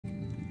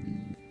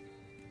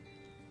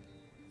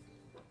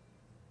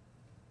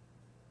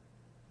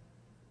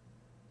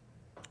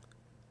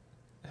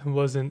It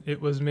wasn't.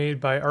 It was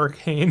made by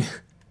Arcane.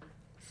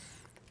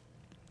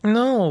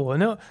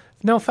 No,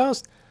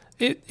 Faust.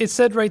 It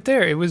said right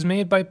there. It was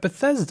made by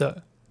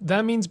Bethesda.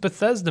 That means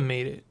Bethesda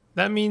made it.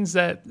 That means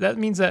that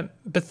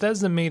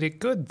Bethesda made it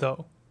good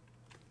though.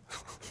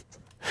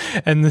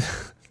 And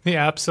the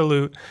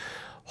absolute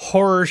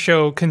horror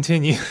show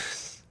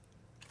continues.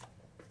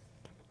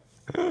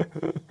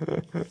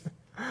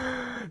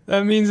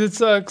 That means it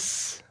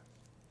sucks.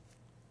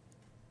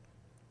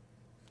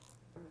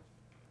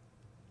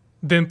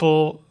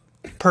 Bimple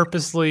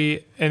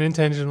purposely and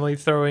intentionally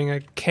throwing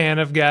a can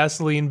of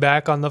gasoline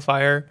back on the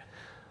fire.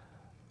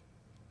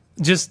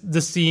 Just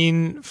the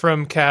scene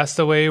from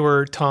Castaway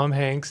where Tom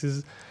Hanks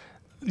is,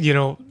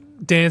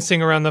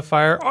 dancing around the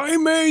fire. I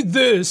made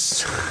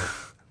this!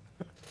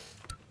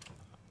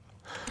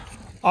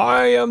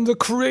 I am the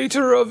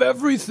creator of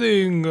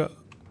everything!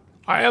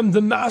 I am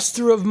the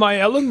master of my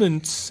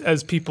elements,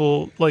 as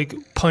people,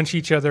 punch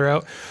each other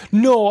out.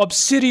 No,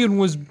 Obsidian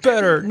was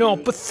better. No,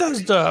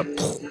 Bethesda.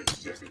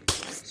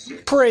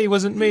 Prey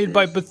wasn't made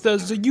by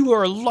Bethesda. You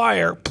are a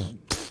liar.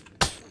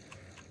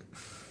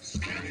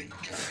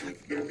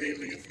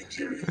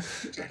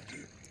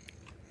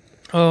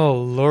 Oh,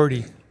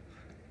 lordy.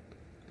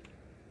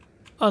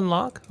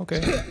 Unlock?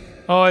 Okay.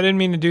 Oh, I didn't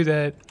mean to do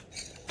that.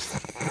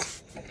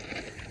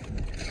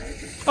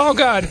 Oh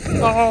god!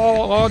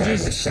 Oh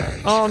jeez!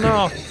 Oh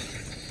no!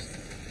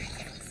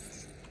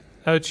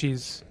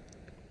 Ouchies.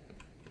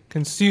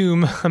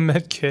 Consume a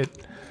medkit.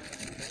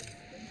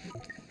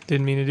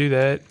 Didn't mean to do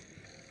that.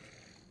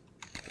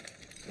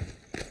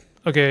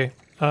 Okay,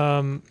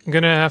 I'm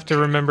gonna have to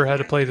remember how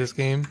to play this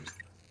game.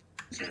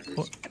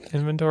 What?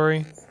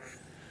 Inventory.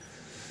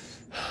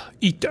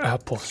 Eat the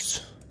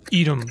apples.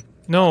 Eat them.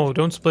 No,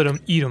 don't split them.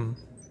 Eat them.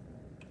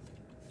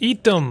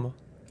 Eat them! Oh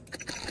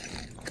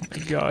my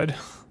god.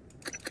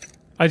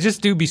 I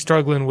just do be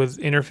struggling with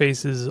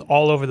interfaces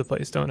all over the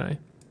place, don't I?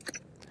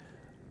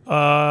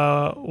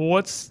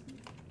 What's...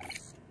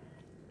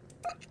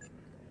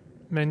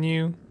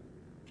 Menu?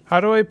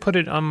 How do I put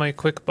it on my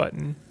quick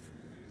button?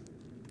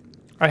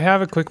 I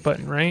have a quick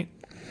button, right?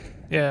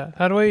 Yeah,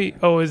 how do I...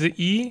 Oh, is it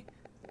E?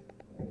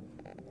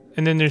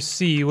 And then there's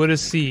C. What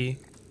is C?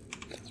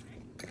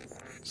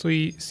 So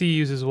C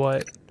uses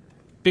what?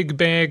 Big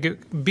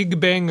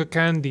bang of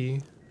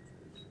candy.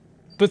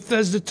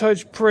 Bethesda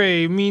touch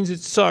Prey means it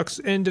sucks.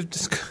 End of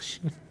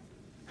discussion.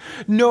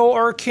 No,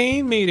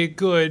 Arcane made it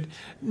good.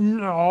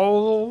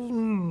 No.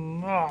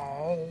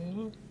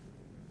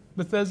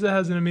 Bethesda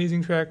has an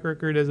amazing track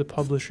record as a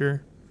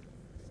publisher.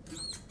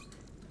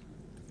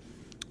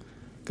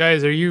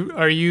 Guys, are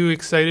you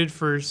excited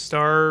for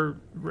Star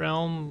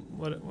Realm?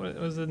 What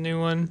was the new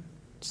one?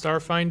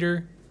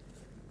 Starfinder?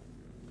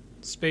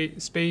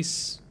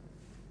 Space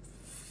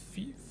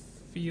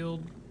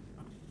field.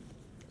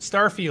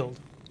 Starfield.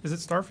 Is it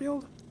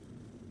Starfield?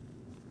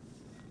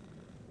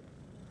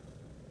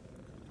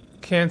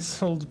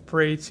 Cancelled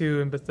Prey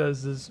 2 and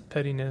Bethesda's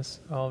pettiness.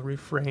 I'll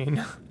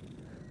refrain.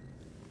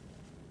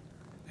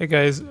 Hey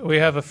guys, we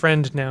have a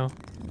friend now.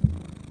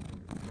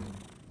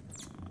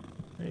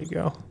 There you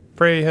go.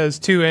 Prey has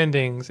 2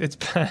 endings. It's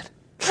bad.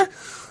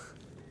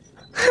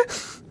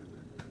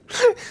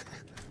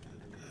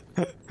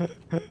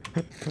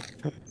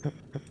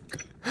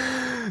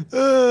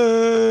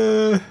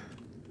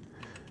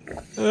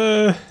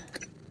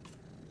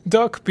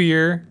 Duck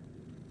beer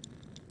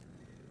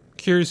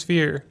cures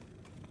fear.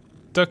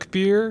 Duck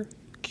beer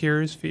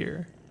cures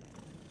fear.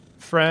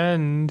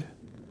 Friend.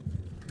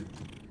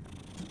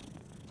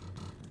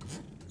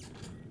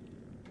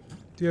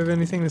 Do you have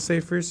anything to say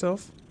for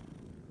yourself?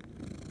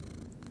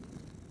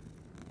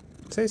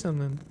 Say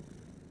something.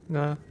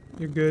 Nah,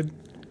 you're good.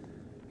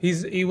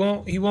 He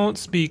won't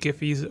speak if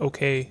he's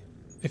okay.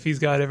 If he's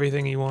got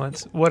everything he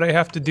wants. What I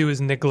have to do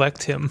is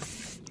neglect him.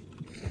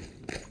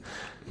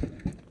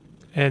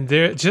 And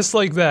there, just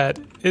like that,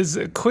 as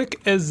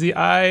quick as the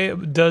eye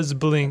does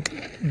blink,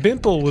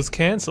 Bimple was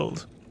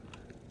cancelled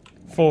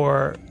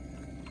for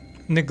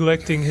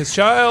neglecting his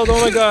child.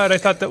 Oh my god, I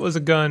thought that was a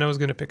gun. I was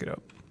gonna pick it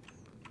up.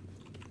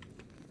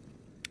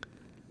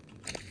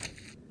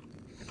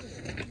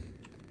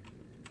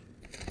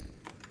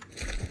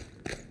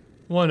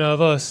 One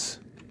of us.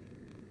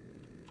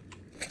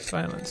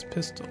 Silence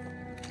pistol.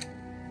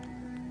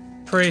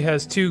 Prey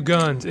has 2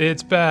 guns.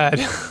 It's bad.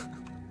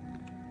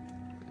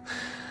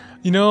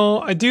 You know,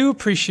 I do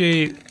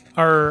appreciate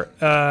our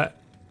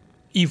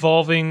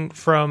evolving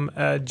from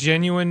a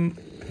genuine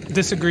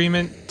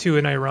disagreement to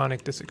an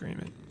ironic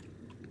disagreement.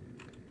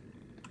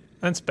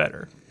 That's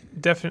better.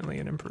 Definitely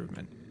an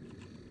improvement.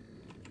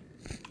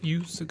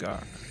 Use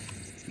cigar.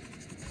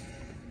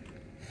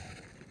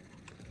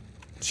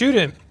 Shoot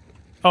him!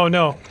 Oh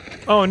no.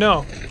 Oh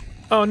no.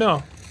 Oh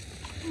no.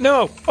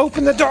 No!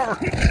 Open the door!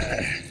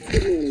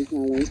 Good morning,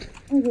 Tyler.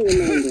 As a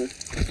reminder,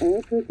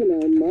 all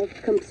personnel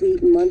must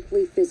complete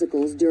monthly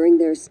physicals during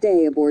their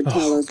stay aboard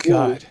Talos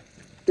 1. God.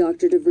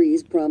 Dr.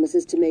 DeVries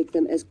promises to make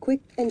them as quick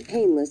and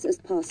painless as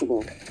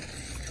possible.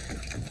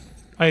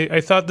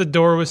 I thought the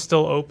door was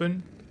still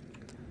open.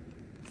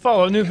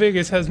 Fallout New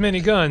Vegas has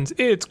many guns.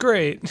 It's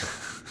great.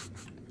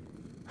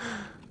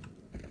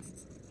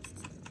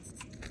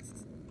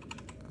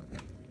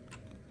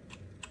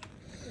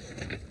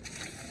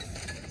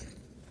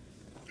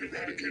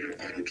 Eradicator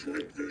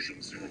Autoturret version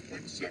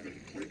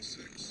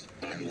 0.7.6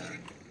 online.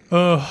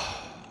 Ugh.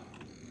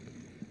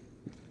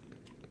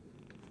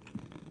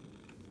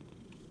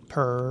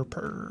 Purr.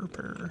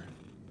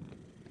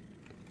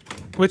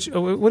 Which,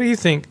 what do you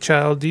think,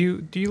 child? Do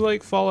you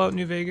like Fallout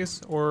New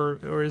Vegas, or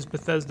is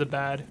Bethesda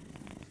bad?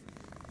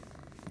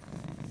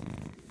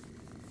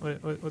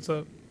 What's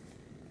up?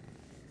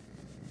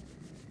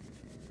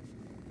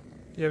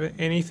 Do you have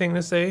anything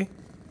to say?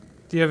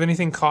 Do you have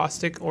anything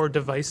caustic or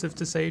divisive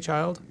to say,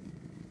 child?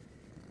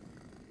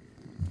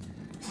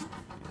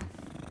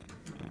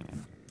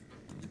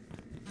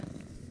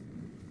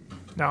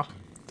 No.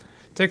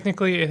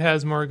 Technically, it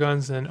has more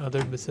guns than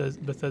other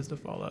Bethesda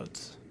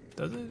Fallouts.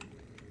 Does it?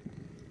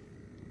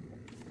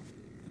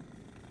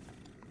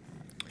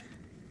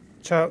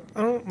 Child,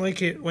 I don't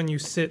like it when you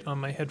sit on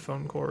my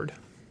headphone cord.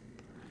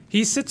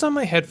 He sits on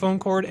my headphone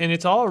cord, and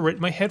it's all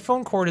my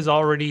headphone cord is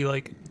already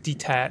like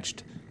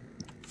detached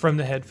from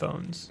the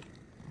headphones.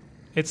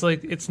 It's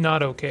like it's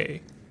not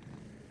okay.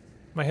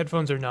 My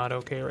headphones are not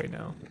okay right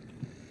now,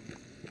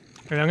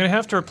 and I'm gonna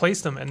have to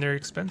replace them, and they're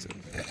expensive.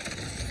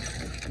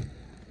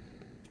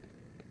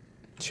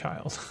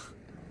 Child.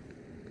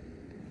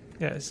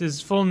 Yes,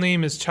 his full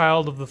name is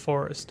Child of the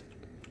Forest.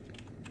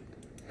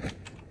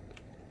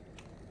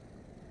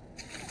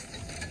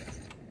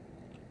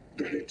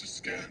 Ready to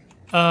scan.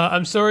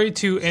 I'm sorry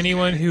to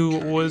anyone who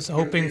was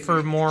hoping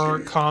for more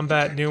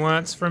combat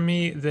nuance from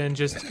me than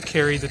just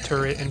carry the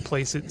turret and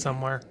place it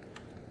somewhere.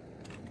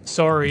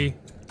 Sorry.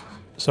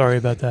 Sorry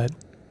about that.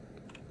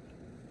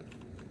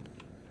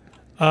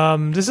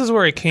 This is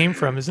where it came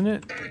from, isn't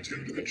it?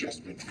 Attitude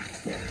adjustment.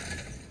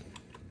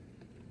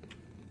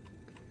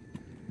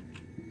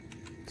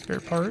 Spare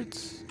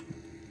parts?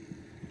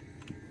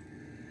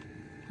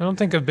 I don't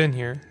think I've been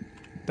here.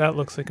 That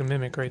looks like a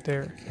mimic right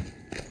there.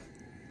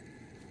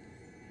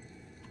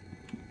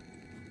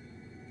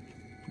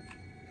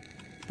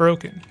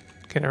 Broken.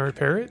 Can I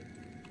repair it?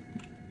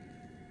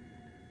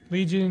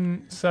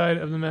 Legion side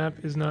of the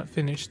map is not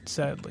finished,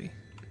 sadly.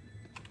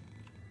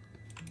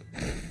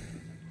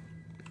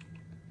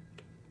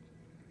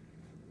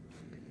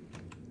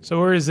 So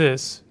where is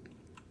this?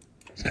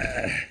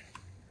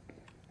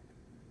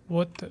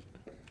 What the...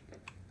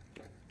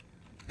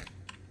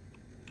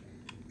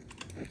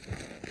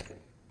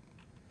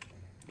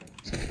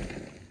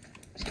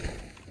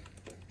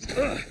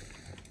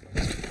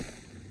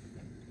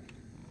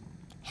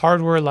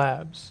 Hardware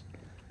Labs.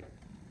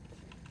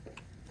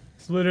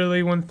 It's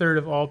literally 1/3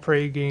 of all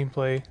Prey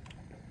gameplay.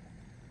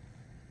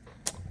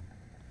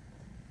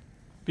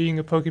 Being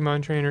a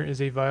Pokemon trainer is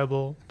a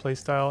viable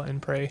playstyle in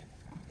Prey.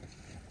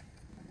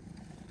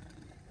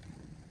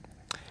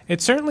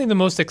 It's certainly the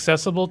most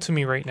accessible to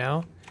me right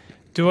now.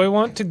 Do I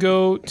want to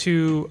go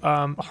to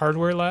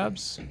Hardware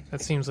Labs? That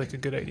seems like a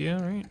good idea,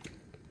 right?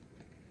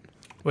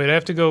 Wait, I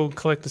have to go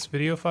collect this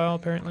video file,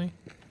 apparently.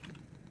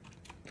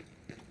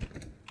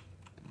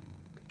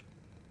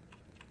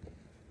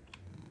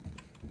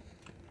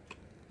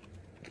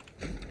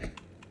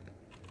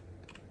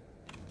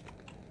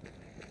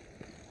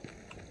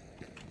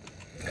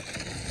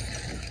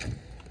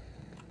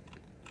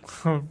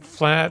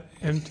 Flat,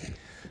 empty.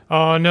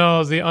 Oh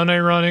no, the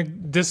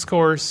unironic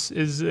discourse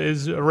is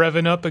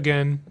revving up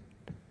again.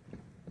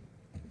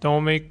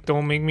 Don't make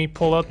me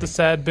pull out the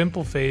sad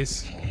bimple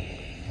face.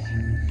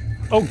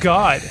 Oh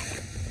god.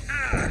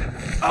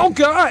 Oh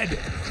god.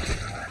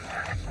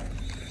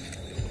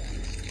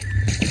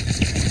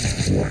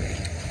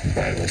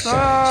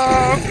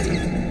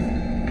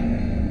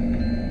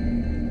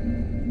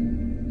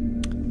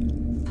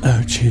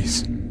 Oh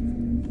jeez.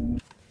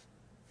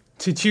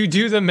 Did you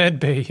do the med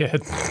bay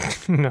yet?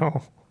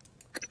 No.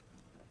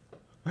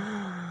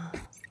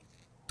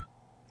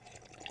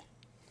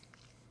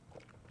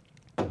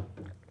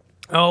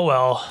 Oh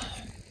well.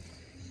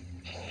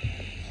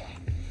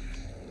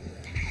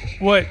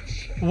 What?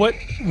 What?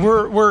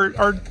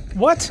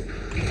 What?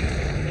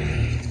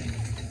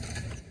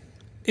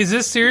 Is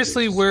this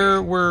seriously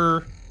where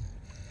we're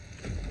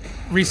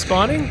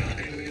respawning?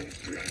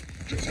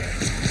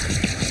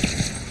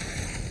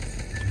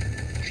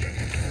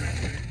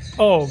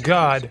 Oh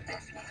god.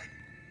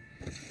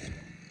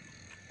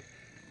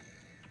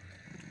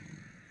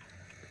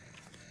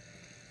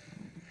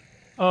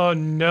 Oh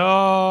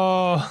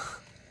no.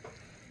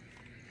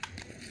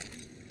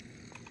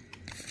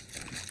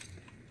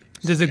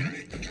 Does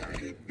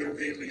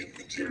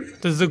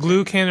the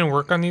glue cannon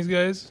work on these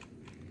guys?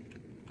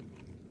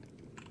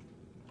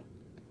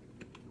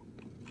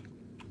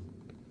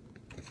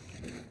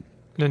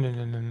 No.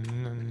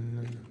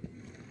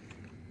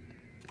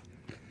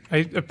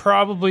 I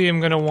probably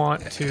am gonna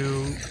want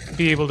to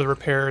be able to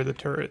repair the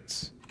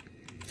turrets.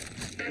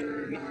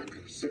 Error log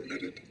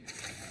submitted.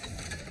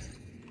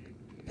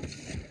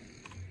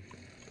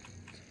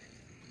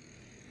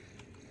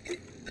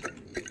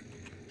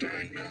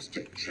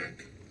 Diagnostic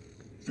check.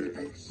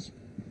 Verbose.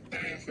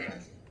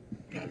 IFF.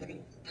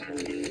 Nominal power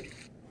load.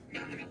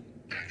 Nominal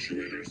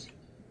actuators.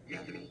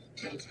 Nominal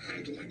tilt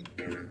handling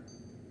error.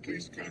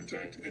 Please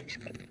contact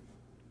engine.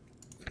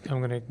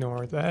 I'm gonna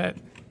ignore that.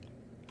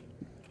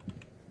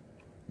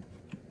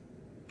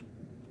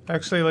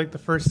 Actually, like the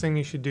first thing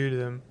you should do to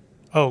them.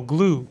 Oh,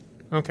 glue.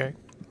 Okay.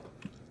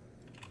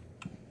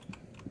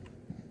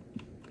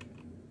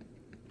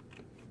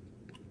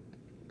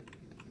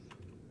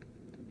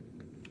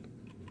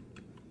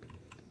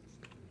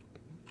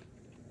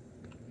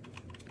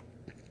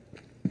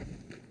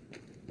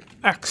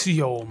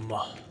 Axiom.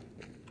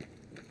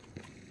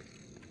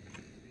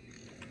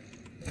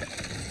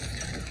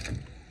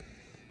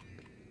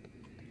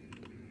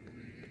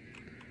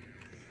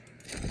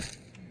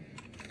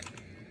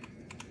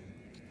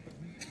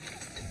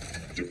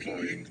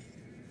 Deploying.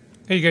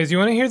 Hey guys, you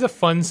want to hear the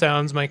fun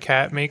sounds my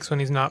cat makes when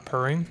he's not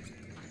purring?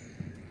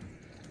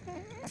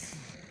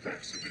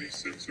 Proximity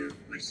sensor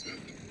reset.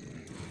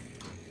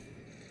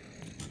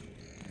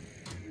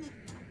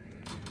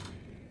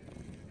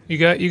 You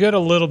got a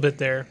little bit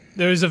there.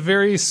 There's a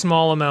very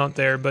small amount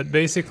there, but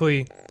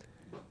basically,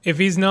 if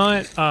he's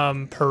not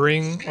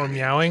purring or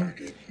meowing,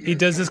 he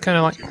does this kind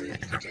of like.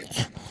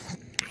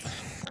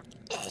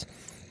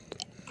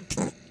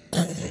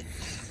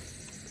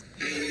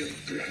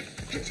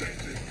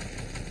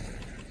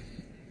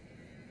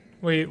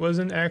 Wait,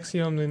 wasn't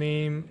Axiom the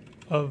name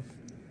of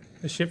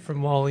the ship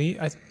from Wall-E?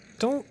 I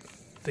don't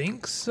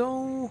think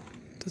so.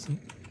 Doesn't.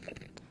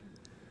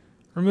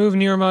 Remove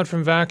Neuromod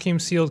from vacuum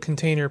sealed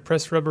container.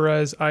 Press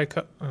rubberize eye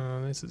cup.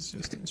 This is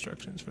just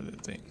instructions for the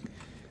thing.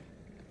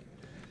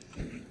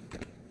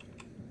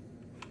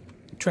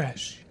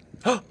 Trash.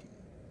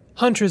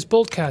 Huntress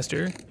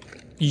Boltcaster.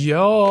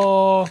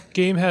 Yo,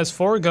 game has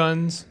 4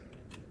 guns.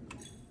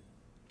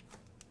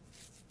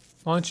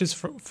 Launches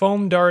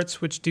foam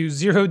darts which do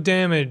 0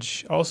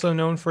 damage. Also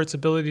known for its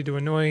ability to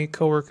annoy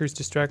coworkers,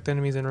 distract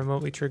enemies, and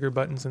remotely trigger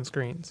buttons and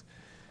screens.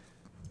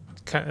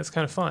 That's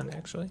kind of fun,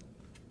 actually.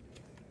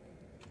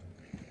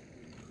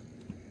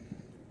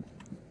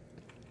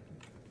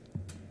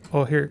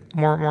 Oh, here,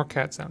 more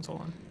cat sounds.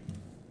 Hold on.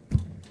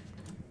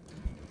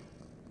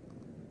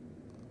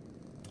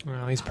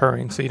 Well, he's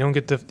purring, so you don't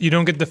get the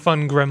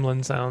fun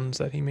gremlin sounds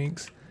that he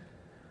makes.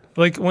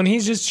 Like when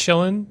he's just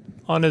chilling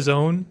on his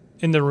own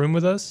in the room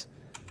with us,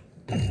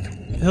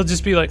 he'll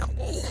just be like.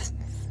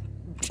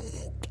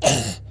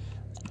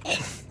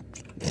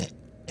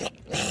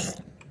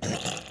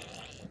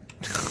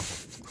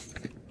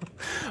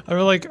 I'm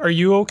like, "Are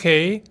you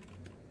okay?" And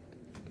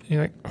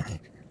you're like.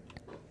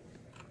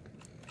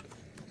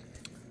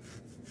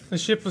 The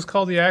ship was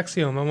called the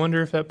Axiom. I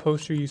wonder if that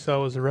poster you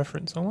saw was a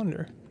reference. I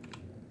wonder.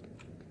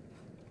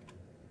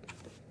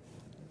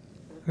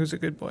 Who's a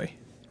good boy?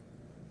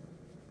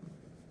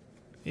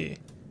 Yeah.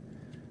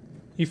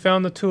 You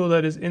found the tool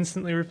that is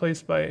instantly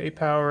replaced by a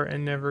power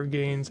and never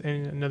gains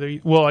any another.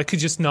 Well, I could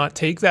just not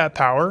take that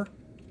power.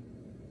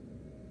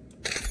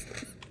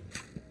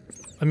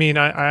 I mean,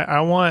 I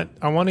want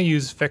to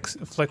use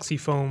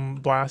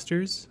Flexifoam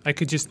blasters. I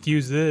could just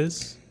use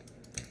this.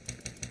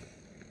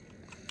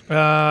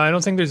 I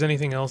don't think there's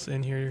anything else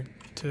in here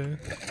to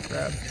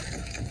grab.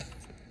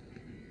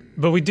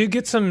 But we did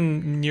get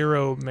some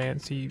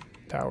neuromancy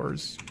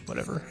powers,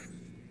 whatever.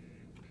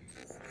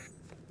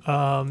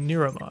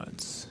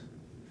 Neuromods.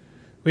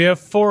 We have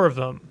 4 of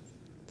them.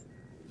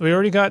 We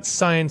already got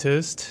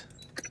scientist.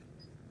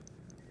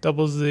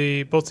 Doubles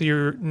both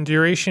the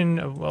duration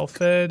of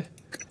well-fed.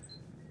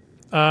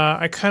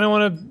 I kind of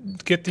want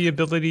to get the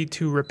ability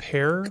to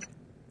repair.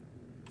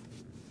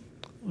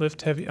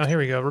 Lift heavy. Oh, here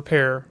we go.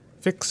 Repair.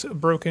 Fix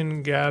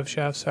broken gav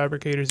shafts,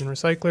 fabricators, and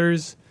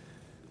recyclers.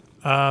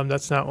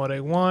 That's not what I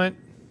want.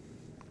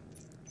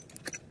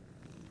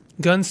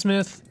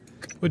 Gunsmith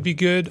would be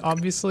good,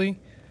 obviously.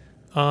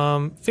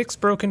 Fix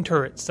broken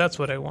turrets. That's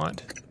what I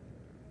want.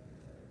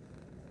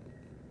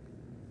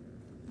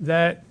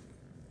 That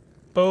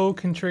bow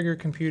can trigger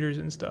computers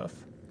and stuff.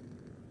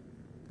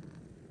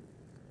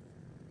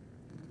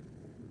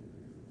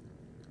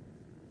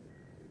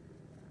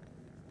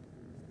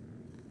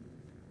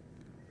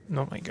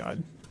 Oh my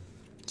god.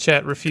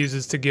 Chat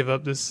refuses to give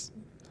up this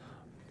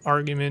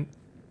argument.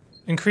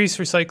 Increase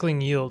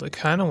recycling yield. I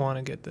kind of want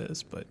to get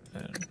this, but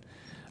I'm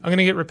going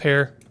to get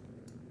repair.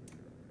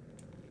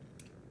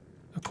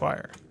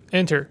 Acquire.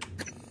 Enter.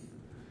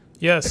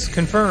 Yes,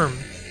 confirm.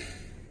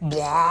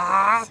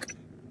 Blah.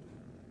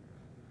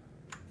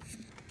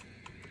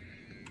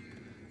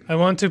 I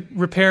want to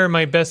repair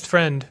my best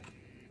friend.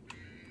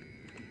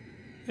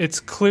 It's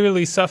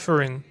clearly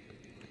suffering.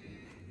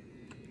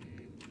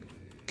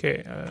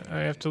 Okay, I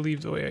have to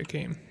leave the way I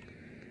came.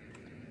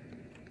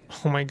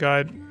 Oh my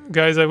god.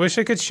 Guys, I wish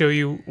I could show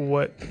you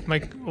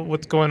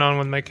what's going on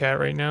with my cat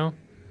right now.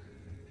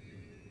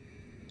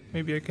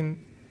 Maybe I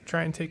can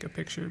try and take a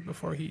picture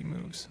before he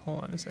moves.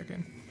 Hold on a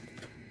second.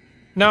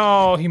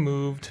 No, he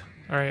moved.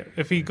 Alright,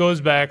 if he goes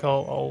back,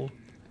 I'll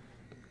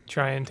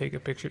try and take a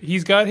picture.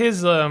 He's got his,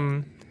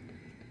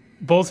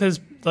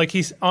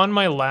 he's on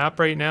my lap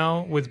right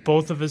now with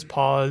both of his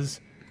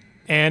paws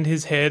and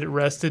his head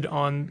rested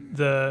on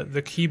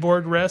the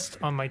keyboard rest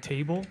on my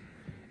table.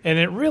 And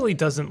it really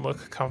doesn't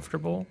look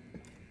comfortable.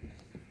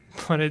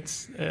 But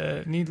it's,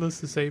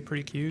 needless to say,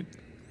 pretty cute.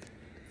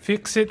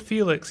 Fix it,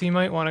 Felix. He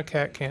might want a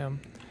cat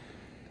cam.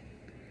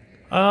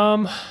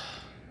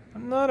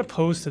 I'm not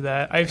opposed to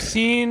that. I've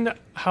seen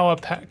how a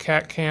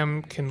cat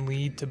cam can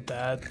lead to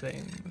bad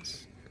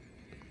things.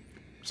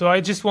 So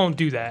I just won't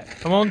do that.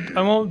 I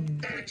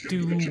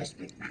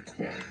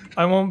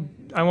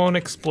won't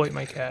exploit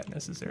my cat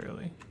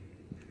necessarily.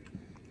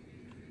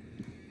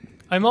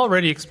 I'm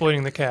already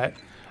exploiting the cat.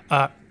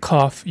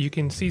 Cough. You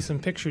can see some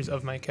pictures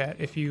of my cat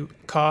if you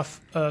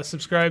cough.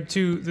 Subscribe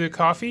to the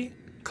coffee.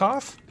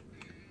 Cough.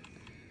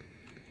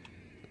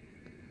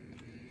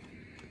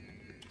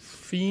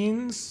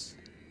 Fiends.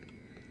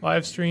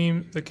 Live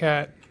stream the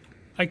cat.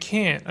 I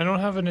can't. I don't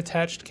have an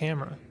attached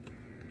camera.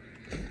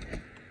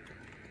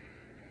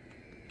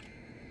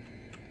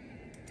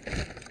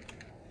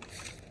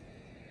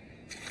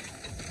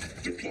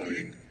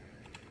 Deploying.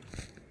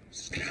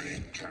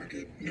 Scanning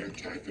target. No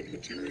type of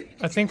material.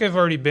 I think I've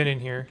already been in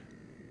here.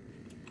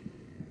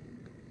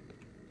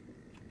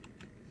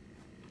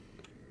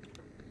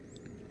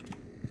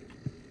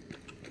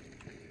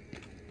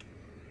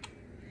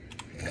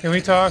 Can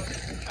we talk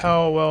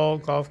how well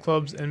golf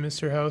clubs and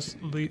Mr. House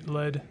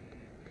led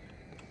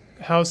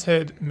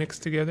Househead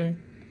mixed together?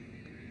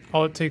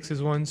 All it takes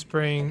is one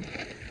spraying.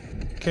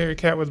 Carry a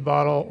cat with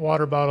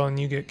water bottle, and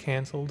you get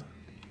canceled.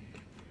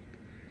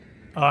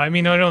 I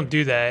mean, I don't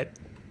do that.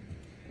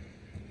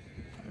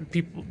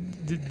 People,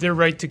 they're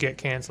right to get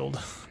canceled.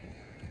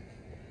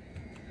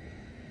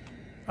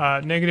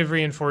 Negative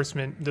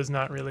reinforcement does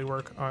not really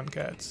work on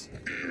cats.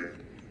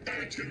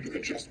 Attitude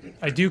adjustment.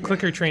 I do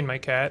clicker train my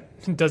cat.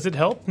 Does it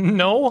help?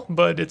 No,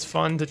 but it's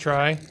fun to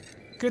try.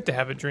 Good to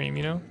have a dream,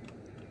 you know?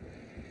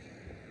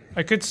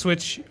 I could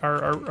switch.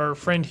 Our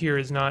friend here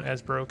is not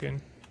as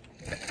broken.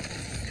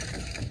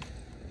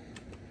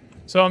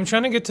 So I'm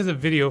trying to get to the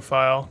video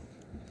file.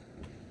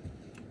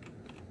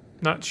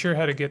 Not sure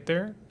how to get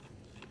there.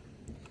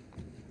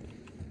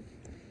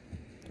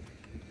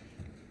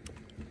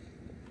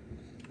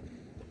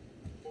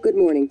 Good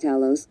morning,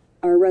 Talos.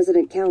 Our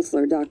resident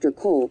counselor, Dr.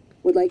 Cole,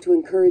 would like to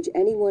encourage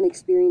anyone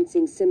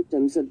experiencing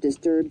symptoms of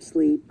disturbed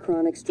sleep,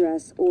 chronic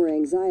stress, or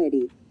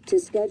anxiety to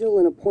schedule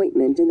an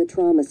appointment in the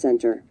trauma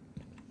center.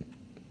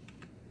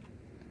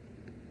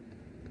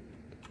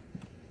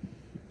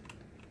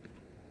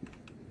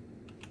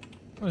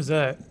 What was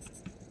that?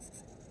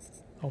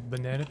 Oh,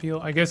 banana peel?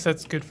 I guess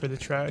that's good for the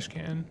trash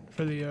can,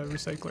 for the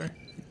recycler.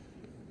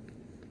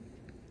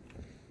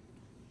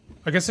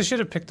 I guess I should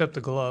have picked up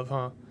the glove,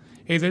 huh?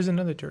 Hey, there's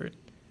another turret.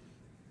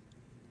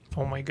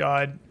 Oh my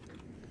god.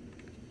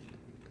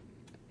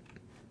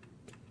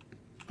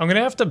 I'm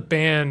gonna have to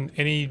ban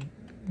any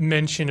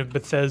mention of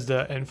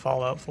Bethesda and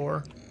Fallout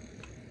 4.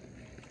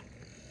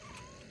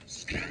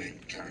 Scanning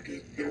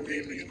target. No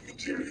alien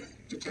material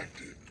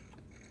detected.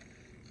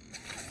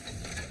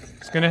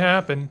 It's gonna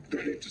happen.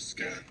 Ready to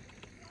scan.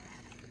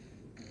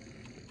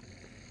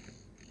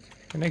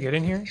 Can I get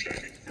in here?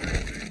 Checking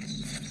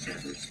coordinates.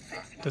 Servers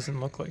offline.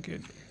 Doesn't look like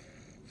it.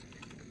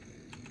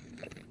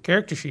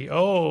 Character sheet.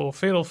 Oh,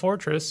 Fatal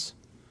Fortress.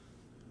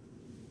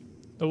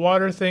 The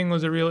water thing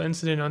was a real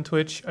incident on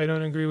Twitch. I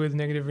don't agree with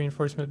negative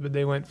reinforcement, but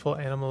they went full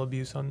animal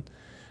abuse on...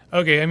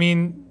 Okay, I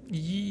mean,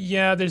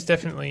 yeah, there's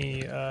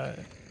definitely...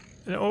 an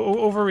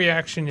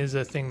overreaction is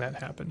a thing that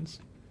happens.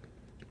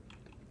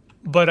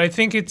 But I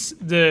think it's...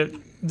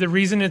 The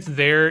reason it's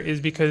there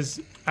is because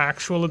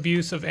actual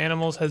abuse of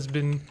animals has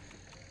been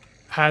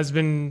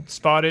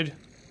spotted.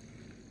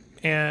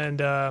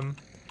 And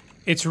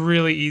it's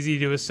really easy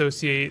to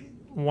associate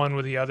one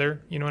with the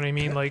other. You know what I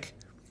mean? Like,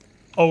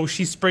 oh,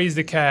 she sprays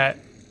the cat.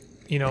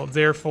 You know,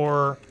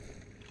 therefore,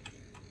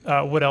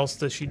 what else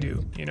does she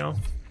do, you know?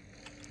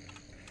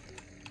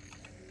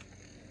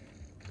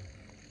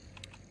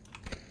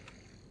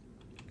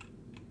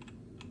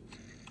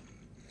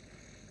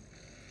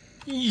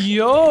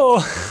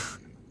 Yo!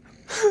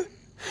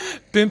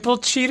 Pimple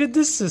cheated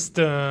the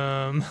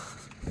system.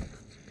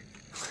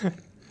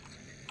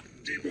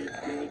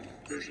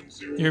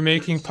 You're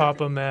making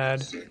Papa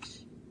mad.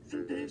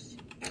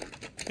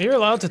 You're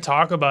allowed to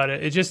talk about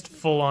it. It just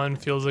full on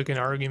feels like an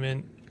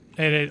argument.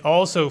 And it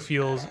also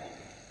feels,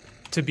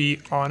 to be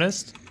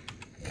honest,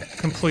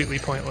 completely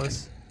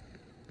pointless.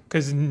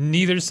 Because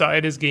neither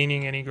side is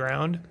gaining any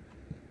ground.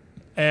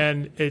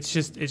 And it's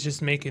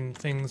just making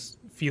things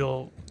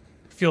feel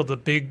the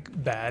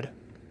big bad.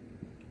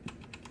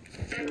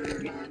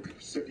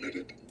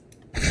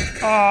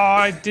 Oh,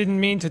 I didn't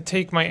mean to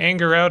take my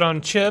anger out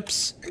on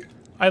Chips.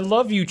 I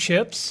love you,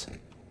 Chips.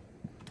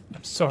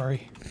 I'm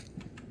sorry.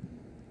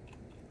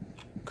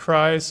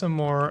 Cry some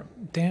more.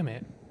 Damn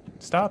it.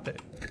 Stop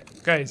it.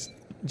 Guys,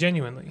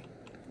 genuinely.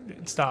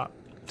 Stop.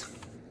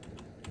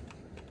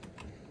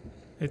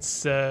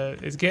 It's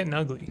getting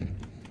ugly.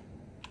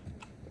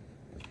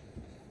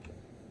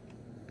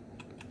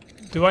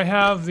 Do I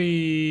have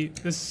this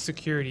is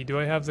security. Do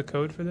I have the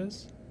code for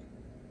this?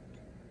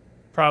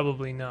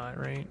 Probably not,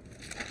 right?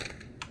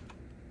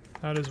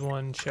 How does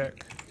one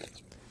check?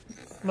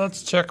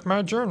 Let's check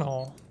my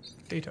journal.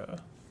 Data.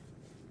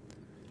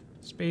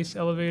 Space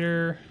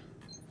elevator.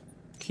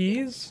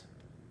 Keys?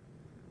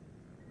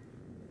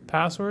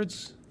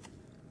 Passwords?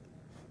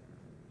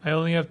 I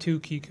only have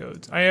 2 key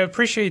codes. I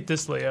appreciate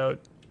this layout.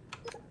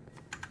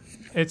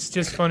 It's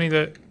just funny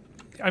that,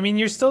 I mean,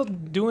 you're still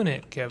doing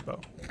it,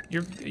 Kevbo.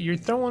 You're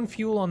throwing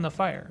fuel on the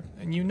fire,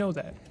 and you know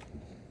that.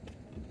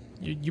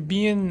 You're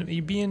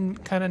being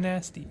kind of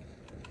nasty.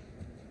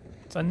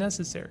 It's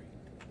unnecessary.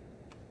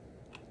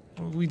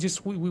 We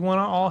want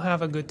to all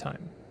have a good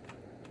time.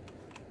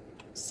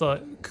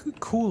 So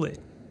cool it.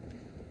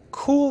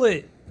 Cool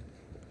it.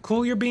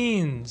 Cool your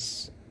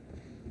beans.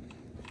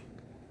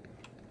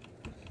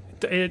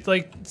 It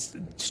like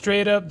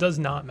straight up does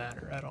not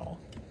matter at all.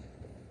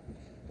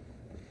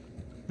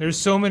 There's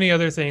so many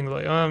other things,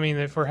 like, I mean,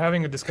 if we're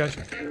having a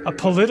discussion, a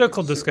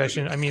political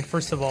discussion, I mean,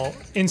 first of all,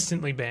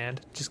 instantly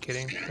banned. Just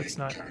kidding, that's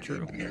not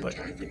true, but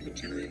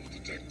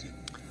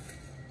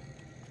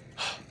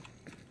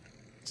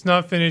it's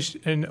not finished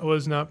and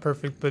was not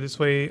perfect, but it's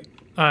way,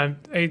 I'm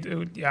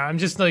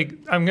just like,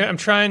 I'm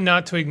trying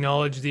not to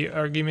acknowledge the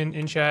argument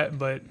in chat,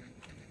 but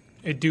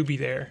it do be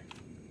there,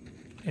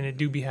 and it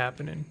do be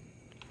happening.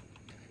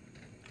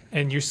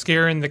 And you're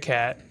scaring the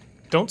cat.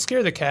 Don't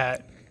scare the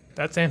cat.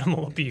 That's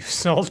animal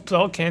abuse.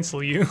 I'll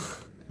cancel you.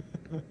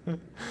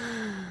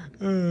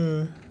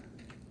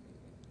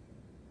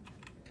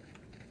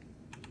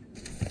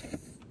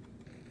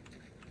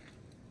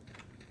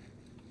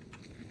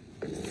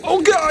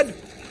 Oh God!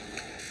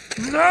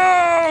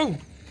 No!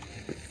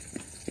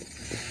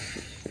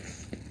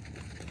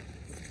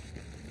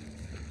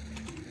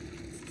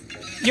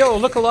 Yo,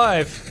 look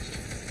alive.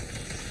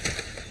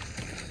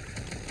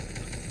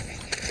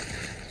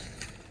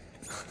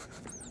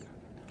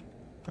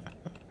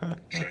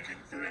 Checking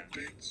for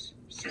updates.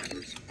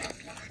 Servers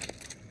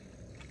offline.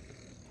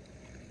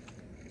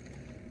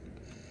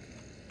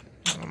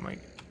 Oh my.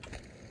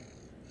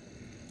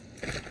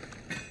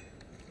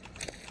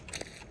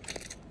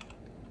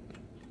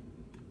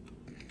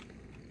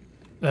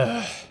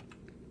 Ugh.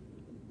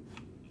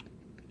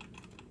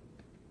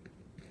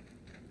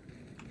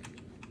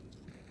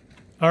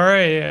 All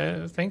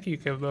right, thank you,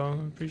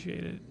 Kevbo.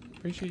 Appreciate it.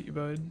 Appreciate you,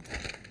 bud.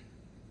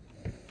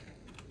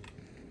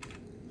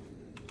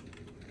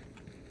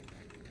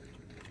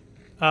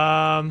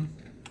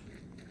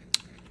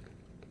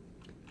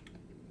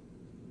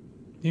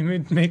 You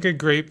would make a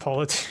great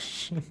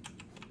politician.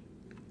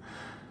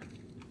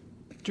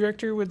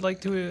 Director would like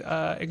to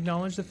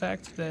acknowledge the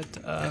fact that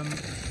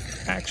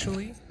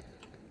actually,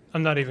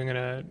 I'm not even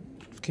gonna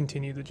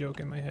continue the joke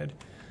in my head.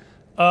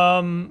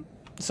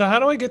 So how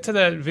do I get to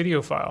that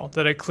video file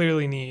that I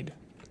clearly need?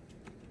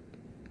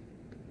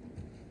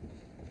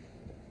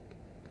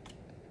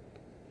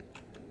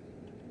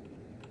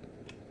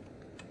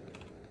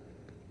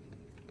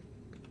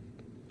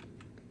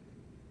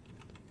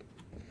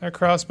 That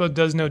crossbow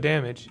does no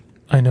damage.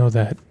 I know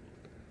that.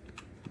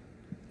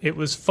 It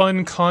was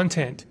fun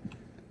content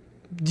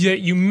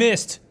that you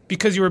missed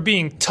because you were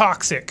being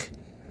toxic.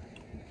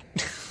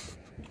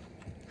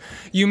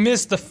 You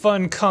missed the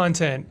fun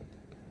content,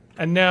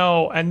 and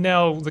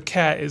now the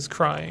cat is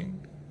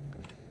crying.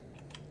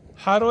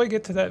 How do I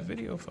get to that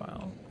video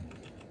file?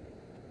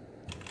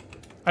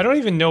 I don't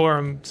even know where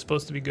I'm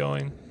supposed to be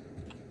going.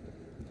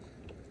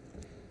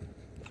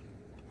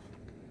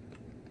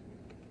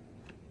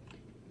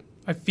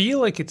 I feel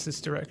like it's this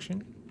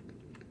direction.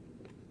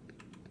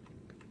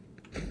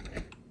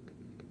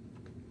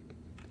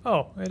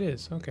 Oh, it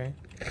is. Okay.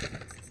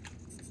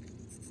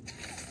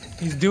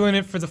 He's doing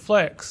it for the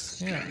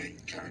flex. Yeah.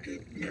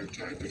 Target, no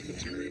type of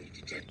material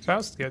detected.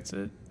 Faust gets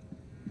it.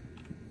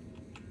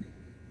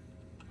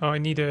 Oh, I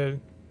need a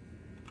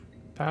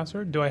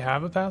password? Do I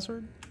have a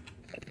password?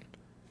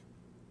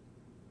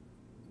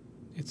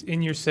 It's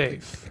in your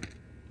safe.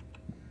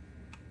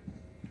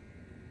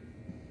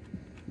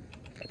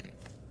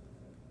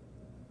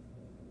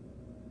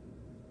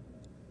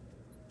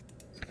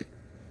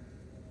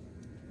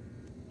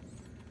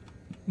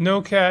 No,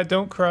 cat,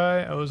 don't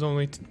cry. I was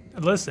only...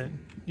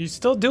 Listen, you're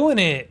still doing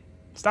it.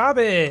 Stop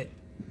it.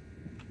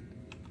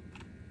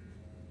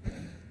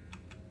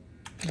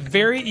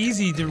 Very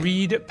easy to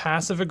read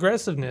passive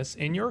aggressiveness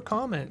in your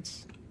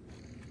comments.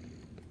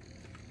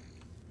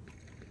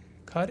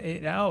 Cut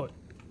it out.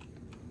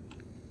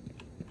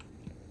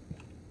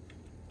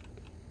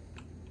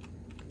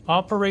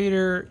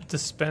 Operator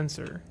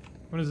dispenser.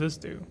 What does this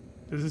do?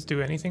 Does this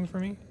do anything for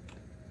me?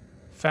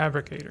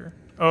 Fabricator.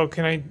 Oh,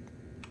 can I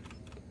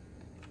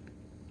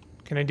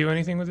do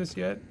anything with this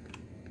yet?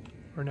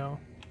 Or no?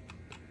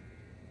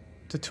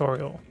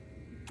 Tutorial.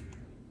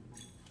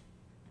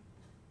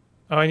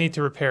 Oh, I need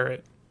to repair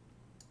it.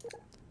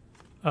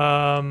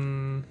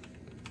 Can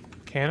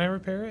I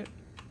repair it?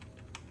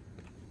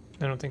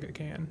 I don't think I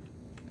can.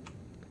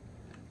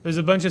 There's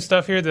a bunch of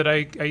stuff here that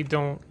I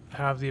don't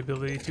have the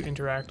ability to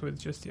interact with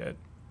just yet.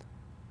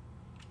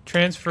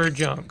 Transfer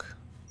junk.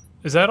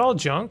 Is that all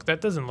junk? That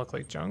doesn't look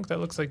like junk. That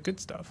looks like good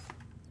stuff.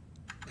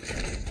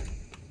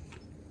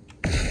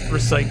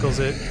 Recycles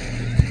it.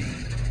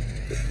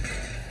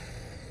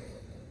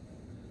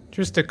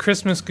 Just a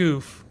Christmas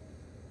goof.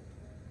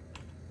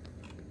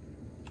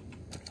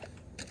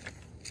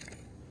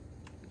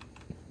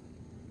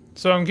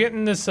 So I'm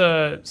getting this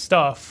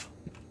stuff,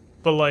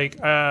 but like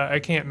I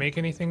can't make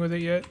anything with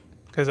it yet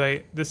because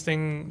this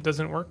thing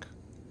doesn't work.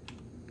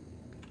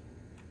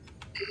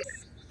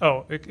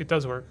 Oh, it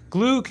does work.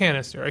 Glue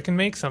canister. I can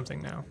make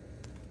something now.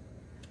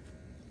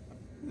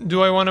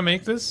 Do I want to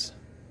make this?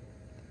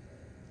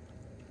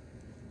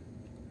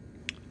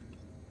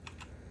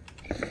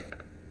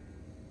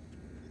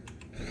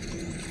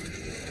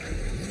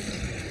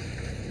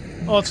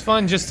 Well, it's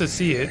fun just to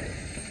see it.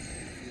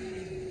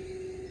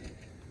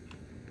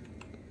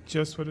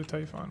 Just what a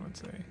Typhon would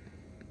say.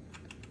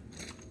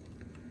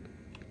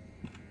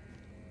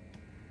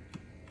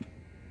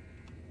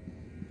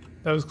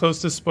 That was close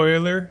to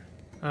spoiler.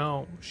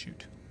 Oh,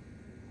 shoot.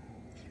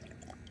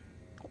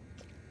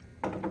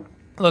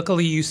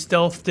 Luckily, you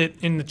stealthed it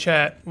in the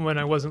chat when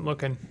I wasn't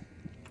looking.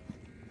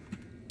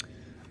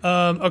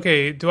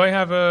 Okay, do I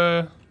have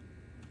a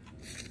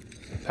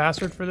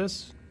password for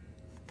this?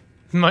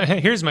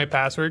 Here's my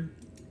password.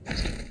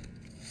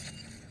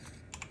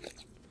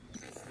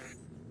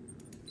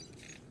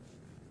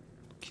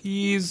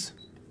 Keys.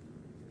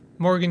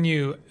 Morgan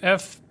U.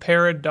 F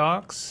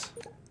paradox.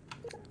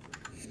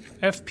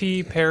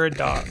 FP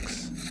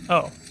paradox.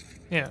 Oh,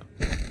 yeah.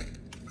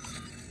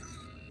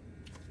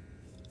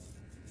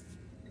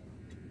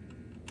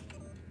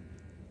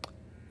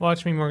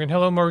 Watch me, Morgan.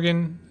 Hello,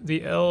 Morgan.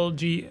 The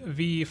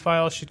LGV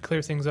file should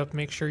clear things up.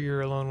 Make sure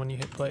you're alone when you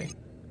hit play.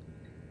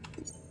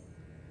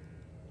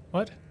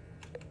 What?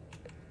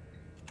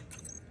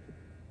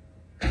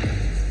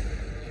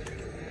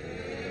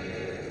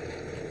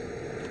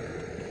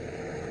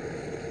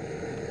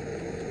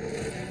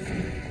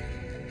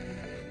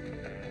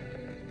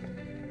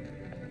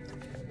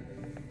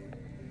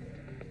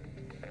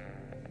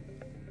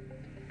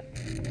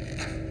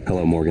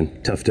 Hello,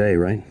 Morgan. Tough day,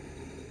 right?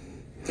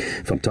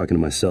 If I'm talking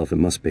to myself, it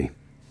must be.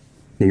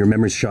 Now, your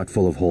memory's chock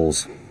full of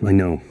holes. I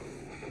know.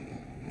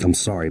 I'm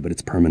sorry, but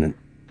it's permanent.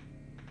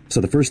 So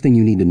the first thing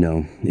you need to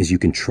know is you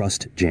can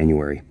trust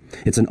January.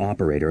 It's an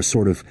operator, a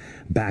sort of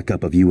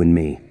backup of you and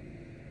me.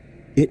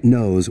 It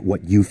knows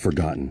what you've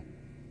forgotten.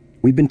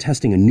 We've been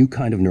testing a new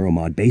kind of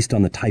neuromod based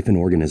on the Typhon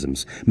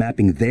organisms,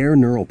 mapping their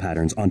neural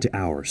patterns onto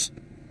ours.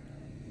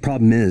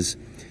 Problem is,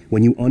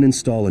 when you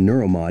uninstall a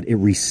neuromod, it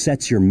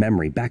resets your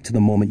memory back to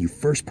the moment you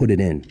first put it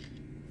in.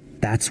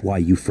 That's why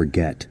you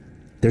forget.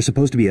 There's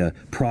supposed to be a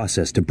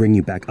process to bring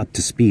you back up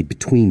to speed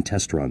between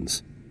test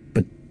runs.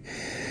 But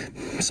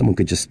someone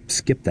could just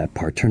skip that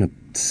part, turn a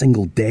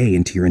single day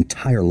into your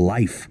entire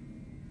life.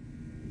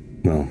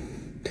 Well,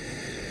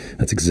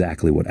 that's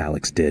exactly what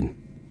Alex did.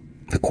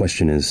 The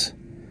question is,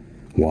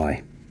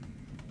 why?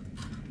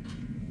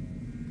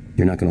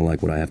 You're not gonna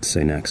like what I have to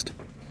say next.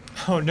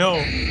 Oh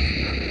no.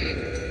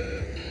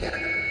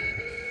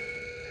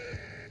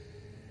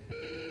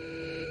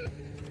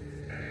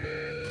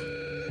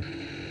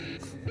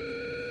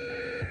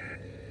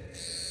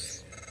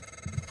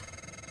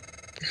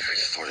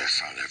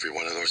 Every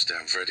one of those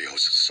damn videos.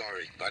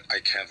 Sorry, but I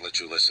can't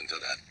let you listen to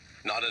that.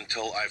 Not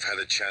until I've had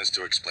a chance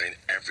to explain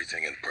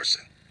everything in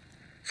person.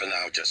 For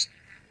now, just...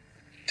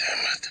 Damn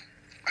it.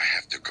 I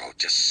have to go.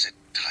 Just sit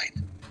tight.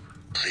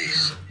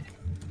 Please.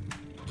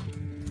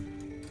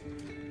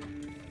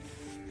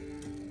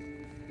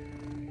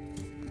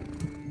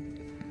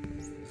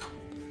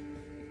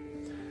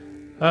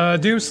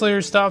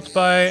 Doomslayer stopped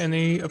by and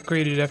they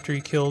upgraded after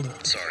he killed.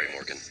 Sorry,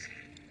 Morgan.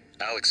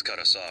 Alex cut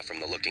us off from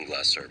the Looking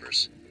Glass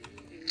servers.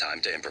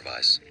 Time to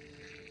improvise.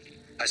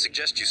 I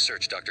suggest you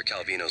search Dr.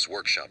 Calvino's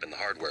workshop in the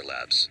hardware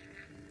labs.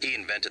 He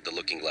invented the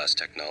Looking Glass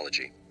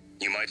technology.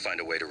 You might find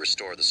a way to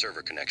restore the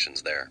server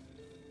connections there.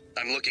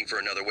 I'm looking for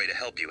another way to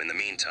help you in the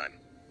meantime.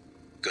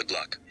 Good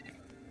luck.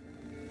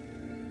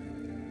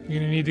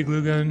 You're gonna need the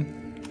glue gun.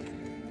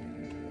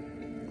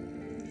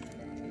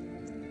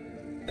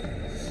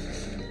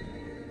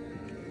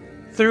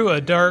 Through a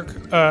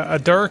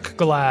dark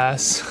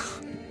glass.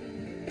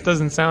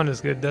 Doesn't sound as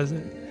good, does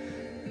it?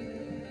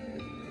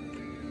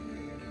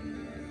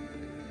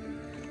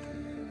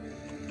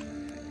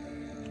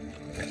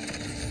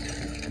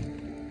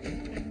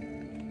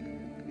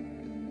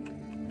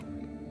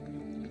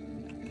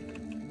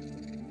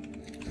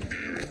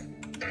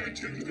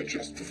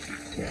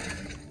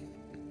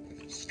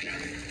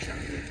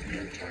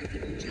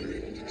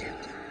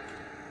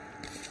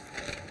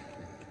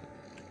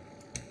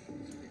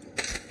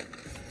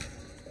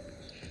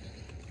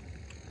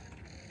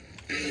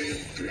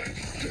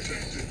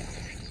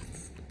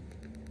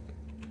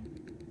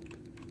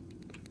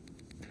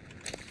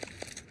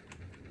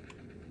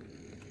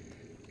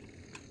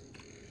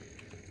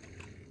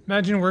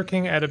 Imagine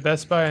working at a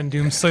Best Buy and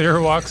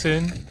Doomslayer walks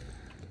in and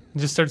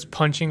just starts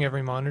punching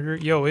every monitor.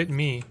 Yo, it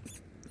me.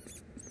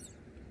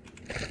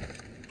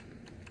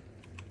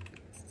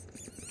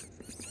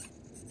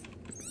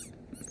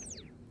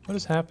 What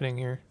is happening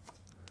here?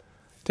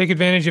 Take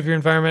advantage of your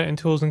environment and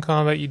tools in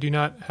combat. You do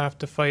not have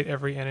to fight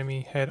every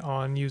enemy head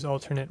on. Use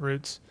alternate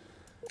routes.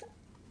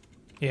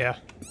 Yeah.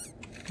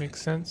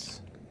 Makes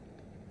sense.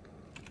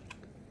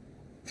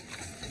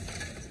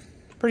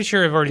 Pretty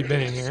sure I've already been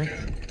in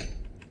here.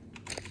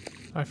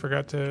 I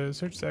forgot to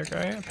search that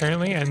guy,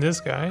 apparently, and this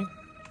guy.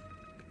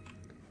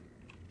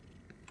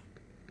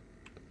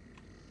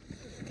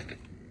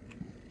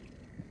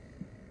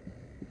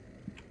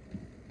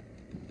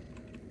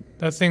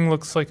 That thing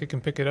looks like it can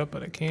pick it up,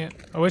 but I can't.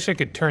 I wish I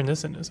could turn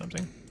this into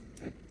something.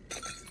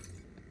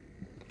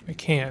 I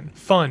can.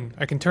 Fun.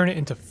 I can turn it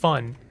into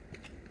fun.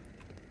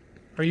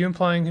 Are you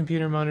implying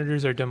computer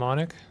monitors are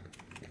demonic?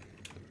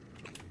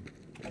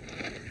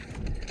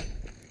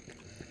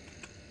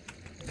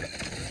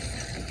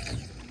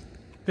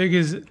 Big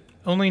is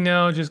only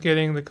now just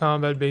getting the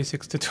combat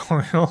basics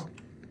tutorial.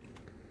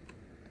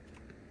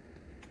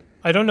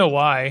 I don't know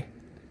why.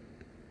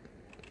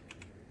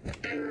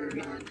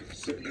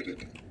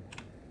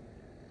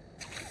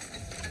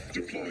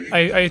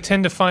 I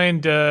tend to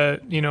find,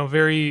 you know,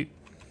 very,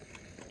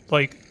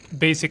 like,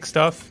 basic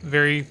stuff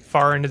very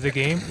far into the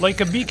game. Like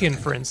a beacon,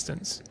 for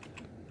instance.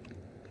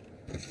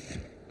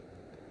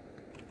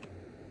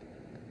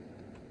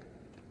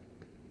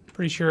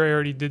 Pretty sure I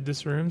already did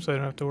this room, so I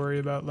don't have to worry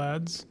about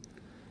lads.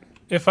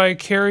 If I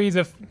carry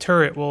the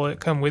turret, will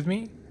it come with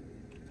me?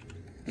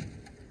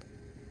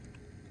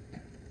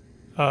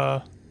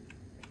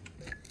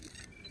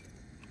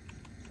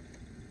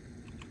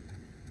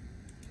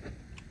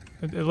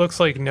 It looks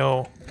like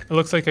no. It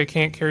looks like I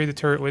can't carry the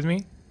turret with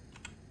me.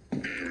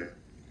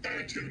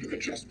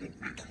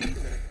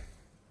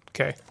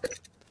 Okay.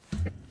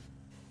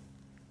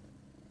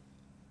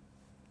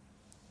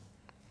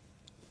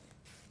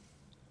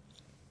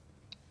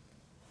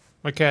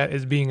 My cat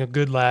is being a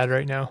good lad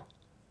right now.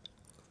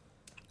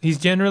 He's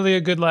generally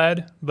a good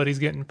lad, but he's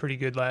getting pretty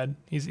good lad.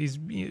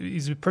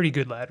 He's a pretty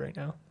good lad right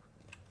now.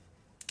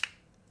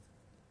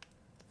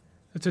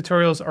 The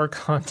tutorials are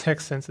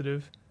context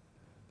sensitive.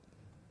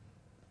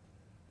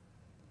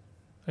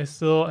 I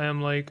still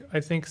am like, I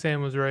think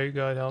Sam was right,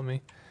 God help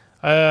me.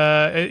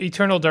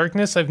 Eternal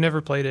Darkness, I've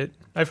never played it.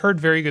 I've heard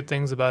very good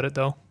things about it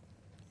though.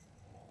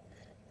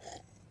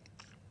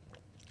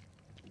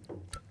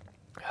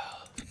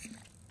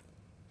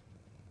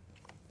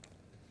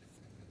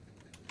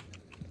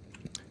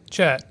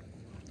 Chat,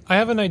 I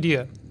have an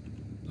idea.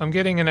 I'm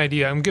getting an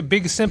idea.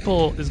 Big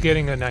Simple is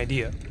getting an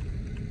idea.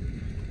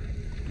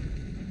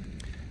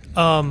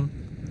 One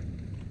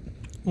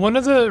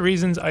of the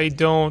reasons I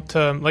don't,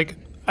 like,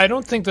 I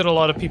don't think that a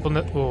lot of people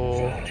know...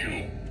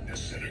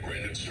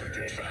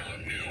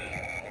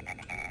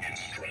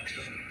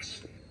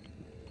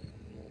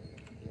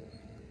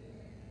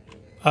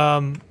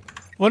 Oh.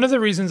 One of the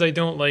reasons I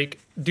don't, like,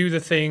 do the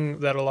thing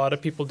that a lot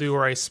of people do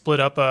where I split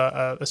up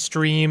a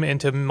stream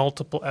into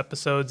multiple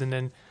episodes and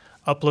then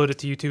upload it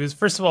to YouTube is,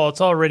 first of all,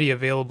 it's already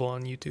available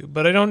on YouTube,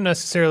 but I don't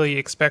necessarily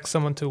expect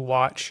someone to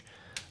watch,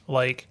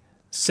 like,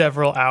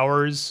 several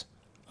hours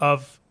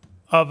of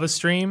a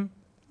stream,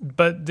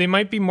 but they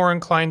might be more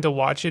inclined to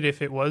watch it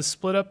if it was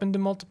split up into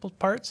multiple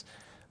parts.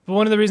 But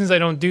one of the reasons I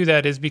don't do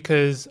that is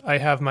because I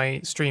have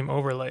my stream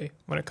overlay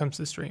when it comes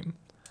to stream.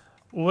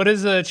 What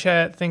does the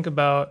chat think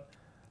about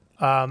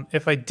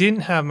if I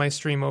didn't have my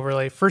stream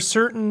overlay for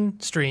certain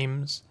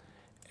streams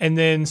and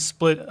then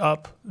split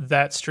up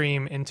that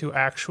stream into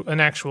an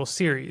actual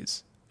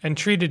series and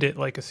treated it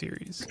like a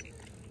series?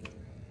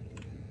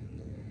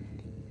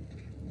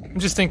 I'm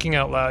just thinking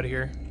out loud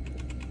here.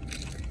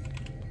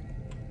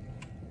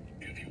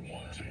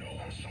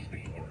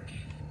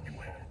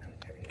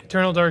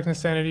 Eternal Darkness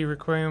Sanity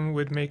Requiem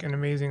would make an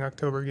amazing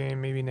October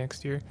game, maybe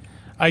next year.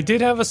 I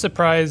did have a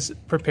surprise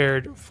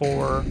prepared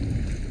for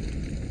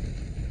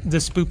the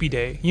Spoopy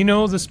Day. You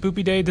know the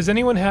Spoopy Day? Does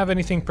anyone have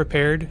anything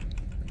prepared?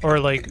 Or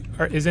like,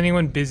 is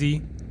anyone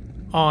busy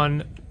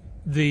on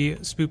the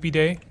Spoopy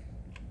Day?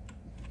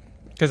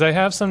 Because I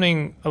have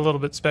something a little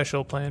bit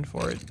special planned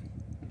for it.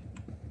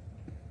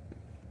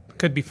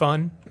 Could be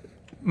fun.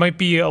 Might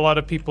be a lot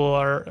of people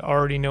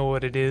already know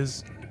what it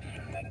is.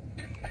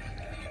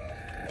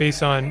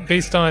 Based on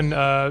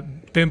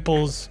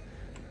Bimple's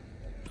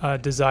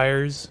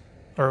desires,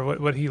 or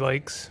what he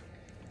likes,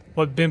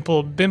 what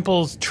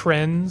Bimple's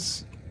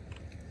trends.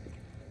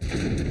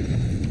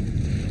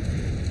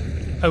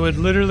 I would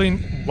literally,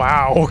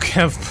 wow,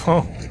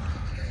 Kevbo,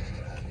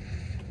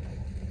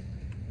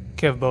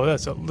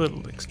 that's a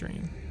little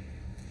extreme.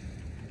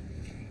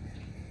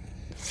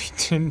 If you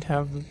didn't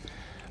have,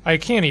 I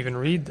can't even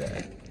read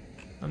that.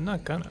 I'm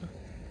not gonna.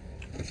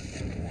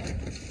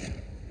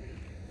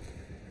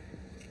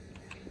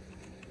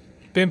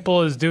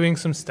 Bimple is doing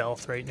some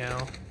stealth right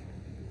now.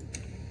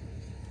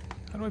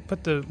 How do I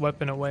put the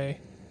weapon away?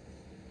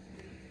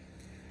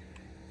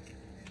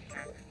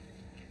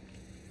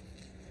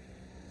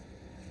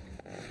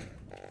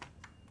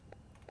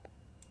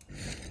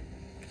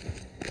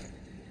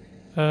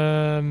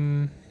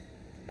 I'm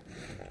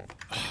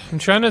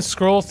trying to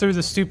scroll through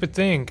the stupid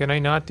thing. Can I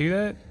not do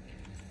that?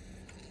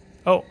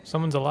 Oh,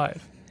 someone's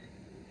alive.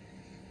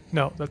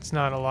 No, that's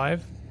not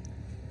alive.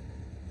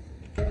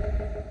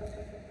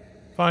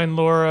 Find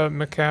Laura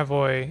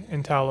McAvoy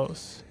in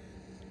Talos.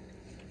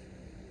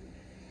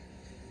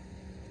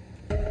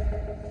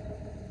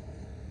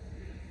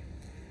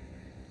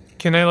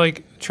 Can I,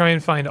 like, try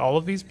and find all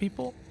of these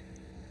people?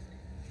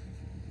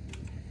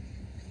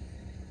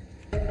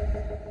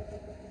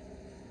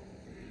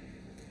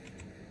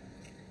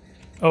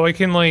 Oh, I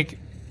can, like...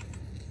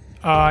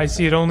 I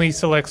see it only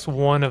selects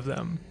one of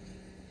them.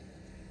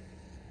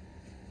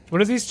 What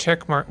do these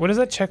check mark? What does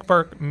that check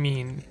mark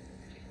mean?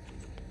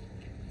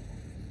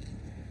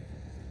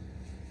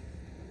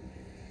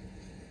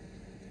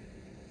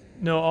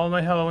 No, all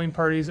my Halloween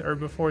parties are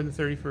before the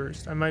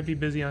 31st. I might be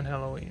busy on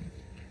Halloween.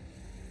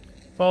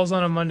 Falls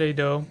on a Monday,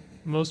 though.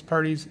 Most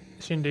parties,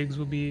 shindigs,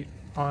 will be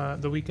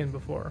the weekend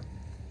before.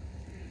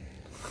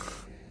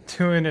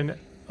 Doing an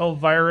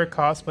Elvira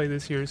cosplay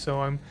this year,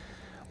 so I'm...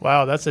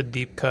 Wow, that's a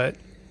deep cut.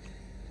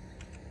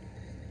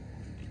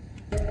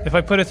 If I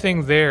put a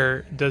thing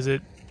there, does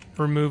it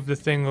remove the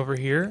thing over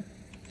here?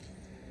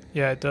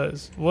 Yeah, it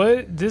does.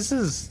 What? This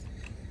is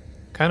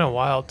kind of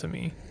wild to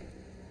me.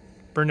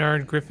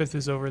 Bernard Griffith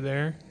is over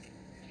there.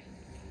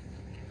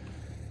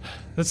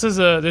 This is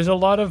there's a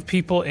lot of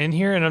people in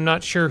here, and I'm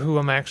not sure who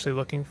I'm actually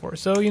looking for.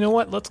 So, you know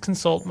what? Let's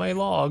consult my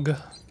log.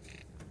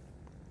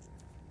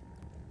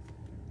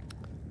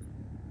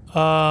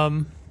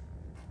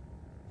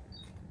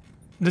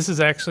 This is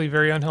actually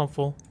very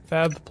unhelpful.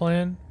 Fab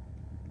plan.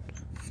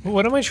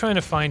 What am I trying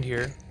to find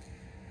here?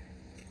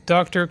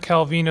 Dr.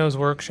 Calvino's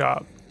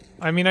workshop.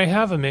 I mean, I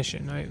have a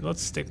mission.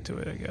 Let's stick to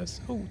it, I guess.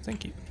 Oh,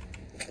 thank you.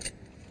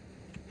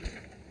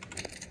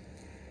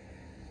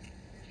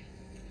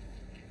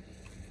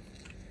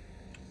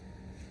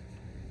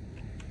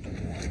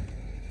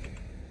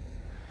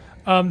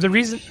 The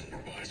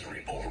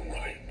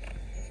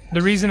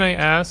reason I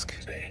ask,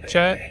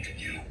 chat,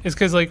 is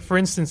because, like, for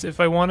instance, if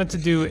I wanted to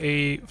do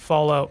a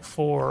Fallout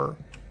 4,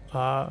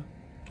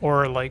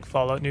 or like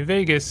Fallout New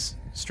Vegas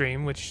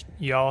stream, which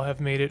y'all have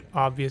made it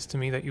obvious to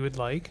me that you would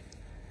like,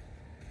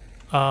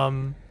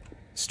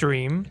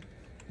 stream,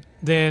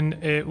 then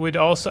it would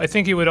also, I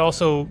think it would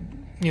also,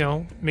 you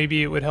know,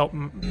 maybe it would help.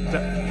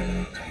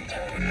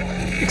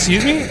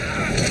 Excuse me?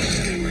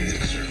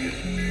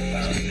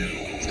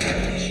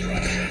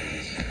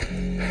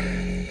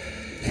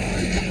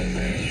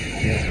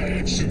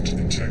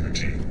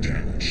 Integrity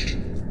damaged.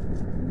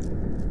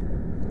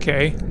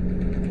 Okay.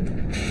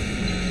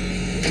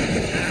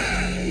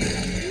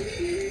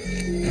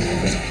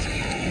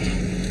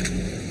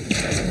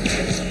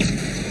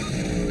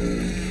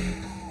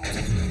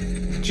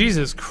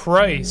 Jesus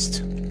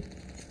Christ.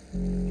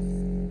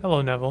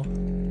 Hello, Neville.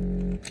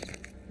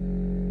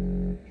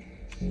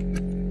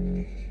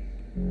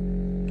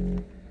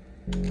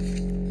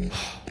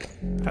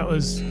 That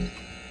was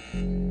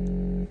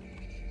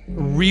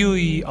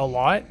really a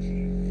lot.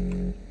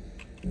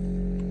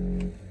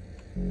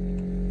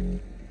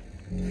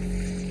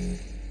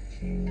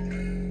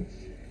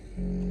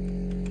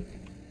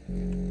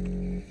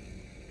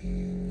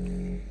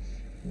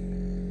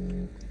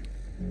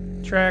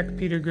 Track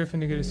Peter Griffin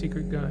to get a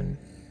secret gun.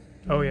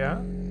 Oh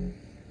yeah?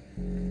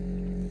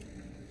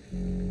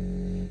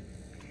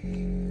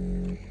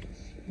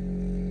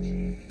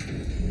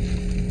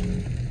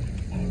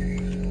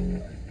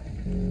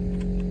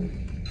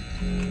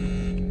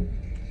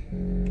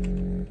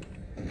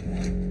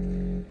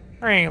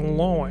 Hey,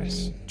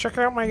 Lois, check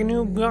out my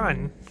new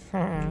gun.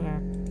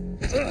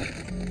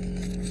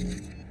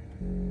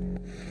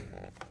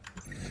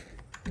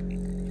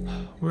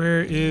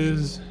 Where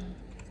is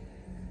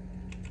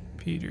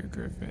Peter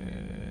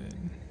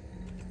Griffin?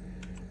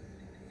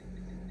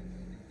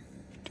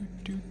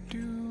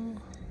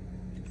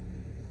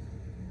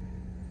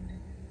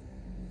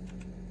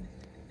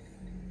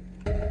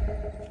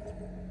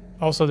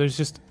 Also, there's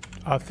just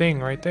a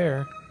thing right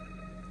there.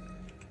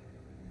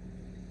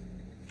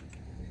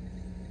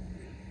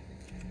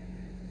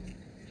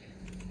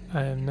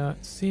 I am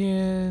not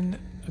seeing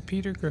a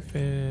Peter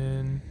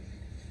Griffin.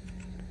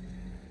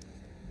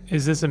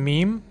 Is this a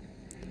meme?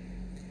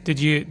 Did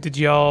you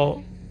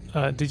have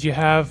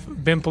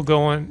Bimple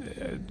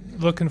going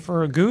looking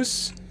for a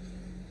goose?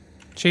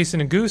 Chasing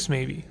a goose,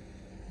 maybe?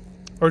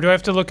 Or do I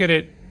have to look at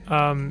it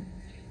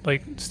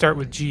like start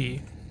with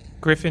G?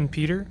 Griffin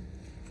Peter?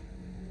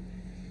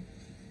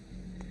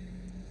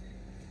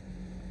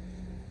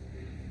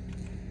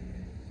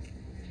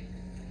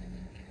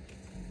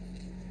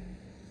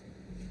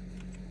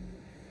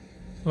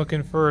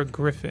 Looking for a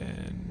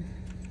griffin.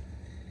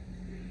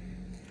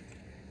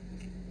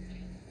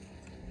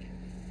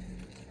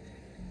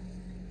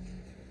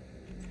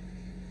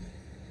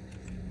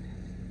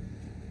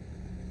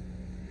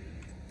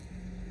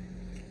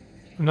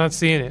 I'm not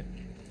seeing it.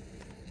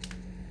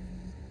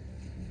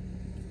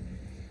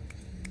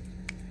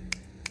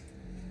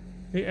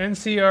 The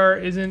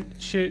NCR isn't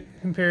shit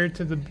compared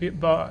to the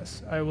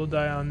boss. I will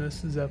die on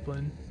this,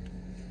 Zeppelin.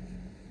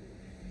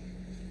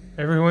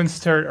 Everyone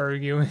start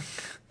arguing.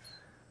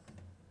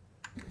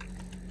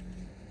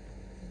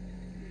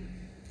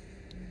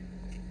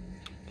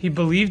 He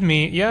believed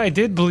me. Yeah, I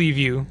did believe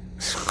you.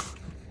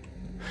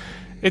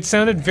 It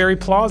sounded very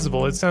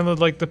plausible. It sounded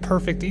like the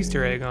perfect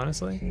Easter egg,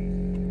 honestly.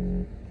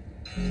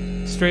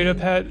 Straight up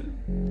had...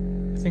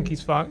 I think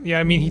he's fucked. Yeah,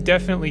 I mean, he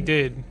definitely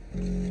did.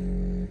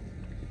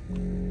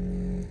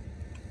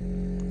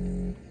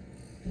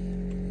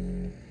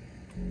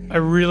 I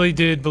really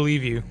did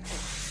believe you.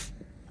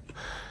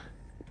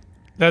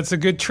 That's a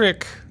good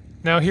trick.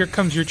 Now here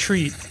comes your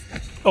treat.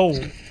 Oh.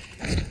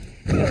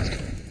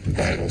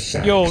 Vital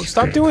signs. Yo,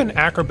 stop doing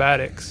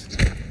acrobatics.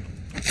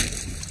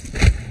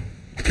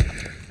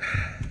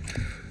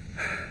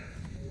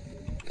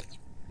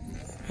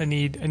 I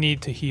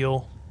need to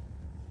heal.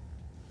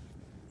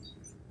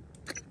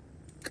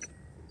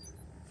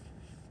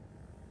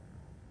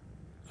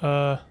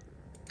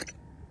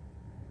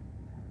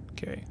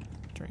 Okay,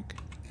 drink.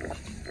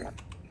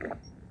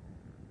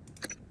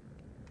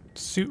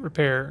 Suit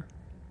repair.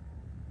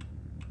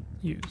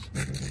 Use.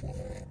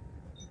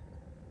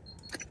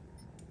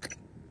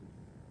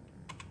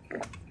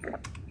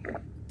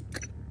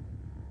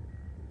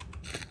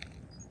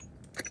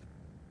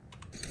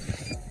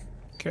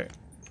 Okay.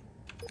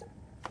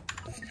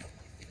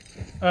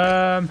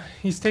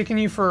 He's taking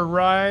you for a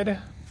ride,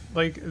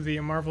 like the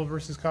Marvel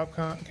vs.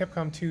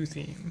 Capcom 2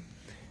 theme.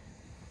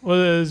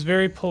 Was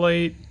very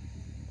polite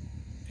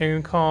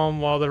and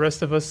calm while the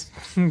rest of us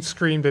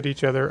screamed at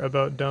each other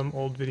about dumb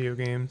old video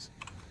games.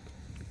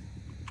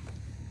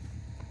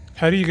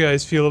 How do you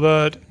guys feel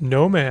about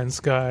No Man's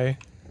Sky?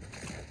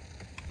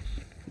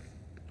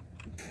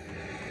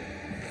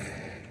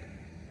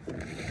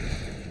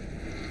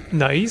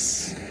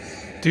 Nice.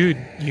 Dude,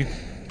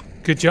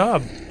 good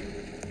job.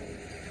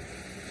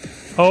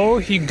 Oh,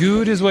 he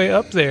gooed his way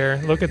up there.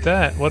 Look at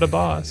that. What a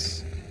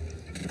boss.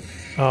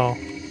 Oh.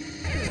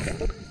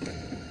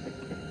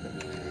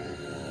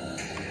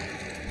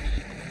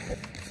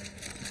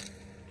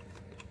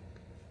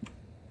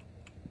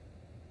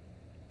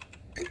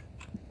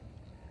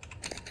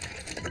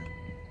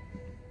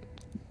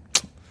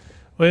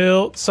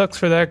 Well, sucks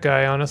for that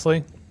guy,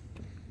 honestly.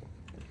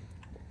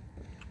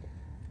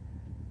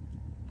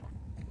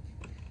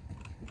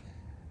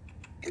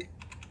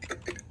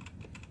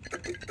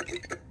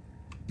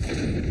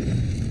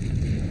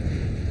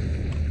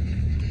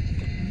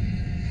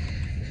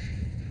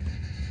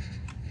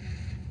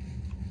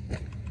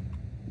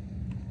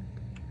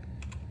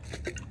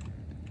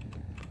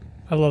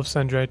 I love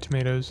sun-dried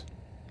tomatoes.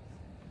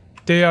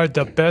 They are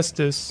the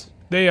bestest.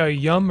 They are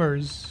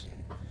yummers.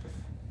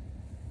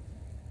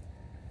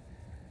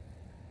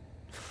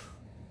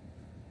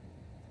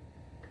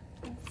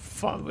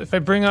 If I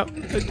bring up,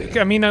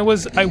 I mean, I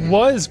was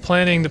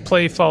planning to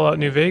play Fallout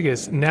New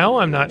Vegas. Now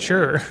I'm not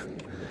sure.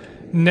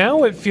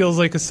 Now it feels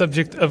like a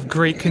subject of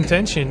great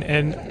contention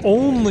and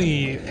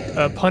only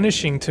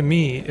punishing to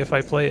me if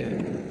I play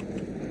it.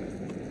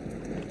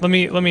 Let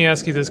me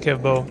ask you this,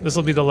 Kevbo. This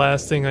will be the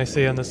last thing I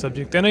say on the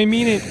subject, and I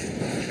mean it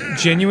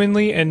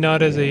genuinely and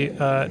not as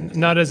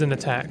an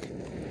attack.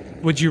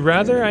 Would you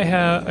rather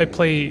I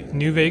play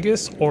New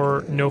Vegas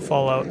or no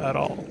Fallout at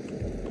all?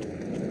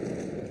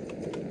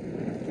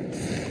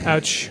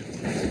 Ouch.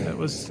 That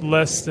was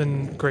less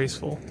than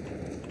graceful.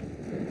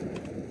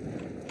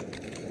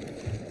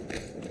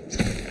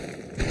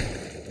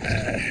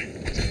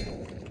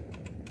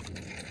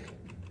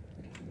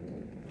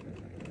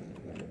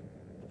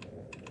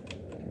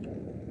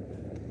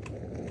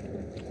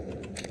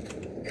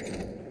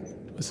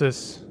 What's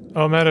this?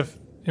 Oh, I'm out of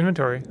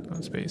inventory.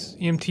 Oh, space.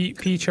 EMP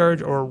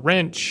charge or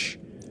wrench.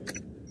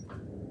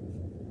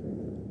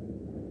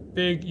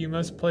 Big, you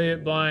must play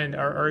it blind.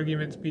 Our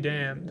arguments be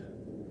damned.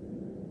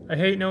 I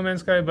hate No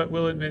Man's Sky, but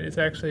will admit it's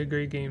actually a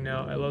great game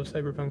now. I love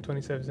Cyberpunk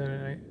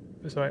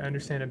 2077, so I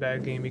understand a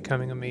bad game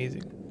becoming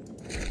amazing.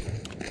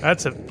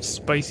 That's a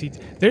spicy...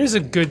 There's a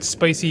good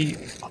spicy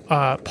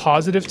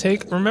positive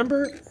take.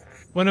 Remember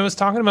when I was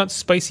talking about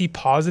spicy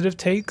positive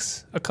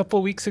takes a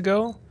couple weeks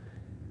ago?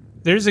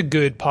 There's a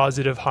good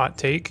positive hot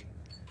take.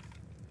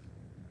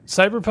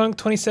 Cyberpunk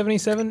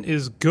 2077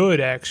 is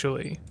good,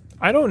 actually.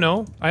 I don't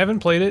know. I haven't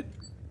played it.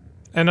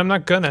 And I'm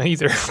not gonna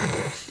either.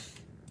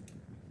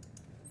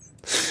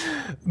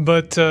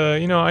 But,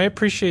 you know, I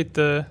appreciate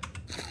dying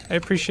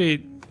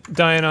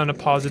on a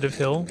positive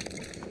hill.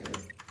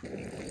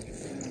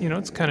 You know,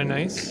 it's kind of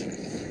nice.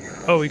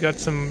 Oh, we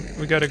got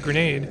a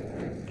grenade.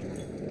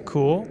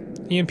 Cool.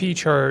 EMP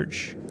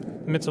charge.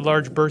 Emits a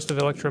large burst of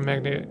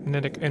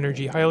electromagnetic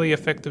energy, highly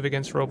effective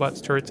against robots,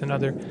 turrets, and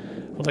other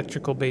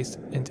electrical-based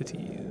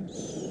entities.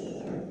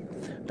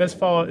 Best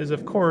Fallout is,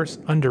 of course,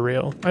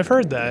 Underrail. I've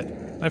heard that.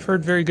 I've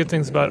heard very good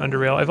things about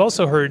Underrail. I've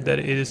also heard that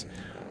it is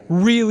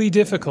really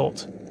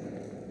difficult.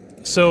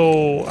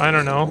 So, I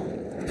don't know.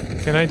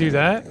 Can I do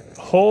that?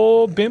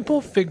 Oh,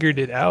 Bimple figured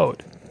it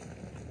out.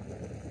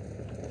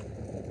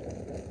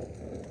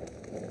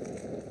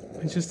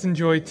 I just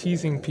enjoy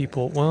teasing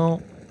people.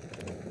 Well...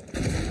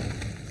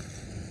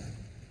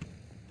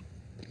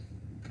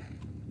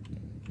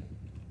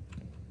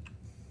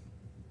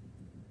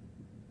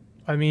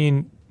 I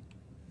mean...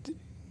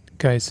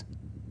 Guys,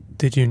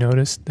 did you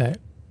notice that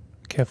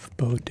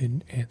Kevbo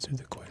didn't answer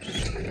the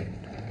question?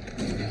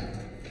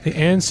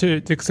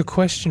 The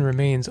question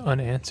remains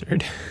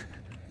unanswered.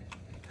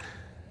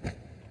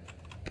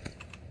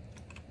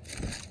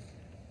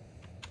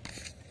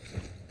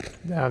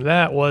 Now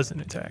that was an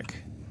attack.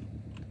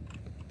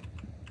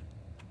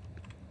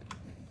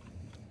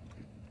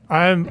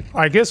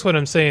 I guess what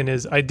I'm saying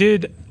is I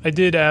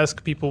did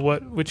ask people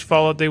which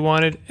Fallout they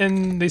wanted,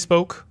 and they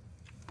spoke.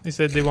 They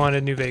said they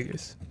wanted New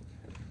Vegas.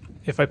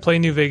 If I play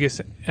New Vegas,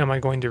 am I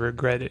going to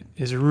regret it?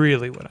 Is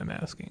really what I'm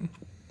asking.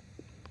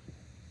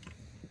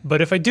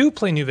 But if I do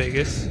play New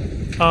Vegas,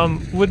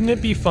 wouldn't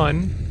it be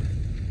fun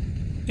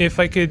if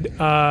I could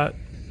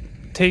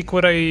take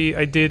what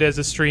I did as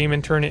a stream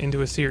and turn it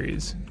into a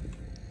series?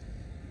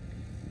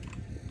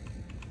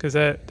 Because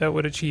that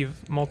would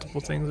achieve multiple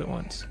things at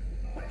once.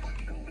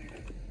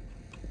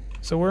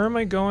 So where am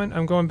I going?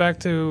 I'm going back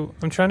to...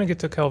 I'm trying to get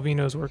to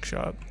Calvino's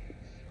workshop.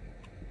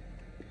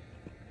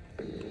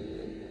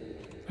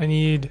 I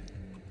need...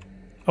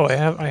 Oh, I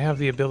have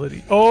the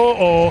ability.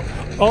 Oh.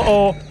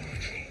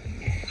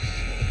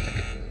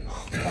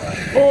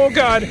 Oh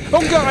god!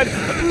 Oh god!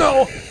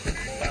 No!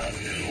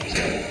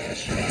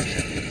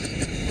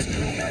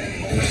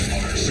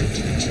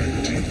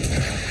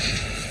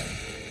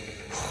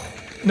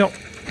 No.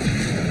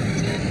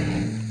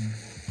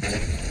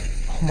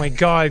 Oh my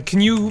god,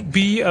 can you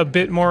be a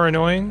bit more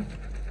annoying?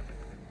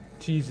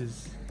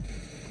 Jesus.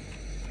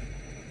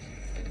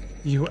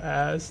 You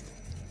asked.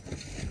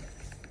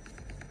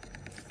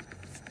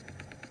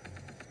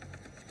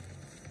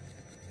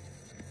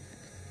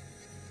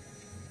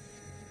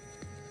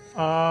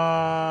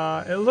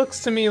 It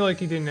looks to me like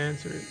he didn't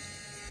answer it.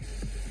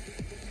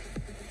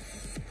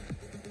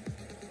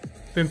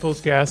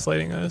 Pimple's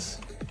gaslighting us.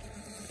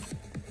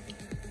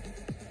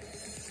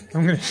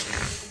 I'm gonna...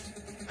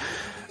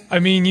 I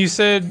mean, you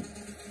said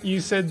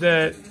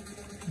that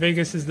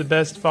Vegas is the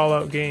best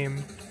Fallout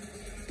game.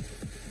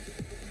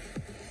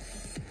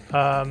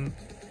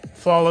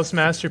 Flawless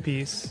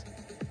masterpiece.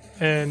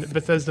 And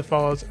Bethesda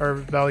Fallouts are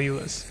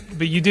valueless.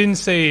 But you didn't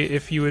say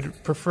if you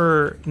would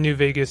prefer New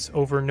Vegas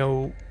over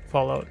no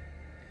Fallout.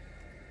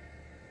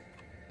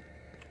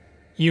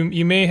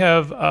 You may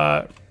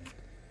have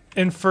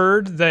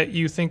inferred that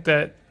you think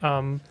that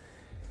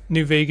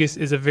New Vegas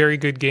is a very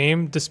good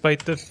game,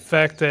 despite the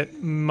fact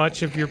that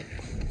much of your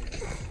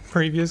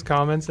previous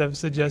comments have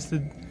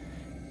suggested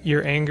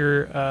your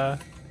anger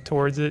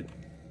towards it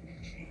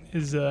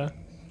is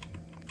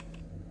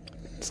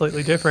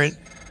slightly different.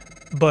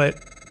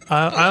 But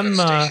I'm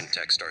station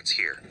tech starts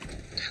here.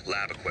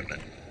 Lab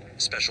equipment,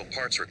 special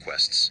parts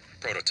requests,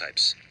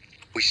 prototypes.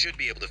 We should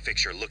be able to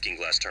fix your looking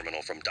glass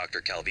terminal from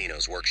Dr.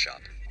 Calvino's workshop.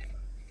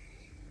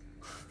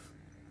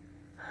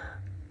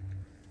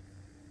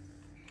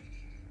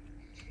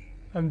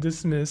 I'm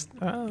dismissed.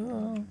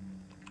 I'm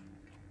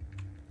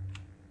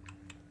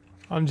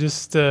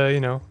just, you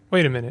know,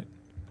 wait a minute.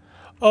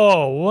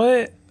 Oh,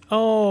 what?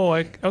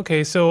 Oh,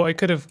 okay, so I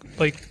could have,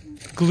 like,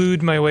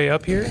 glued my way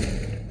up here?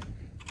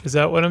 Is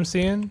that what I'm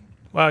seeing?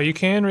 Wow, you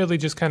can really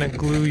just kind of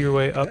glue your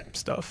way up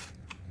stuff.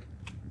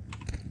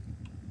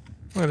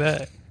 Look at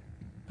that.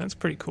 That's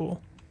pretty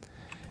cool.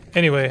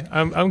 Anyway,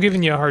 I'm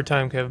giving you a hard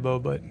time,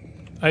 Kevbo, but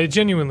I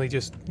genuinely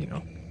just, you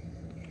know,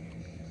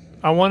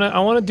 I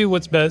wanna do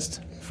what's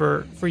best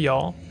for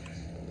y'all.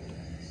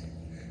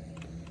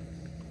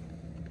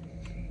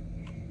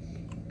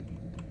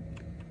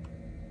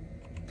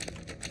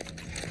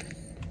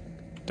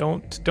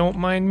 Don't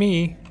mind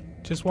me,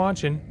 just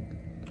watching.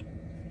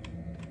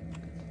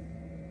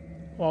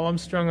 While I'm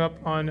strung up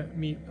on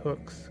meat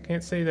hooks.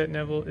 Can't say that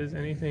Neville is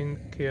anything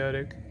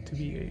chaotic to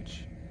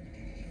BH.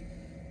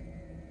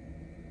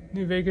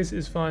 New Vegas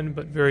is fun,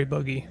 but very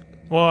buggy.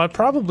 Well, I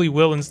probably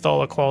will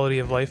install a quality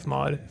of life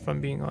mod, if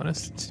I'm being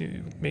honest,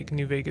 to make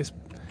New Vegas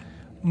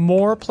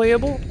more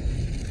playable.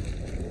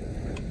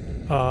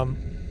 I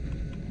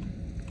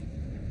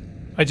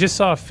just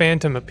saw a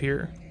phantom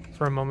appear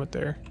for a moment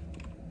there.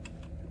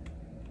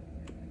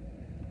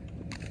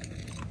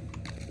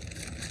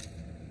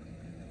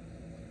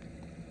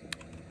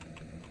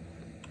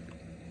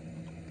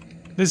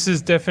 This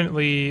is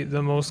definitely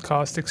the most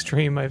caustic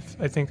stream I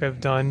think I've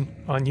done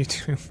on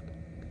YouTube.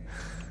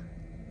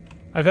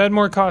 I've had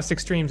more caustic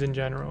streams in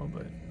general,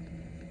 but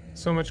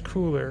so much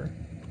cooler.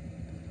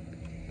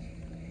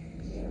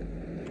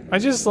 I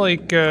just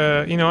like,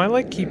 you know, I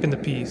like keeping the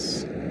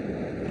peace.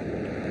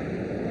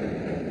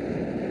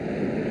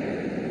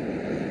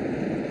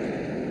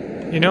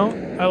 You know,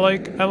 I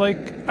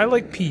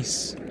like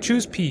peace.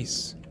 Choose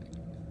peace.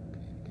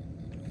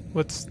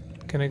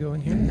 Can I go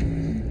in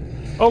here?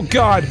 Oh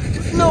God!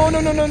 No!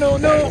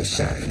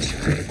 Signs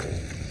critical.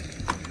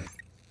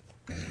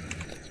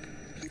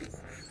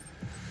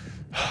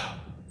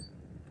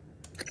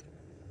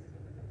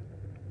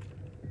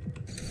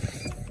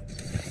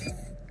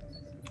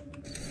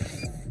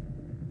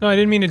 No, I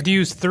didn't mean to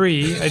use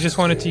 3. I just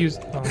wanted to use...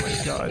 Oh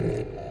my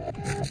God.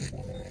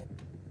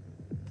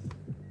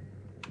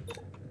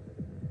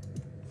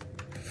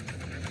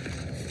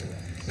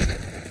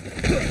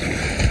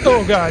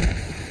 Oh God.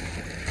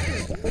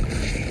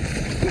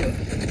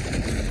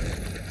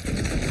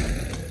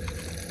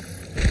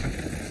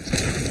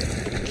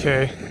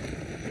 Okay.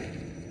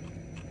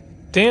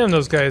 Damn,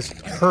 those guys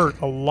hurt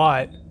a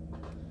lot.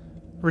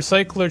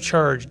 Recycler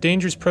charge.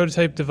 Dangerous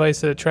prototype device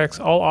that attracts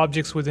all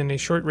objects within a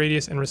short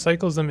radius and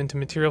recycles them into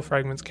material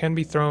fragments. Can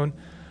be thrown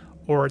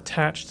or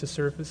attached to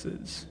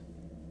surfaces.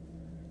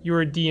 You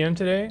were a DM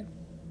today?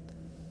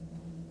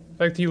 In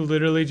fact, you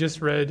literally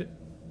just read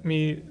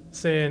me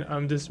saying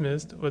I'm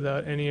dismissed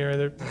without any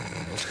other.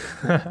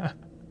 I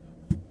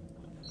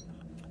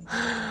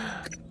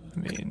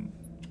mean,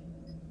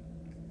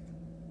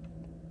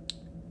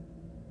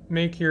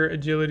 make your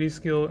agility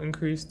skill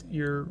increased.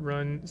 Your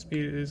run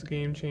speed is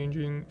game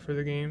changing for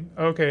the game.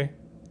 Okay.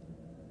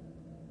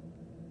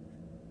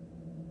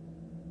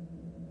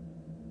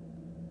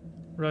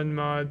 Run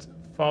mods.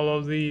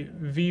 Follow the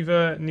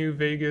Viva New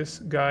Vegas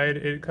guide.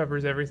 It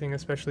covers everything,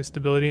 especially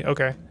stability.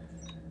 Okay.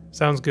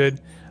 Sounds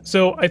good.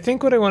 So I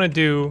think what I want to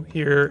do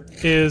here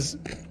is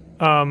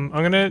I'm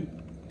going to...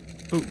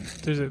 Ooh,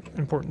 there's an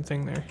important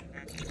thing there.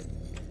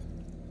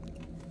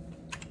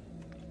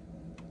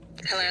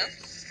 Hello?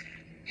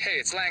 Hey,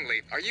 it's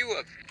Langley. Are you,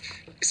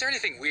 is there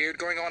anything weird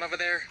going on over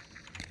there?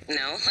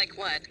 No, like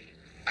what?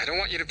 I don't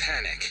want you to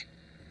panic.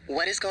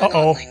 What is going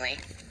on, Langley?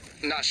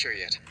 Not sure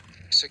yet.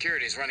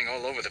 Security's running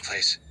all over the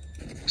place.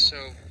 So,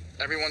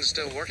 everyone's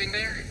still working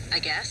there? I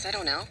guess. I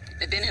don't know.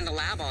 I've been in the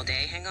lab all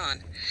day. Hang on.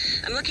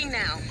 I'm looking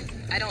now.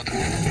 I don't...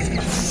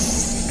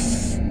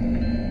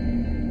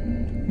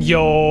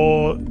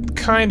 Yo,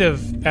 kind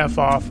of F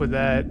off with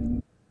that.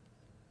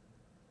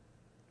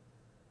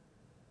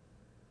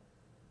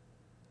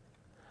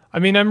 I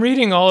mean, I'm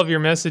reading all of your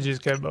messages,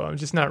 Kebo. I'm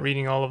just not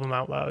reading all of them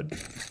out loud.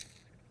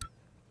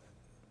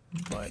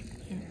 But...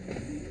 yeah.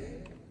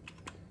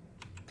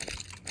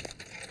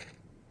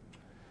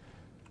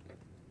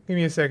 Give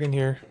me a second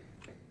here.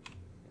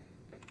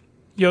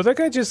 Yo, that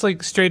guy just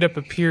like straight up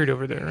appeared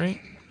over there,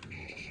 right?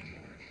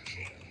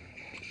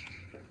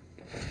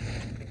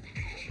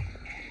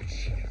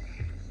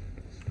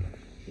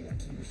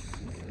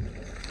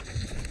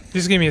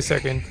 Just give me a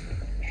second.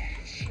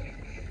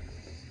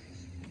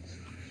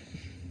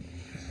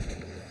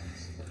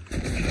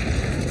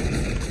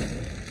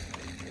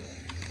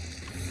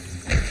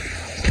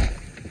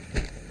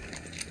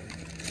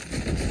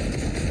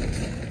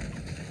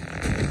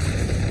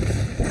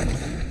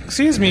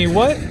 Excuse me,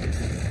 what?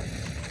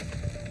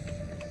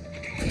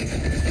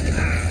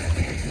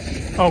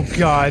 Oh,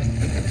 God.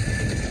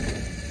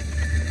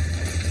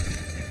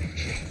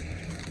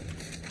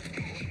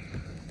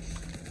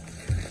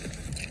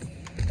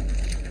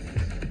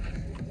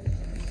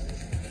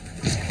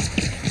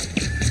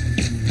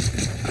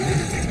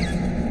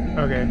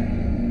 Okay.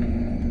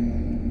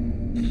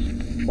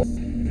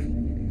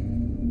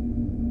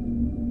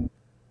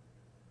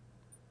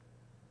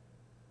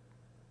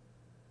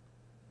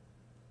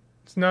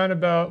 It's not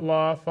about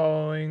law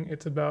following,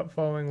 it's about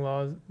following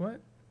laws. What?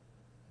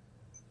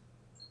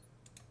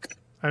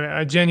 I mean,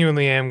 I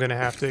genuinely am going to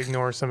have to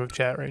ignore some of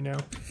chat right now.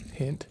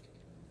 Hint.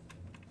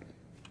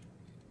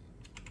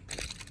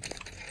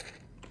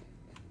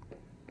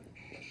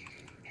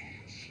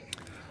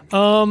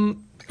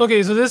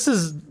 Okay, so this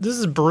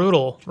is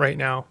brutal right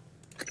now.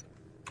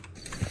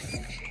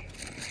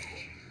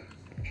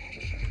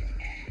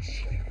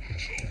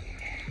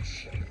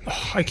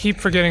 Oh, I keep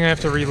forgetting I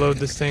have to reload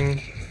this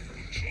thing.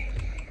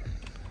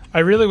 I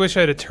really wish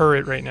I had a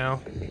turret right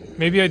now.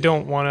 Maybe I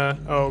don't wanna...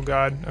 Oh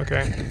god,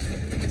 okay.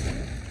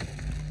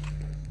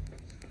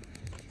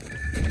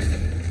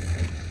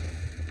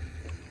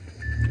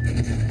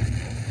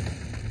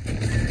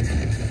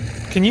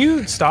 Can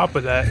you stop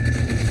with that?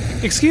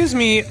 Excuse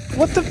me,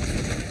 what the...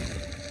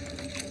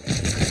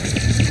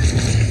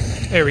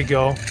 There we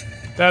go.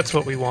 That's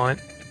what we want.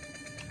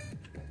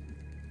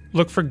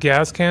 Look for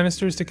gas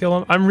canisters to kill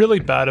him. I'm really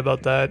bad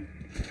about that.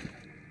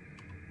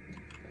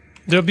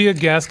 There'll be a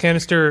gas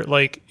canister,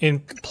 like, in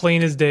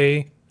plain as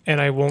day, and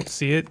I won't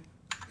see it.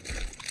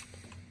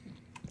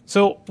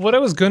 So, what I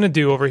was gonna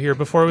do over here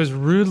before I was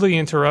rudely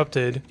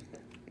interrupted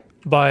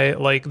by,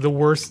 like, the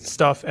worst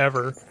stuff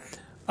ever,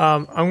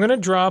 I'm gonna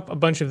drop a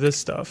bunch of this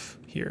stuff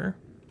here.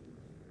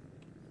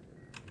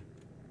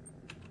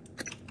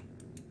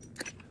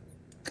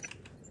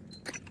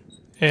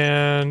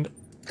 And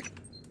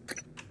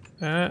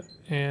that,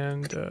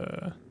 and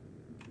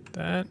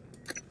that.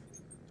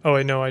 Oh,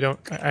 wait, no, I don't.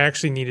 I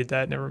actually needed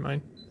that. Never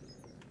mind.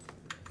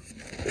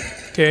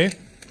 Okay.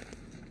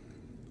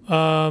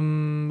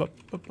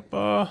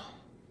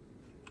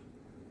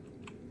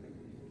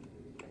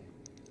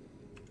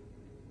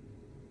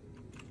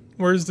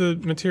 Where's the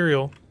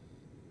material?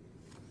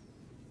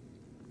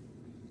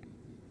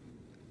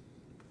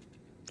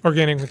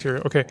 Organic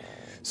material. Okay.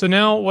 So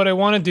now what I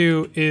want to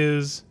do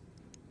is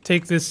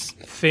take this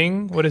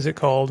thing. What is it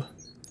called?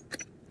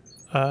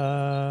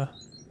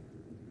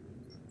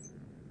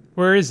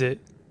 Where is it?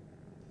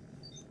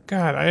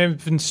 God, I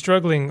have been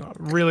struggling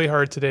really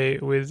hard today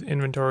with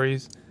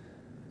inventories.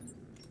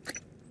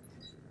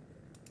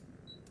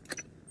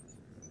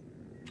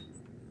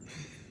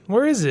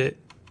 Where is it?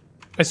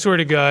 I swear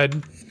to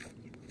God.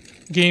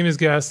 Game is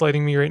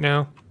gaslighting me right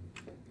now.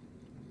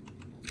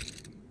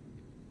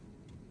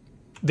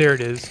 There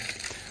it is.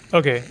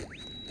 Okay.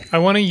 I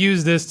want to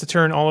use this to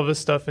turn all of this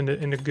stuff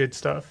into good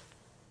stuff.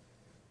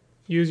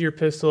 Use your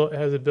pistol. It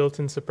has a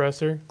built-in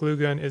suppressor. Glue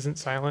gun isn't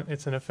silent.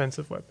 It's an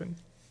offensive weapon.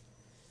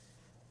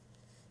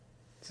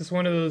 Is this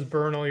one of those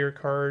burn all your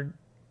card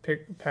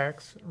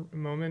packs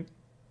moment?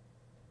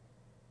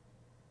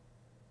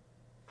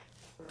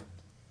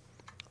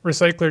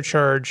 recycler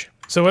charge.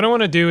 So what I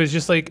want to do is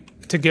just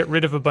like to get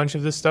rid of a bunch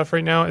of this stuff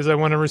right now is I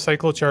want to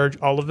recycle charge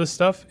all of this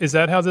stuff. Is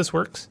that how this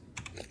works?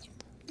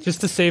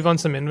 Just to save on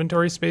some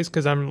inventory space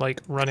because I'm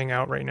like running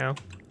out right now.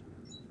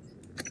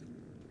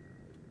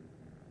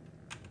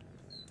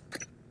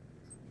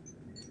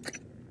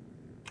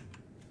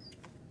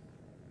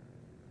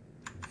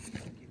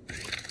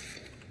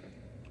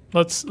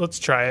 Let's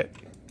try it.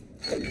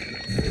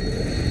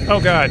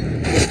 Oh god.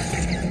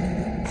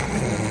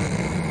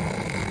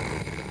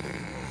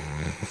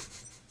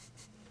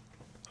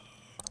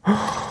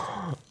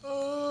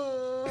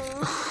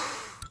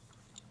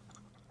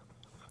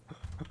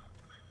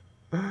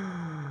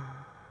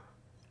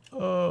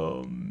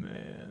 Oh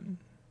man.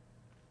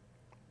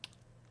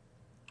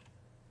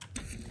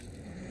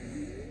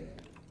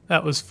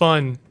 That was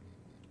fun.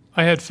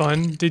 I had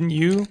fun, didn't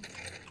you?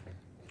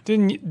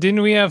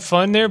 Didn't we have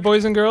fun there,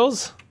 boys and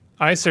girls?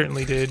 I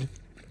certainly did.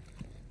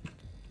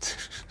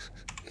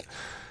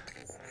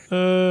 All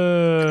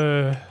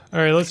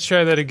right, let's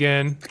try that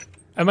again.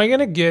 Am I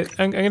gonna get?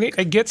 I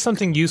get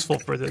something useful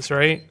for this,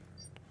 right?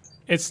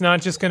 It's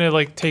not just gonna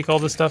like take all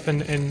the stuff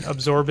and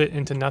absorb it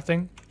into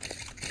nothing.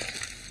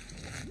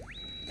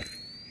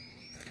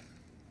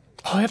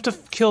 Oh, I have to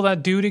kill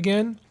that dude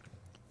again.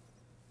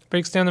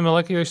 Breaks down the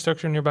molecular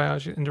structure nearby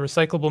into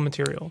recyclable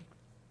material.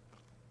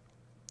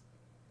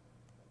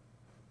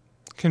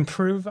 Can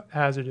prove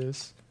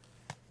hazardous.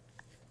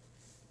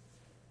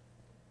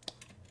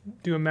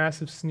 Do a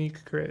massive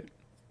sneak crit.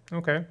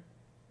 Okay.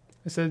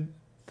 I said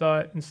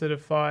thought instead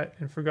of fought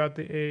and forgot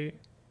the A.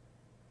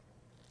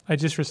 I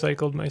just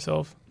recycled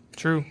myself.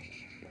 True.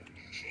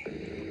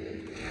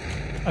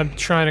 I'm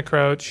trying to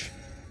crouch.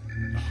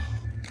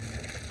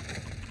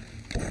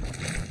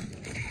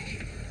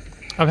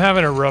 I'm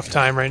having a rough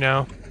time right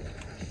now,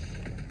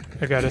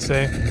 I gotta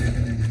say.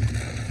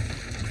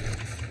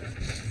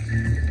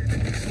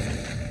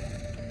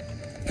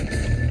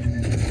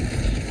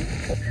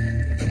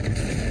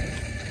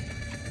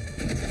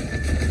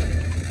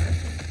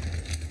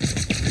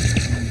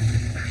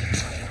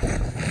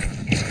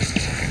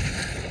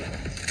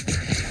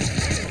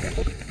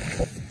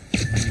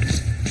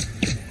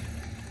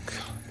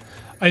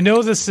 I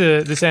know this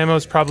ammo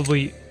is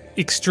probably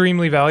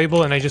extremely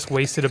valuable, and I just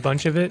wasted a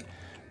bunch of it.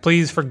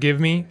 Please forgive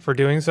me for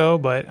doing so,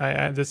 but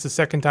this is the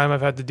second time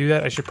I've had to do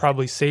that. I should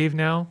probably save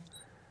now.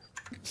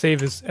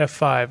 Save is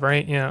F5,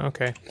 right? Yeah,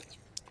 okay.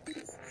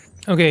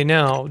 Okay,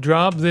 now,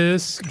 drop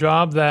this,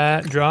 drop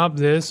that, drop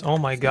this. Oh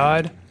my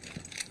god.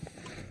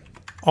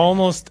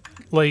 Almost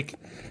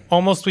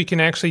we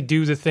can actually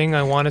do the thing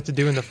I wanted to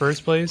do in the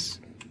first place.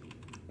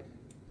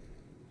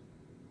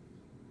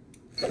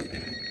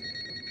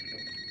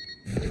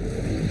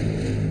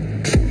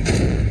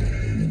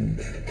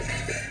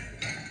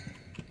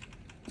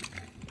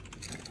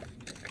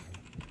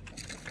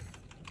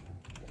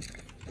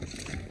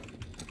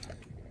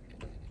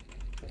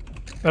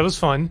 That was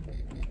fun.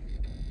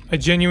 I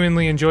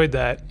genuinely enjoyed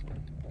that.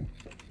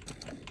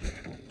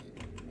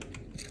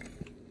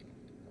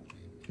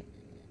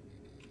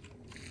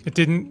 It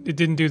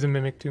didn't do the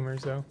mimic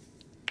tumors though.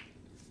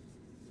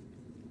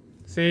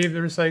 Save the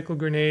recycle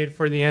grenade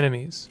for the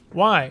enemies.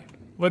 Why?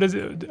 What is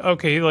it?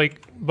 Okay,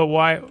 like, but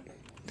why?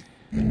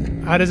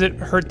 How does it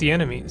hurt the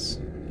enemies?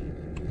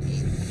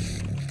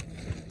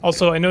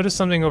 Also, I noticed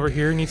something over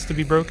here needs to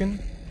be broken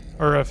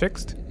or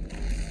fixed.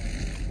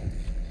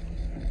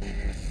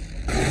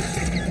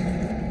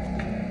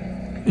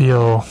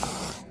 Yo.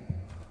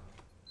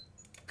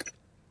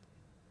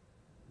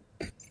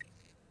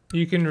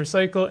 You can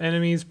recycle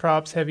enemies,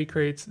 props, heavy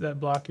crates that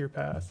block your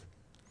path.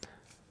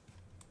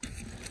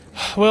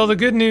 Well, the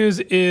good news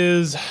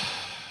is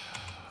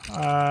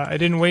I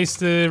didn't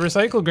waste the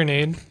recycle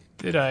grenade,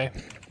 did I?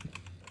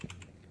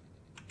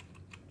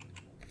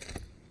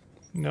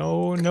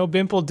 No,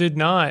 Bimple did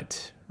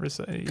not.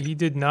 He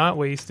did not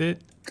waste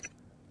it.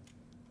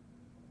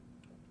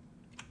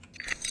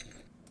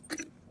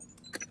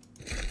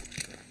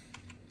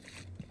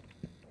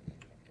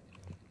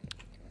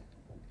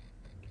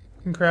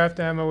 You can craft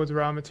ammo with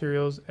raw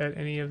materials at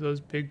any of those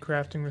big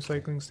crafting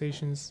recycling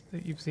stations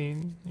that you've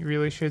seen. You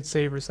really should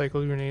save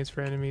recycled grenades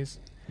for enemies.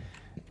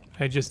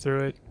 I just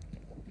threw it.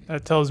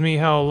 That tells me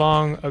how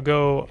long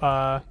ago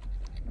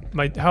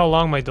how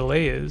long my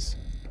delay is.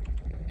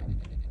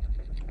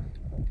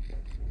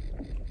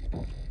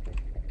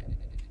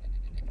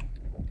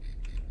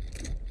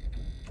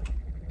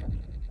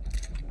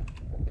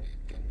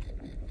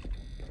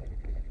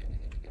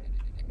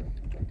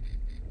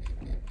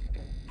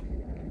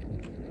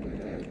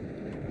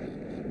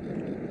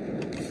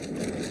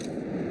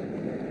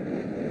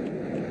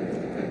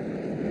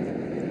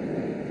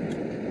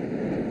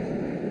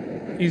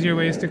 Easier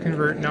ways to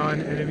convert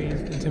non-enemies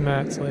into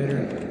mats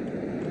later.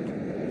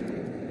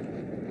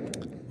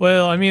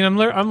 Well, I mean, I'm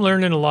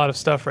learning a lot of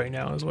stuff right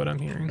now, is what I'm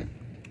hearing.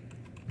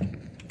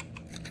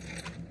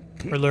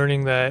 We're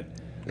learning that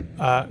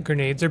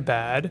grenades are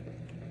bad.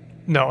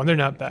 No, they're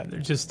not bad. They're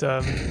just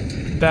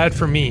bad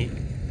for me.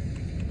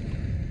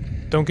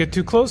 Don't get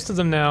too close to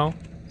them now.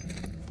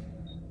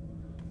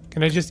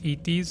 Can I just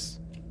eat these?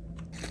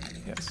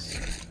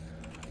 Yes.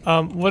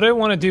 What I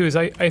want to do is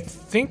I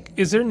think,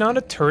 is there not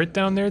a turret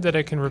down there that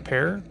I can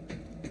repair?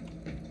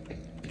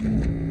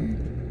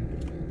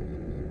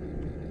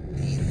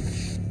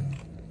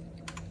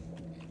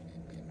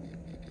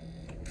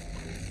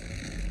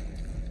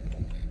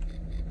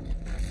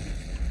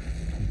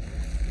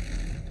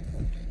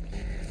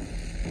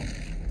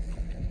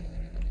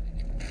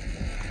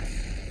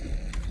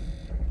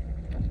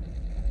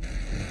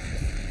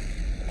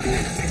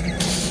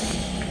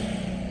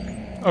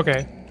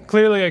 Okay,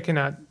 clearly I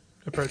cannot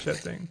approach that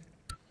thing.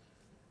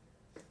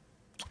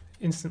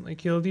 Instantly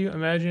killed you.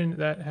 Imagine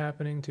that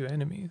happening to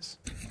enemies.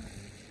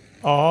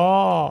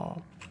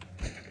 Oh.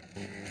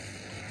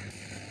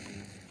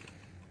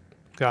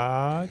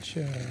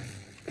 Gotcha.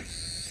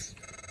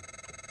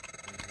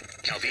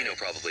 Calvino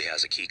probably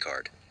has a key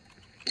card.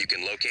 You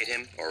can locate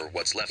him, or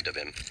what's left of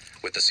him,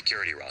 with the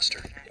security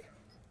roster.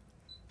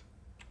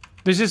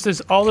 There's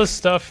just all this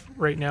stuff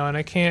right now, and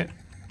I can't,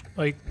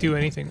 like, do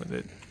anything with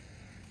it.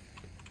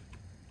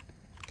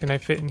 Can I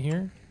fit in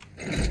here?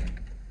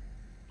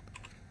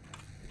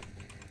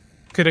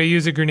 Could I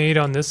use a grenade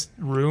on this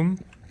room?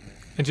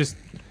 And just...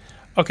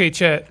 Okay,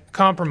 chat,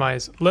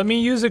 compromise. Let me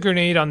use a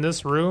grenade on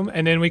this room,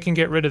 and then we can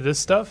get rid of this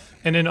stuff,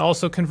 and then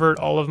also convert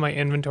all of my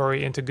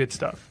inventory into good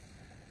stuff.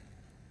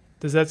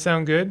 Does that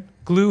sound good?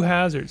 Glue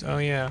hazards. Oh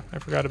yeah, I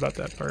forgot about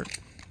that part.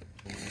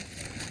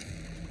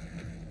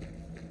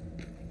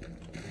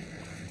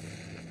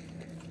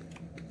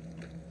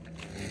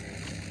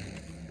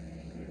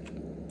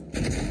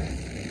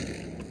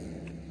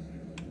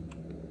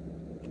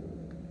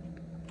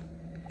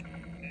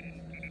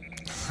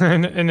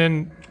 and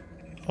then,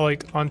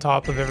 like, on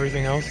top of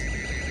everything else.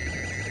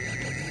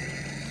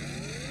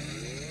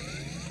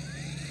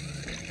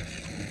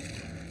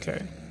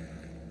 Okay.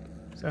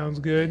 Sounds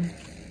good.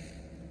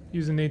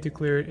 Use a nade to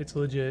clear it. It's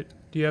legit.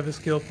 Do you have a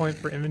skill point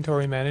for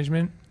inventory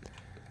management?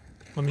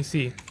 Let me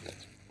see.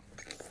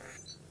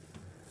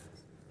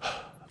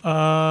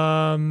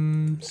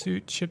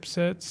 Suit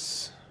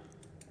chipsets.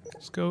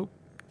 Scope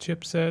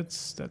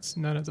chipsets. That's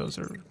none of those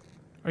are...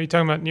 Are you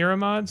talking about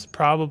neuromods?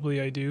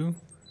 Probably I do.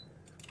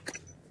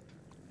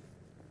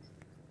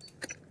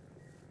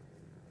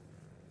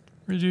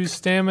 Reduce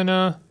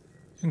stamina.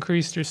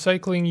 Increased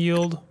recycling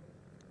yield.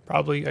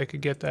 Probably I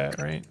could get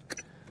that, right?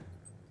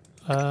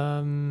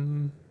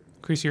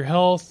 Increase your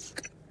health.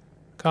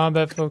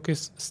 Combat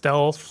focus.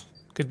 Stealth.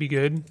 Could be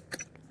good.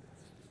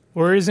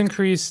 Or is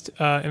increased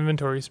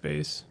inventory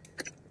space.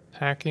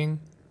 Hacking.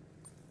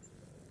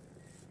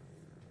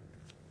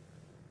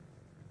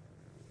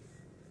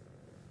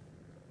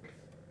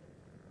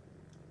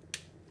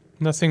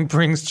 Nothing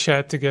brings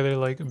chat together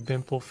like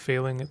Bimple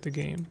failing at the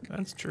game.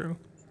 That's true.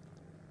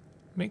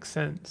 Makes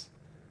sense.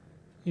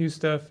 Use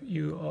stuff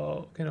you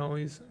all can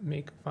always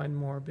find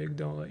more big.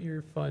 Don't let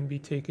your fun be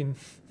taken.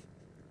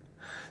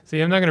 See,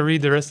 I'm not going to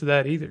read the rest of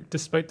that either,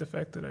 despite the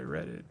fact that I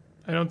read it.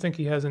 I don't think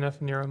he has enough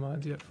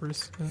neuromods yet for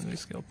his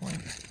skill point.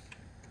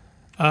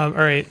 All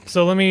right,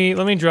 so let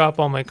me drop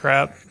all my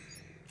crap.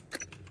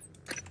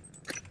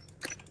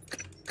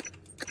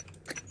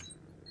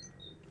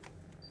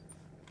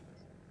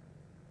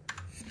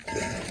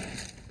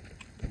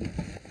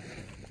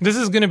 This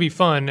is going to be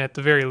fun at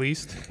the very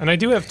least, and I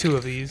do have 2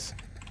 of these.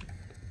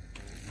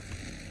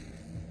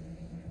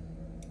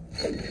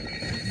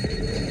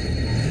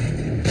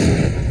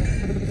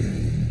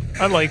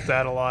 I like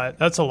that a lot.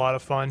 That's a lot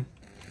of fun.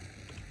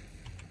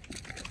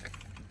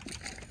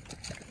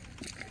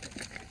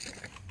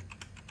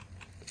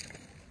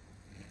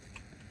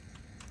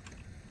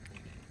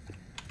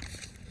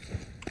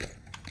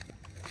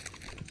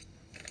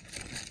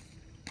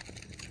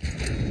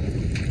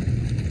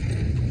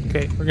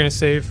 Okay, we're gonna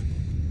save.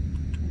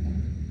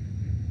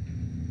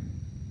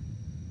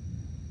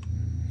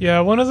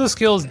 Yeah, one of the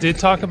skills did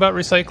talk about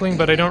recycling,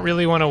 but I don't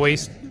really want to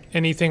waste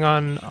anything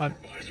on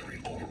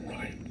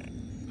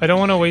I don't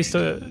want to waste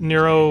a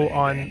neuro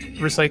on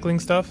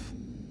recycling stuff.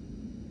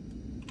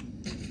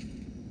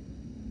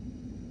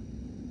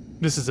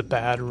 This is a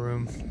bad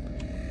room.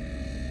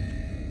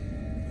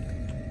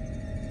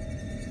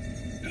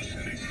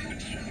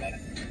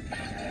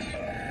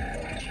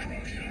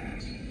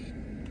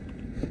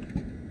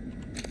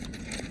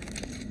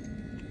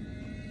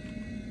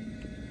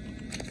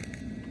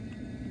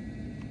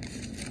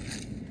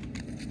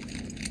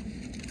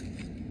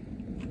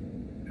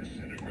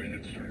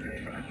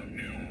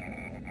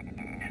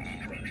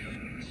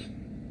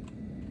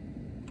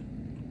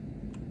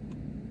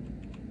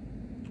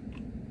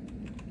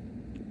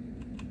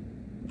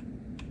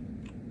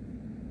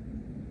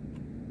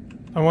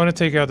 I want to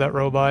take out that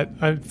robot.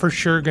 I'm for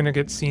sure gonna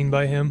get seen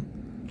by him.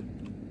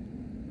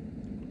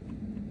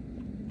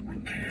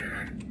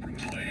 Repair,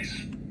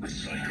 replace,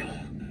 recycle.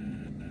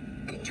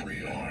 The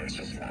 3 R's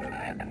of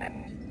work.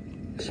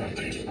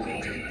 Something's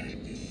broken.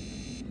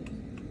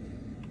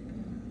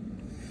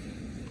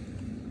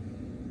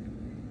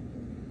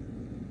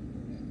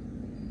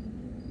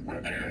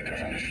 Repair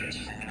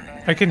definitions.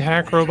 I can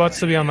hack robots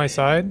to be on my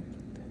side.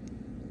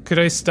 Could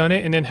I stun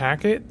it and then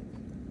hack it?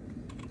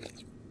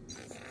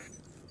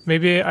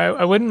 Maybe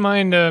I wouldn't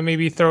mind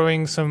maybe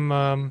throwing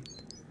some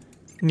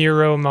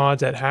Nero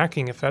mods at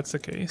hacking if that's the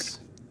case.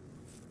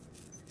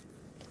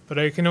 But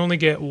I can only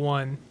get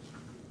one.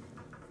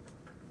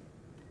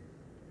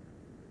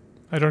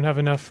 I don't have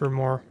enough for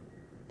more.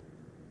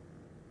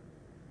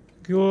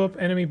 Glue up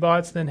enemy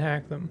bots, then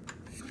hack them.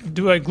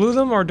 Do I glue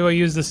them or do I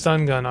use the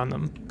stun gun on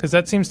them? Because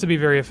that seems to be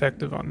very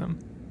effective on them.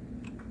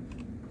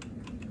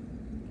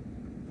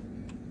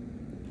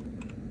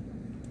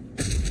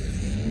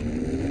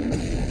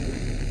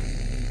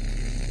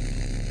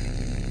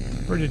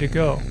 Where did it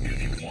go?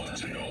 If you want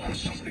to know how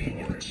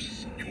something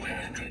works, you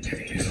have to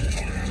take it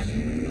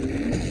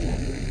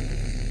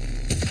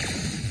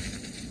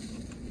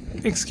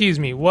apart. Excuse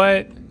me,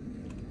 what?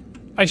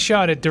 I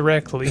shot it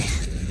directly.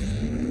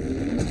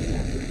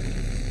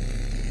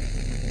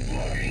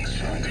 Logging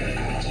Sunday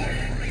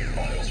Nosttic.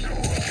 Files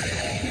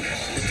corrupted.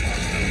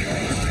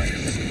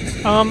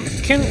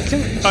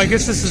 I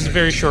guess this is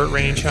very short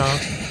range, huh?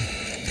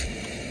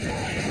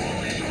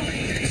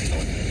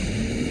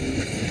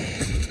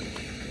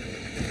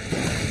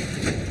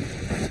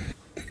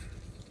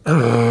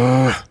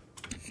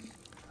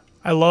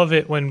 I love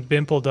it when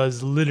Bimple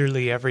does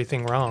literally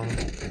everything wrong.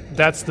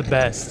 That's the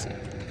best.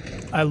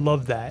 I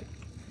love that.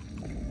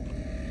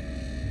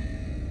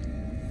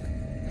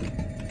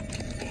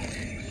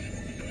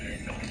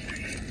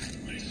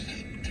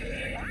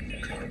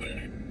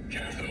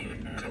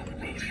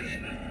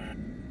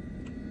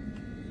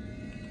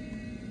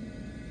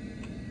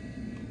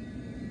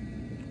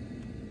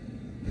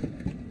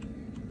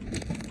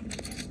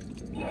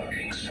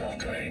 Logging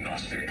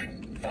self-diagnostic.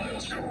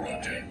 Files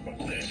corrupted.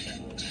 List.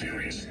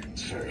 Serious.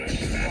 Service.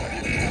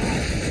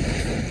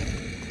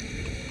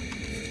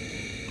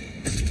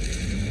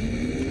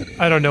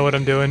 I don't know what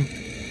I'm doing.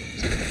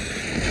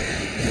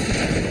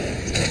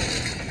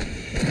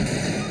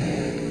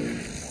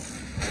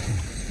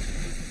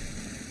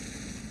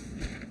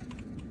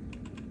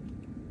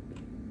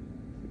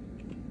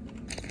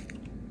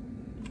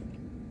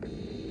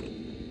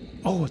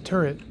 Oh, a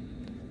turret.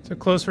 It's a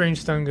close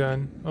range stun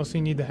gun. Also,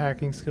 you need the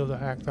hacking skill to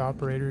hack the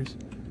operators.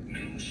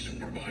 New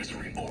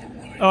supervisory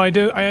override. Oh, I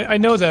do. I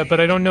know that, but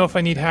I don't know if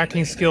I need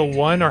hacking skill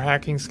 1 or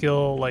hacking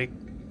skill, like,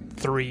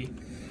 3.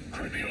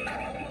 Could be a problem.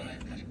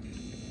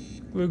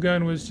 Glue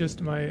gun was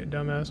just my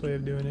dumbass way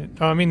of doing it.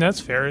 Oh, I mean, that's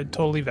fair. It's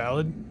totally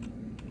valid.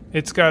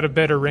 It's got a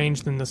better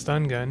range than the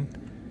stun gun.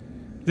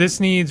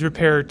 This needs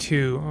repair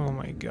 2. Oh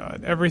my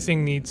god.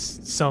 Everything needs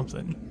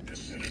something.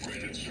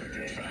 Disintegrated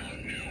circuit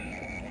found. New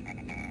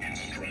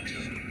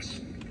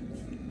instructions.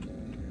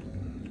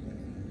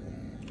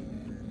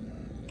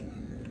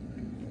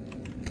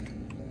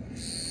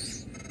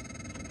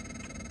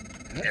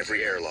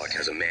 Every airlock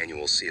has a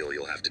manual seal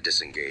you'll have to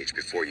disengage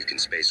before you can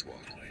spacewalk.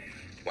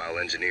 While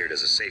engineered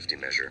as a safety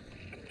measure,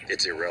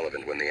 it's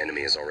irrelevant when the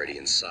enemy is already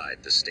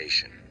inside the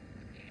station.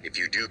 If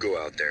you do go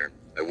out there,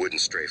 I wouldn't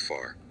stray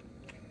far.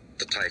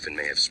 The Typhon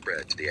may have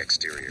spread to the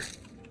exterior.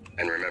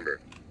 And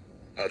remember,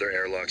 other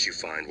airlocks you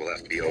find will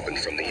have to be opened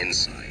from the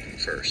inside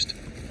first.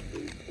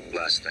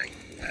 Last thing,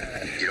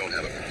 you don't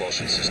have a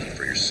propulsion system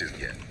for your suit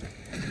yet.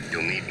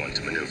 You'll need one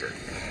to maneuver.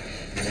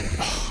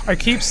 I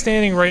keep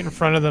standing right in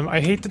front of them.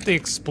 I hate that they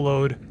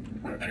explode.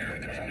 Repair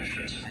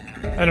definitions.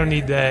 I don't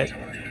need that.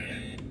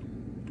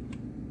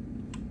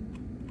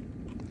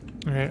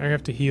 Alright, I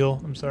have to heal.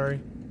 I'm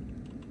sorry.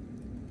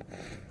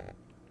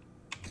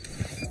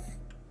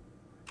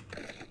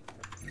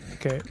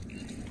 Okay.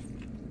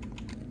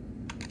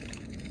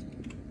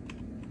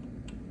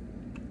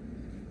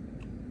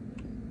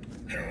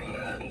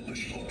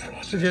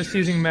 Suggest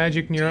using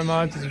magic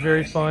neuromods. It's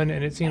very fun,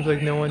 and it seems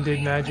like no one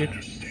did magic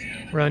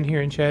run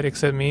here in chat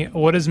except me.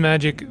 What does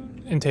magic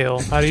entail?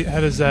 How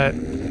does that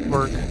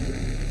work?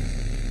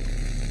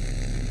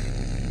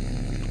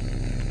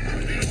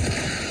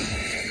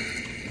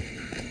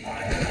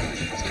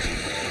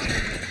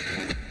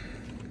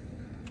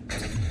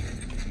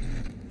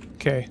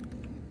 Okay.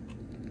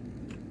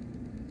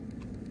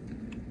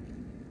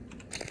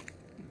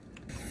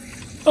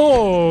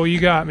 Oh, you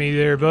got me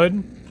there,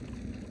 bud.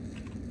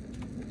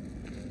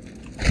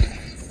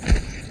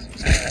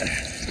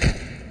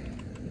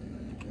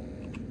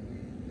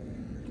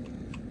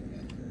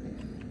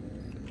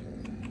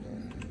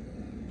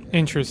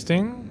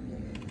 Interesting.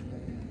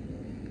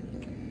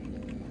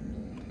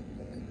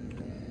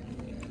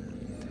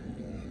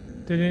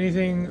 Did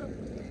anything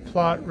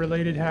plot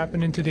related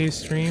happen in today's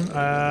stream?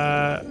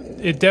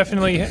 It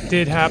definitely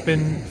did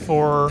happen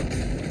for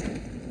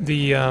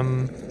the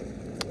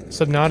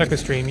Subnautica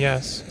stream,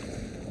 yes.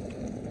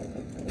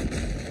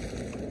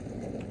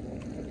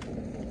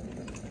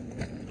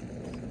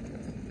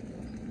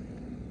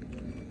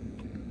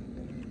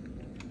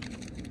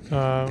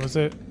 Was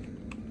it?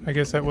 I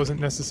guess that wasn't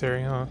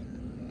necessary, huh?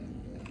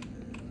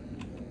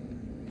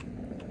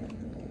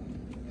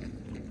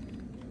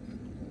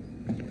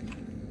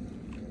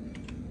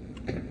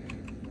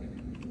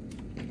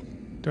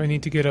 Do I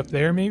need to get up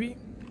there, maybe?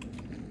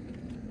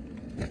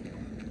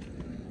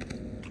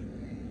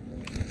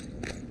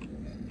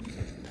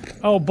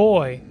 Oh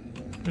boy!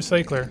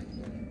 Recycler.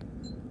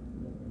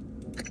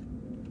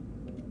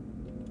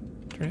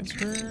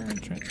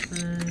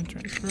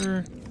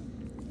 Transfer.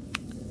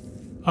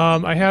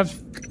 I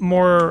have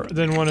more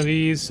than one of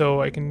these,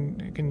 so I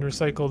can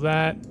recycle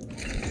that.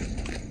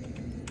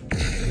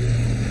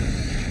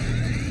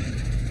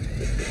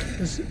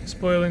 Just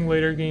spoiling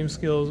later game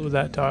skills with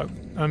that talk.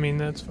 I mean,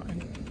 that's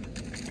fine.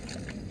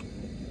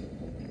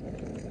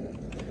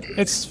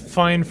 It's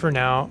fine for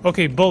now.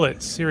 Okay,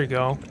 bullets. Here we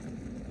go.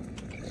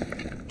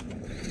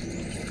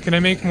 Can I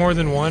make more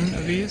than one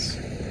of these?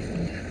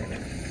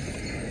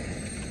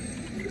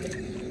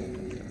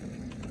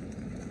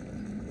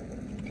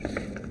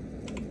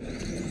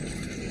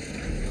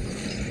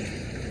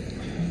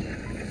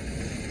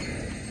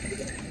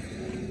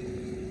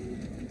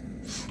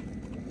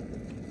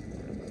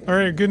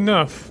 Alright, good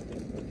enough.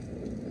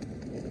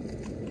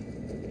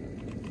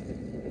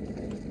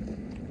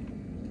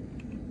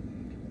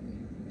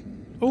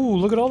 Ooh,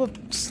 look at all the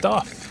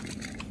stuff.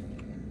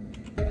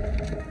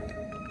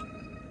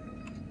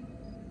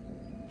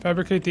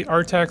 Fabricate the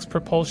Artax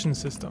propulsion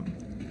system.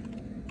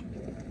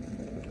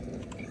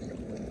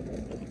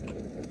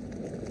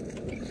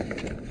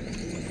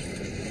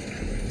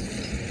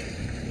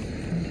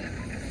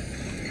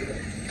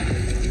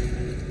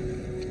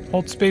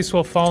 Hold space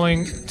while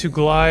falling to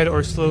glide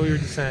or slow your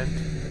descent.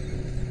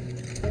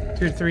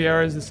 2 to 3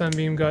 hours, the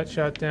Sunbeam got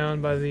shot down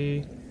by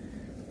the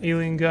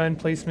alien gun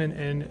placement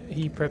and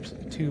he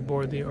preps to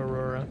board the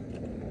Aurora.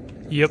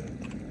 Yep.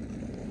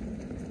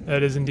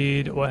 That is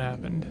indeed what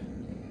happened.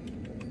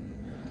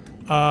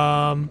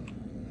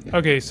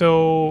 Okay,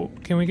 so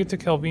can we get to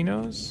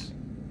Calvino's?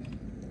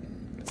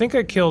 I think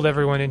I killed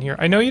everyone in here.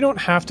 I know you don't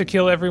have to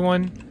kill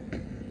everyone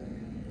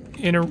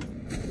in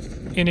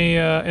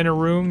a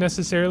room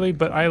necessarily,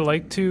 but I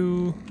like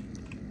to.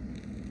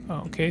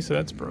 Oh, okay, so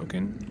that's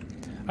broken.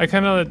 I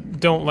kind of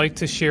don't like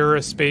to share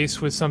a space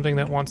with something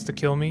that wants to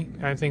kill me.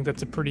 I think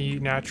that's a pretty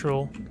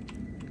natural.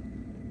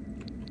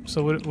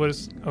 So what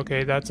is?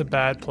 Okay, that's a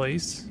bad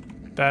place.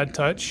 Bad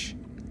touch.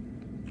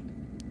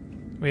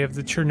 We have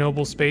the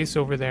Chernobyl space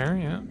over there,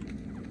 yeah.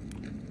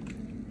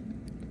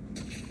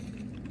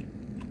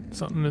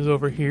 Something is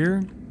over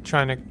here,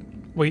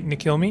 waiting to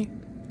kill me.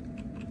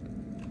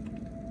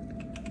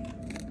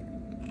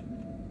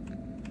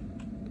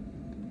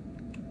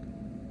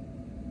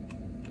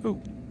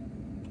 Ooh.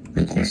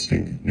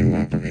 Requesting new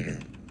operator.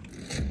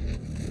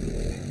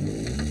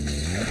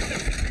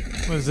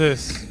 What is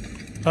this?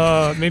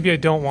 Maybe I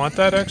don't want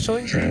that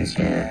actually?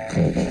 TranStar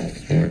Cobalt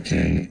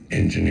 410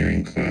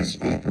 engineering class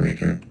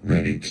operator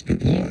ready to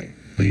deploy.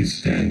 Please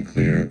stand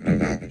clear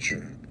of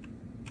aperture.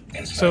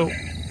 So.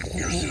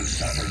 Your suit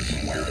suffers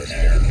wear and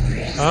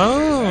tear.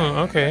 Oh,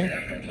 okay.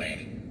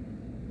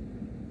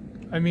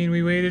 I mean,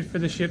 we waited for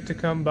the ship to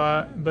come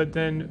by, but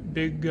then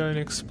big gun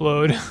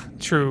explode.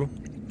 True.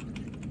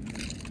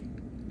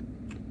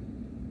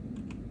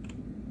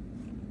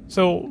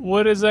 So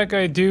what does that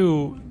guy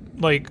do,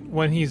 like,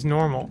 when he's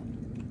normal?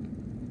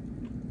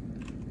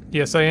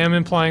 Yes, I am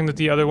implying that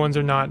the other ones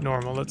are not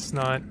normal. Let's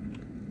not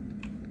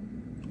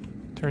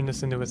turn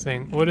this into a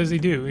thing. What does he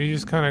do? He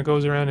just kind of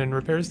goes around and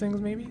repairs things,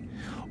 maybe?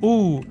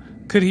 Ooh,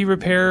 could he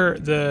repair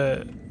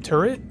the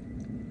turret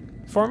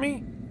for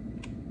me?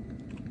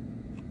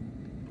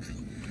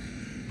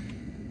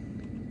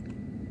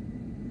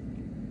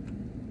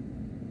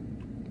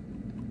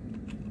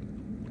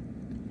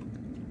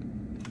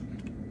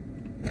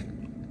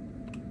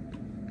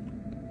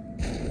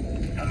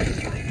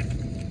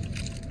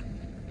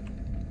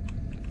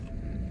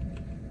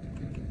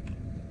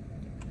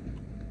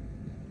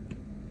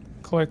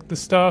 Collect the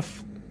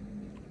stuff.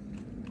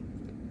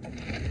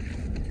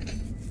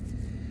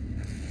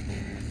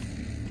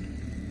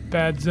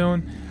 Bad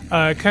zone.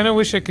 I kind of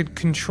wish I could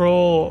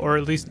control or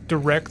at least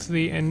direct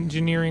the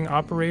engineering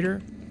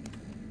operator.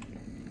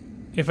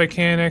 If I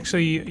can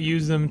actually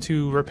use them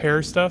to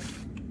repair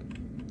stuff.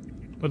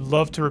 Would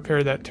love to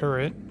repair that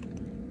turret.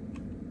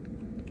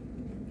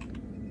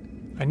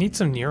 I need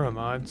some Nero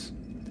mods.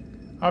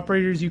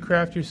 Operators you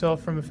craft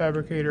yourself from a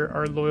fabricator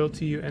are loyal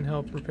to you and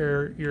help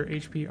repair your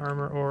HP,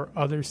 armor, or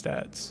other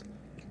stats.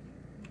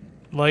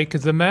 Like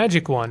the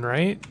magic one,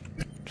 right?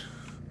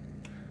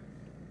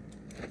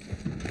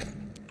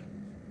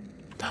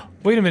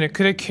 Wait a minute,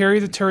 could I carry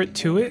the turret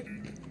to it?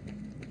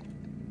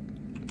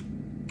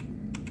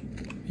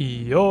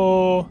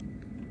 Yo!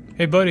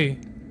 Hey, buddy.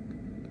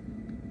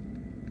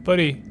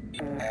 Buddy.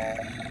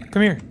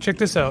 Come here, check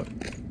this out.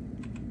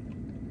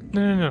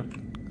 No.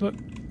 Look.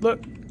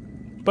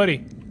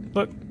 Buddy,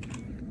 look.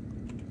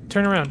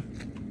 Turn around.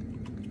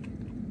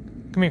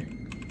 Come here.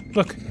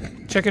 Look.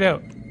 Check it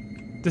out.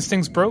 This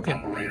thing's broken.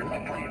 Operator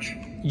approach.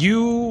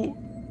 You...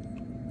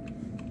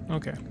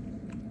 Okay.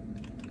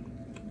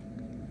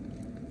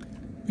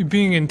 You're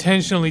being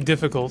intentionally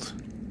difficult.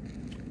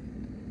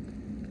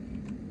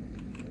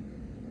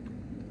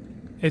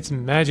 It's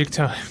magic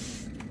time.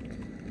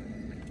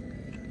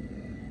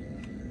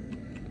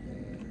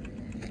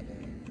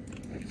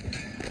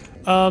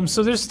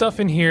 So there's stuff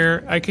in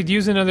here. I could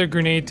use another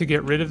grenade to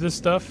get rid of this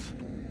stuff.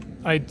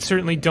 I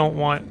certainly don't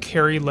want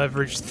carry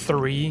leverage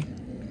 3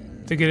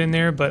 to get in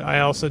there, but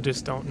I also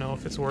just don't know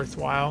if it's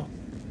worthwhile.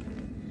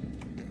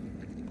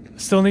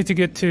 Still need to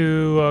get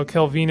to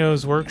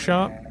Calvino's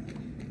workshop.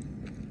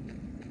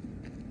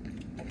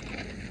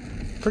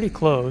 Pretty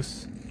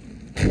close.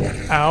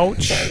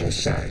 Ouch. Vital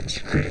signs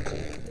critical.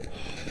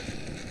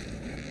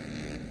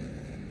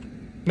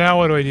 Now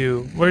what do I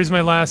do? Where's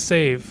my last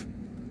save?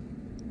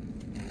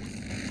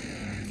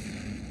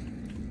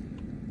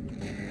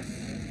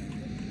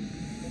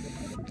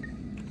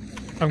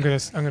 I'm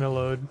gonna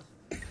load.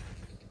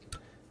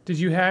 Did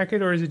you hack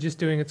it or is it just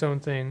doing its own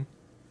thing?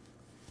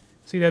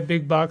 See that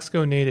big box?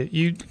 Go nade it.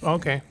 You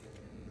okay?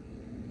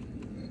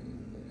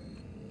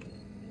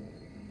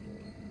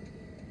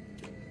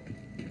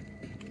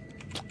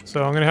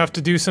 So I'm gonna have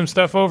to do some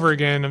stuff over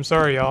again. I'm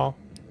sorry, y'all,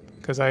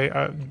 because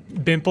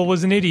Bimple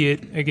was an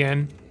idiot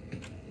again.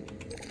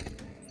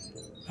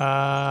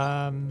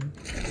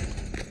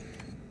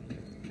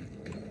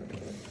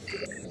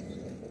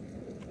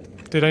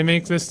 Did I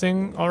make this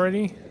thing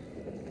already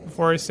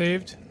before I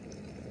saved?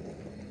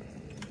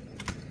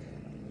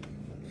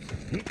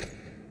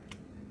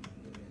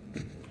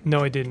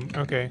 No, I didn't.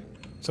 Okay,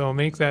 so I'll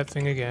make that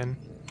thing again.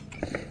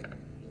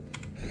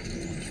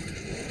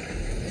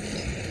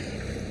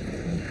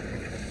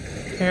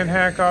 Can't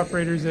hack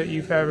operators that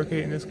you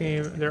fabricate in this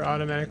game. They're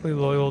automatically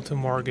loyal to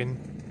Morgan.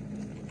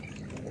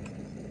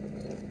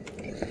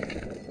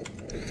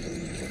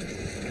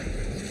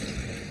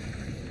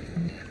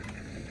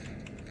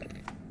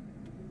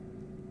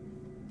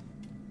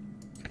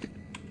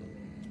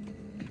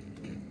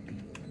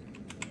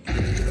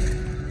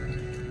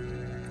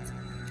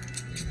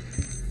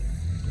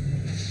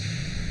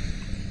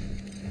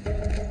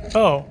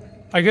 Oh,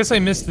 I guess I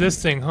missed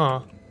this thing, huh?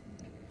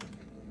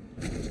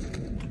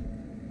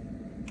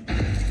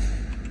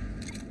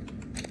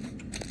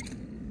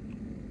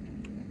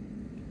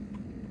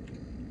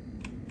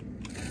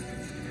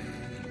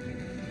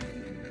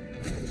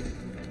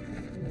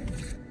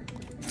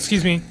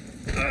 Excuse me.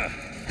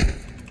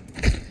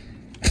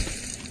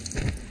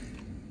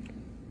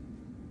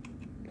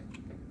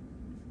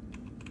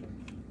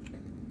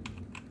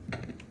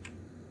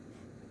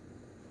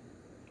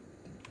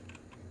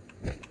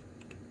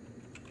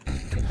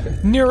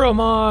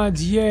 Neuromods,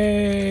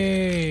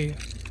 yay!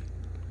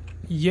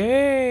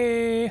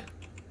 Yay!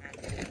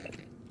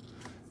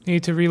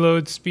 Need to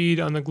reload speed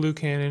on the glue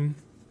cannon.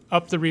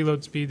 Up the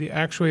reload speed. The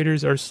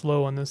actuators are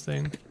slow on this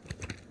thing.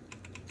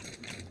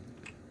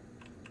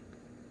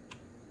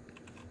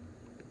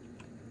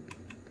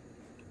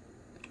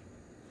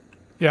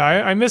 Yeah,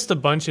 I missed a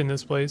bunch in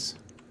this place.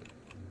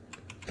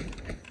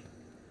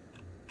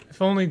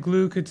 If only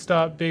glue could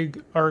stop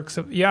big arcs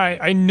of... Yeah,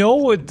 I know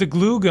with the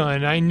glue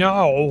gun. I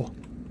know.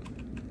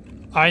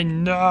 I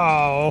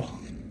know.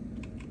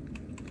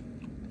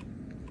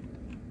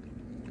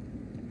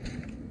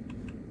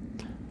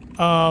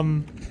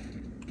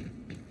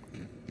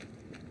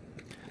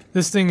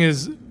 This thing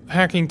is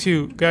hacking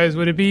 2. Guys,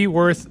 would it be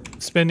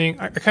worth spending...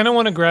 I kind of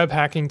want to grab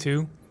hacking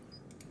 2.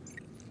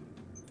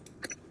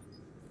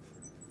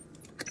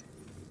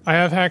 I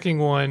have hacking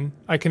 1.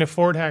 I can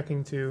afford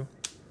hacking 2.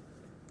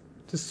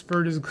 Just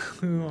spurt his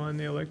glue on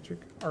the electric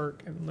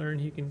arc and learn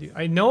he can do...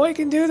 I know I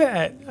can do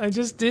that! I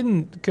just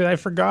didn't, because I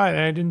forgot and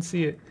I didn't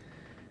see it.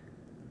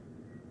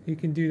 He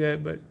can do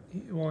that, but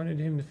he wanted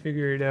him to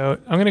figure it out.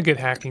 I'm gonna get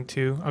hacking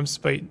 2. I'm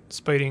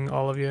spiting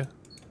all of you.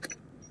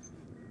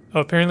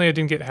 Oh, apparently I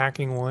didn't get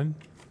hacking 1.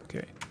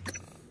 Okay.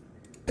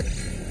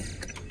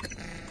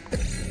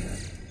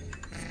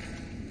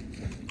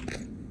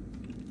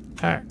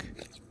 Hack.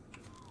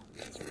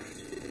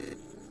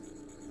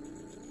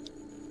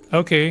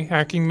 Okay,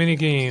 hacking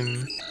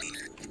minigame.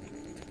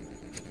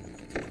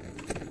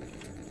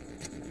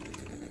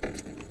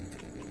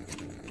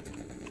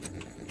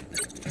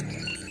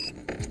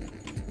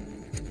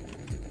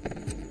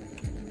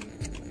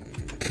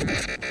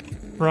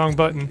 Wrong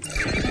button.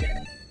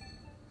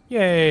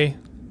 Yay.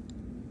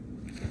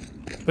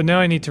 But now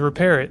I need to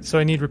repair it, so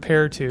I need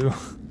repair 2.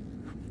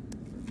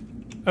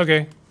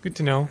 Okay, good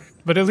to know.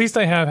 But at least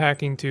I have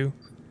hacking 2.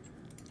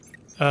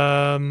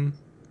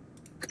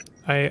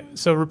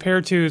 So repair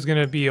 2 is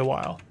gonna be a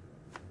while.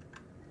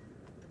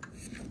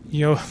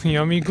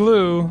 Yummy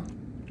glue.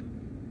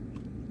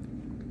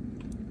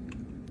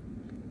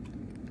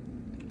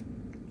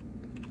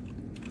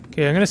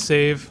 Okay, I'm gonna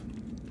save.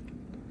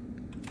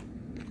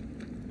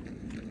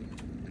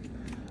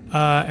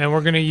 And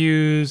we're gonna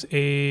use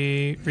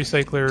a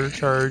recycler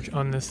charge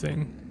on this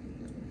thing.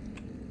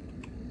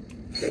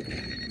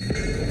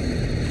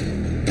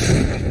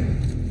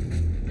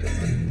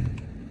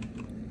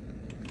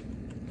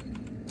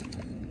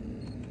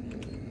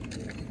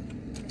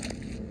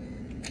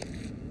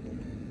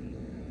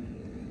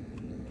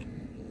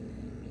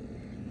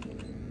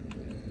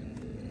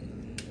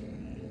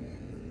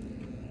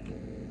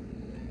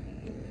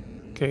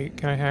 Okay,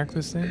 can I hack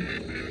this thing?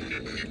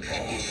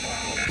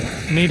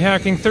 I need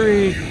hacking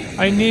 3!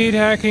 I need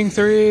hacking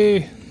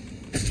 3!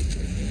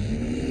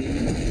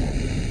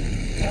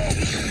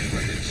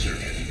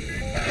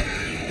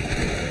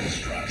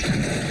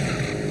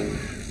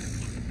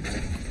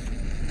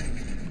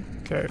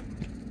 Okay.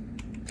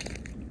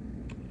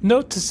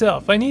 Note to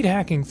self, I need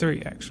hacking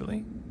 3,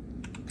 actually.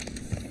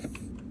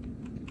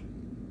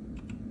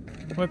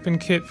 Weapon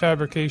kit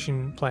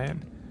fabrication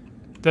plan.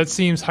 That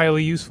seems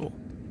highly useful.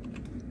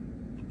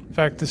 In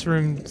fact, this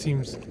room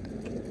seems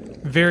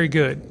very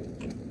good.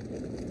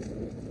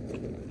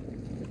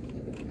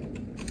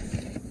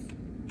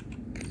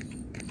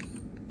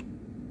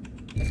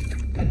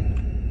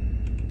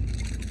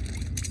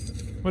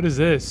 What is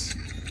this?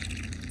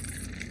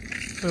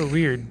 Oh,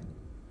 weird.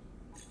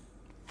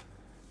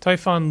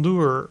 Typhon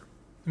lure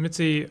emits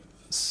a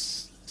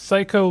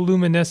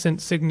psycholuminescent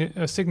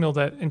signal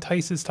that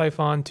entices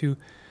Typhon to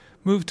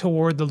move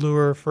toward the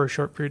lure for a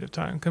short period of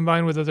time,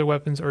 combined with other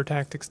weapons or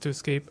tactics to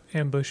escape,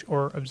 ambush,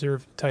 or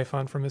observe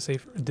Typhon from a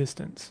safe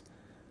distance.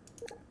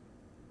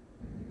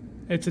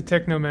 It's a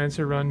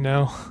Technomancer run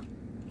now.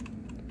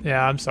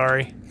 Yeah, I'm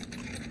sorry.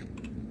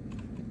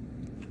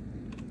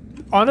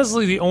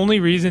 Honestly, the only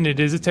reason it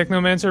is a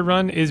Technomancer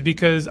run is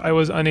because I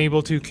was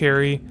unable to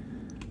carry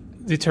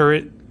the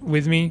turret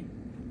with me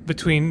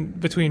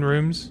between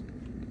rooms.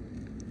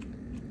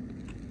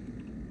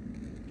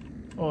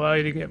 Will allow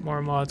you to get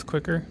more mods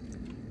quicker.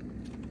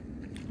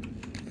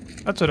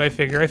 That's what I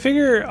figure. I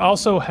figure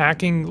also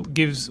hacking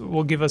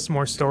will give us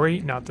more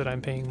story. Not that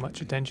I'm paying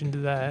much attention to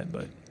that,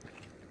 but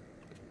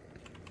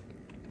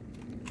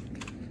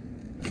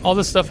all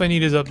the stuff I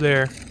need is up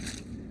there.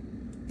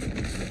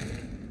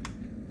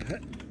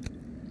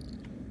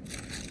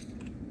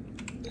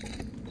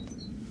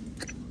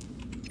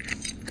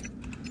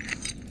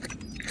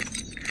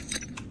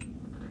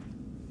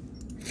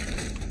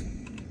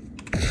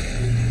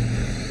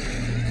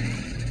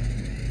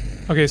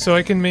 Okay, so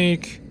I can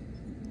make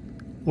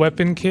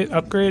weapon kit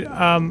upgrade.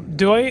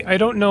 I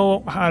don't know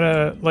how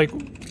to, like,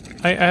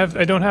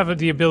 I don't have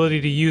the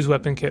ability to use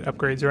weapon kit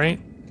upgrades, right?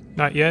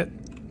 Not yet.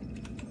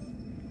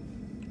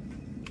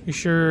 You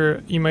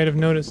sure you might have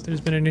noticed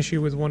there's been an issue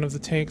with one of the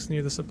tanks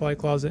near the supply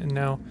closet, and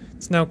now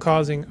it's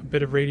causing a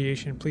bit of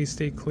radiation. Please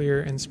stay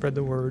clear and spread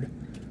the word.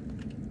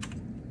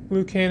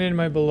 Blue Cannon,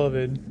 my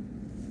beloved.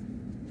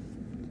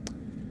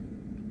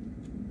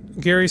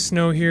 Gary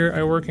Snow here.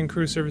 I work in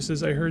crew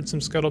services. I heard some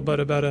scuttlebutt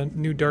about a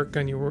new dart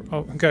gun you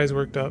guys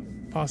worked up.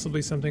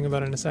 Possibly something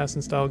about an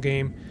assassin-style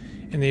game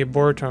in the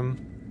Arboretum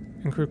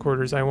and crew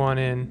quarters. I want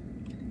in.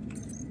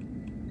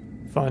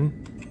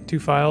 Fun. 2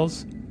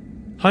 files.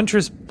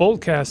 Huntress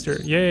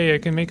Boltcaster. Yay, I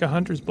can make a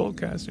Huntress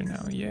Boltcaster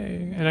now.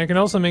 Yay. And I can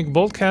also make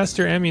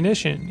Boltcaster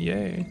ammunition.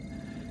 Yay.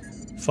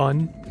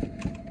 Fun.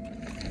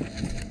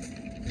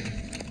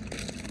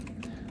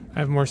 I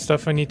have more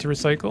stuff I need to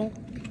recycle.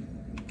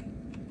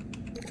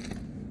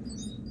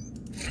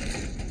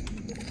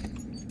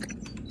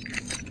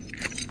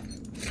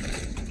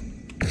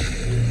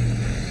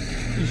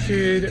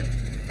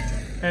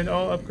 And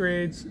all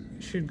upgrades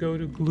should go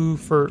to glue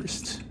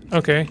first.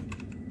 Okay,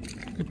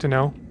 good to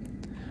know.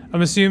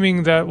 I'm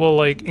assuming that will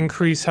like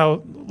increase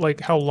how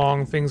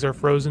long things are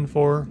frozen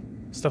for,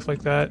 stuff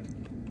like that.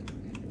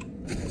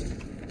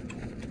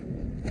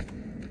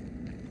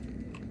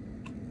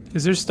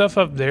 Is there stuff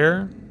up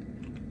there?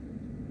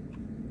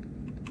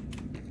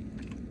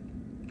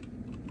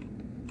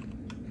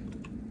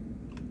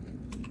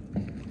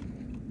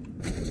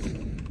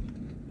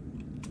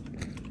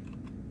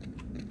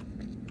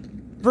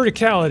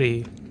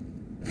 Verticality.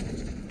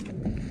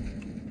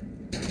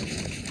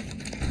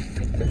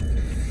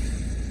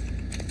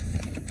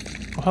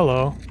 Oh,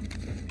 hello.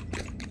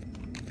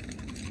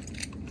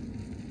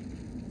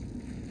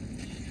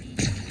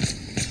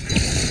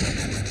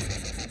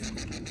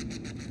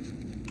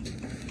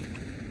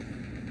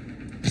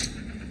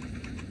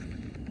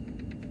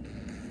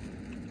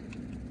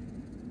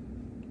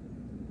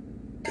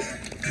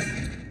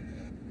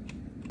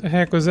 The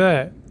heck was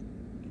that?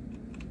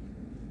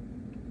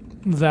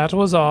 That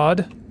was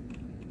odd.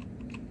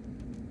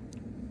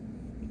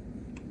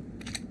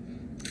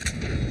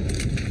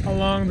 How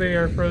long they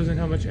are frozen,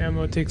 how much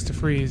ammo it takes to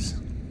freeze.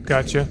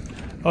 Gotcha.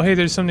 Oh hey,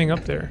 there's something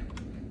up there.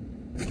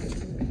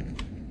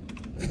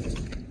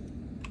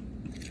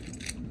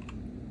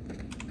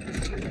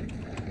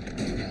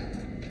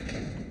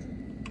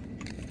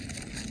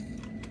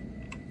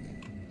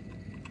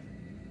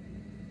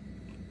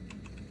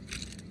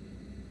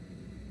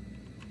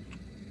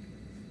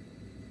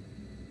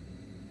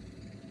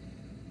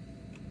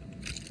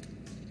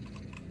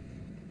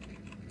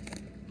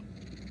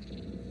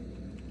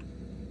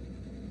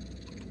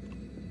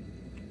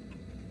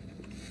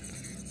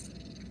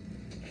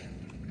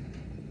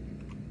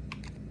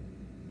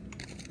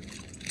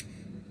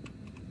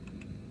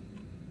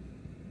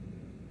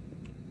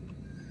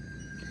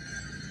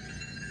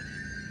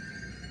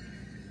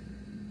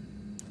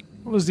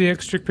 What was the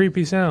extra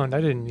creepy sound?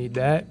 I didn't need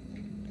that.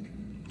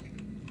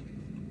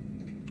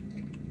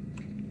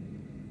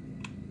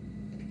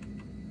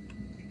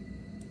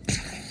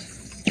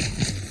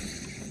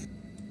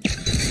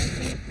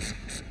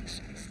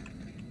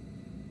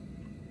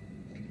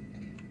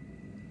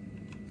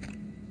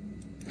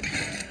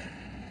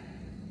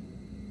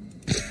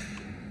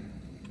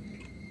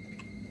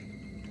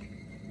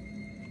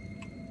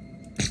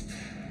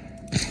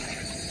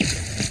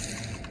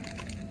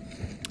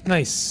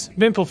 Nice.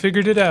 Bimple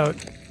figured it out.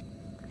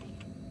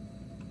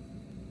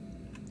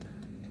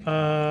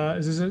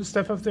 Is there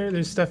stuff up there?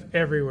 There's stuff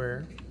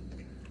everywhere.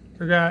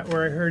 Forgot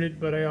where I heard it,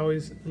 but I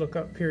always look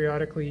up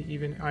periodically,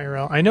 even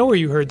IRL. I know where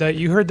you heard that.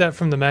 You heard that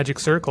from the Magic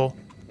Circle.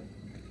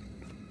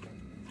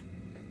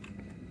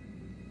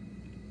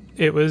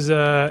 It was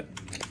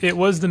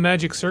the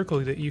Magic Circle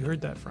that you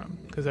heard that from,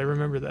 because I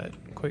remember that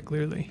quite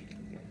clearly.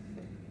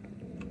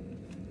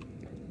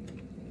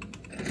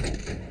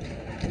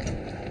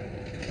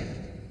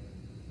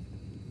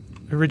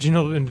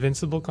 Original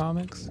Invincible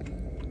comics?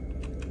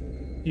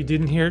 You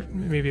didn't hear it?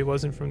 Maybe it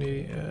wasn't from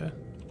the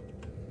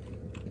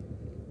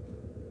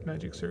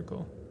Magic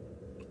Circle.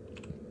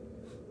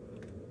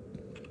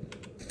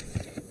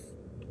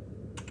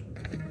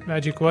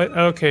 Magic what?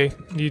 Okay,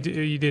 you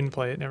didn't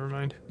play it. Never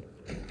mind.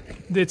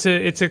 It's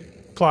a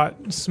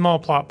small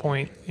plot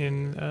point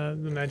in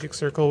the Magic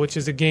Circle, which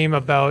is a game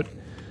about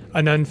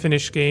an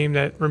unfinished game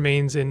that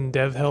remains in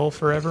dev hell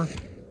forever.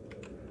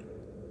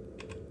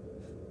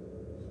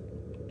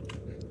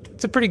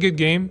 It's a pretty good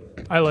game.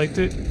 I liked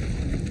it.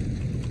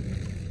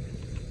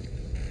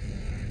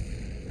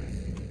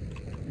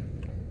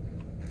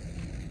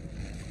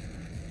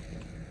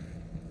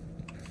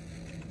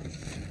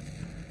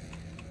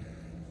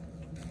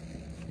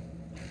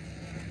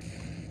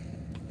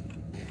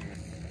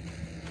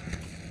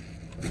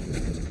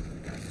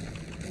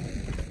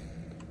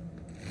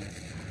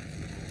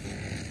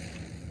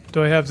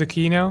 Do I have the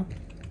key now?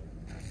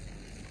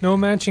 No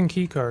matching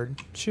key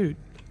card. Shoot.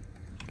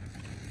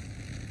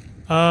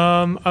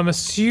 I'm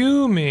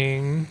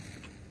assuming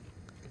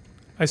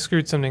I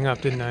screwed something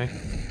up, didn't I?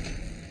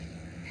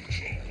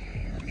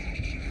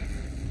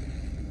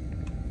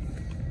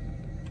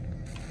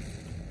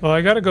 Well,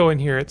 I gotta go in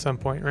here at some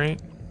point,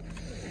 right?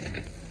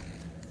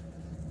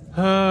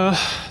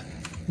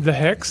 The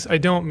hex? I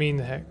don't mean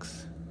the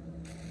hex.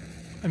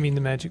 I mean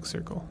the Magic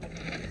Circle.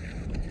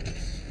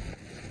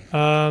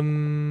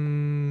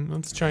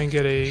 Let's try and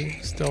get a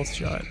stealth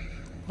shot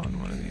on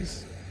one of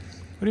these.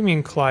 What do you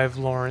mean, Clive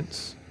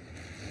Lawrence?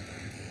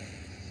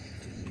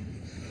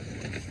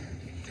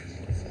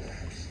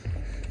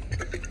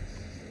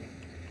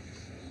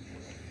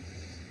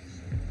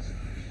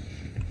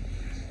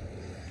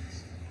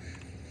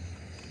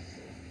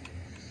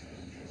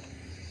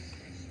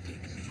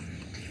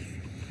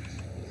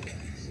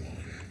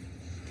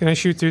 Can I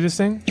shoot through this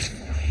thing?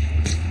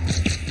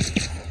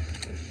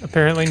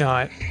 Apparently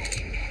not.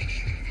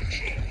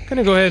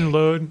 Gonna go ahead and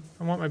load.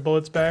 I want my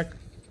bullets back.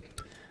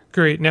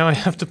 Great, now I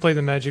have to play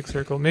the Magic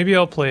Circle. Maybe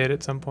I'll play it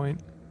at some point.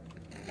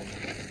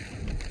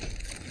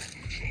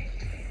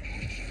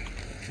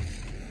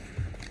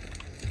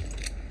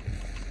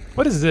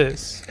 What is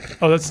this?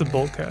 Oh, that's the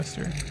bolt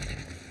caster.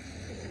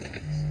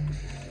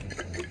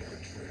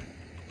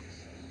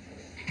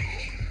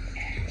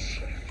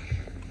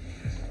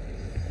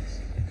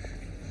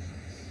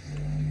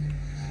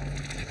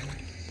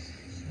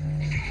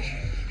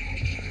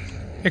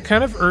 It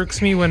kind of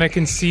irks me when I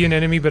can see an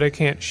enemy but I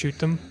can't shoot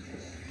them.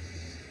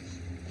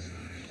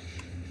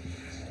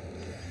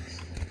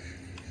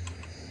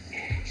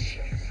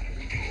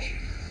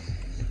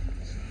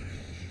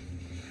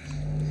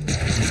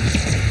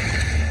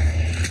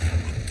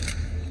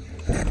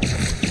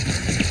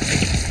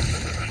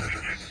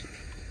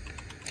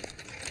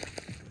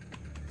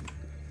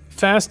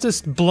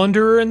 Fastest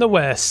blunderer in the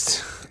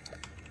West.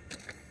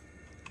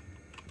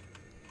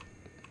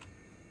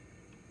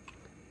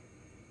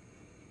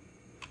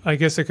 I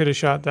guess I could have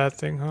shot that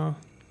thing, huh?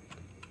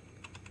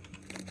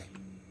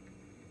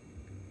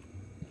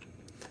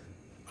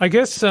 I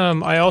guess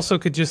I also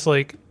could just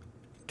like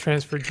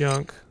transfer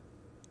junk.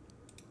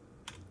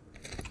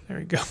 There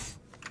we go.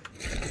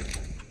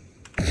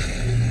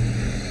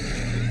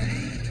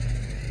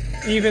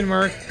 Eve and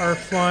Mark are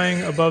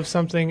flying above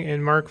something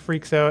and Mark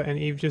freaks out and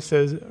Eve just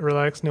says,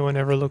 relax, no one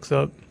ever looks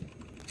up.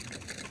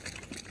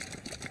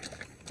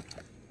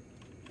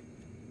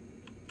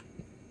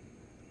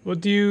 What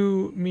do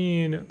you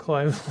mean,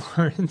 Clive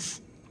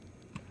Lawrence?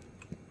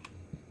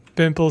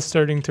 Pimple's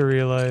starting to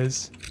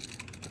realize.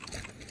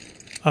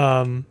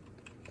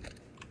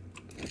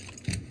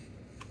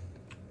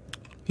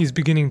 He's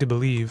beginning to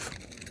believe.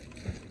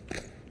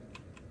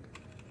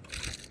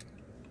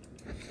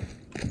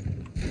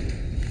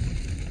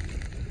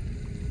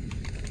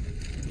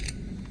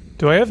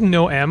 Do I have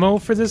no ammo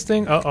for this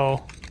thing?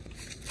 Uh-oh.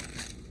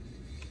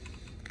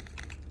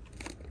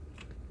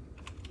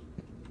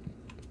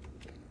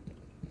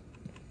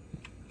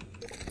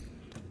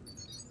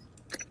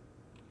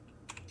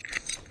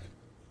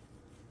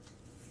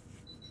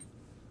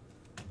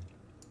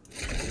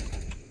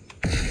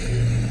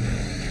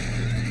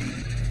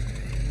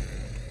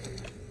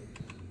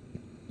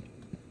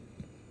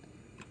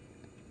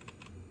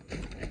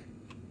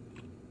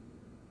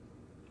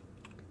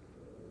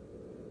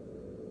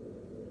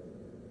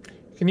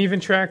 Can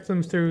even track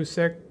them through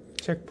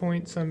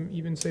checkpoints. Some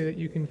even say that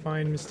you can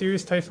find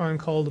mysterious Typhon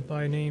called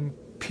by name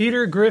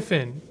Peter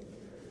Griffin.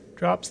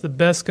 Drops the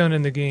best gun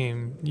in the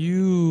game.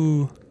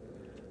 You...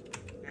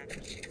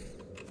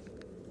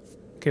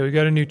 Okay, we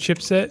got a new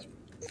chipset.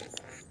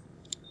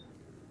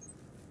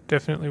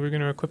 Definitely we're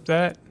going to equip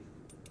that.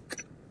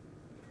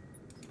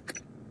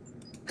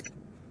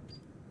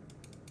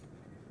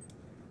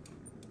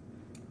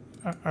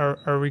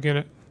 Are we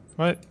gonna...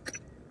 What?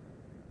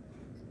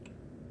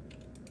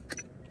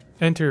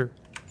 Enter.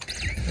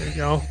 There you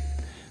go.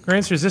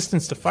 Grants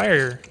resistance to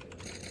fire.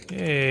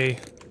 Yay.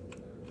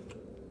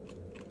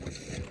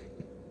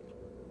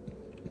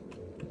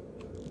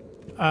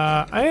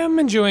 I am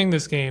enjoying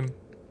this game.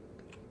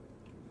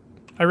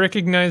 I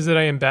recognize that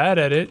I am bad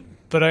at it,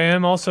 but I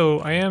am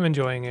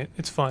enjoying it.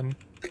 It's fun.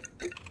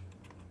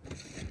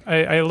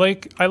 I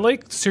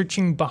like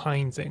searching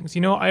behind things.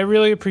 You know, I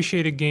really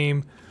appreciate a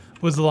game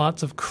with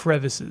lots of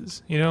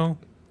crevices, you know?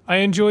 I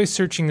enjoy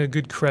searching a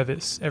good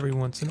crevice every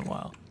once in a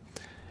while.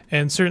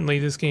 And certainly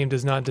this game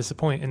does not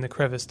disappoint in the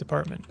crevice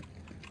department.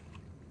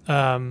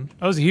 I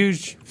was a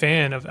huge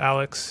fan of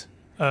Alex,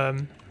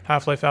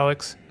 Half-Life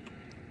Alex.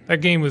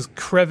 That game was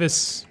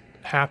crevice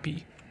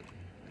happy.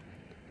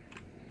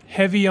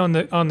 Heavy on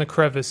the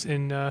crevice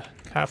in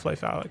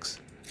Half-Life Alex.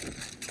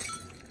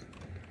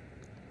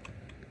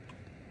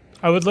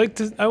 I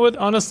would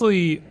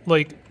honestly,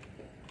 like,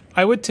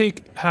 I would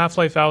take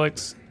Half-Life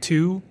Alex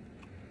 2,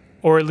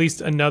 or at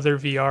least another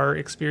VR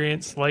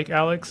experience like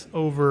Alex,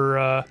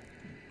 over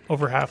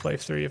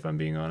Half-Life 3, if I'm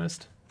being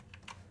honest.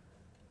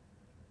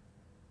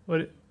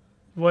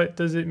 What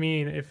does it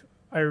mean if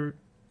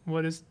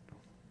what is...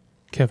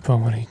 Kept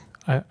on,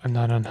 I'm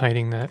not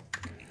unhiding that.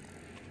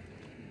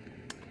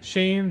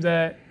 Shame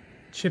that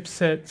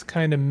chipset's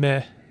kind of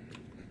meh.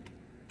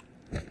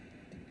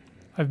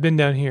 I've been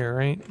down here,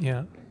 right?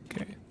 Yeah.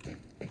 Okay.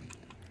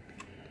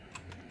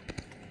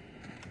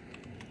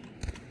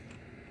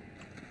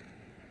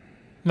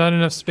 Not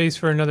enough space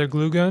for another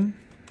glue gun.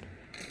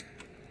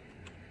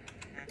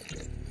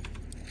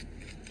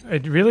 I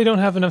really don't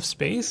have enough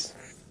space.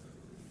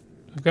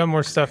 I've got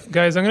more stuff,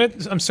 guys.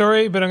 I'm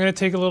sorry, but I'm gonna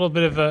take a little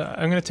bit of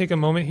I'm gonna take a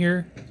moment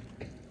here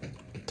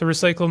to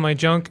recycle my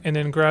junk and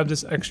then grab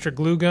this extra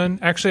glue gun.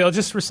 Actually, I'll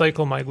just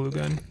recycle my glue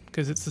gun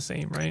because it's the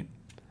same, right?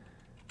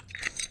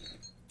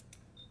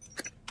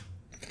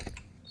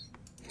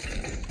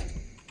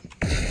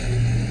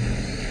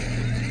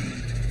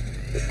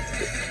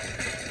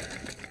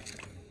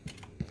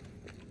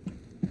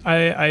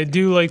 I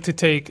do like to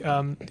take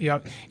yeah,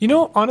 you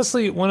know,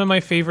 honestly, one of my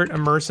favorite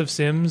immersive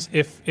sims,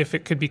 if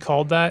it could be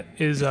called that,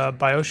 is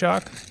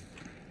BioShock.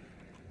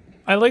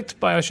 I liked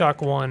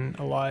BioShock 1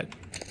 a lot.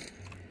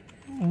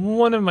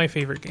 One of my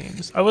favorite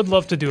games. I would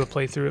love to do a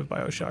playthrough of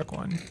BioShock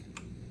 1.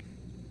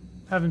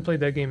 Haven't played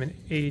that game in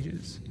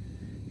ages.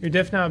 You're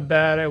def not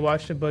bad. I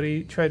watched a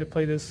buddy try to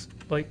play this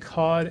like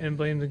COD and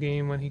blame the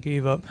game when he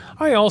gave up.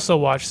 I also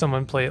watched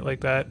someone play it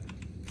like that.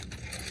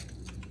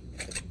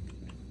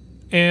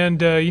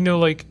 And, you know,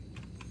 like,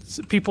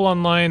 people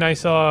online I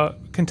saw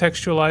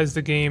contextualize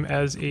the game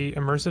as a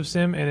immersive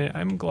sim, and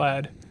I'm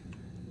glad.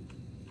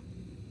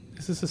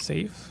 Is this a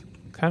safe?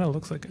 Kind of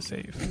looks like a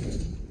safe.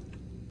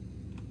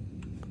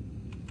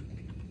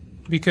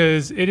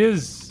 Because it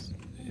is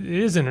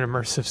an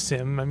immersive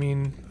sim. I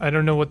mean, I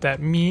don't know what that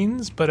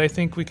means, but I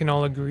think we can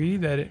all agree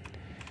that it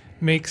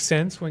makes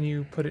sense when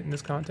you put it in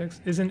this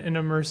context. Isn't an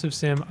immersive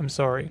sim? I'm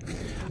sorry.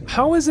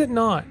 How is it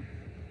not?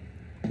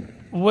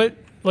 What...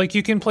 Like,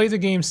 you can play the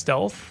game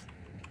stealth.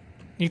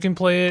 You can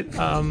play it,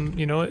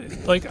 you know,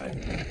 like,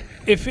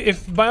 if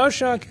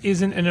BioShock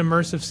isn't an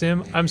immersive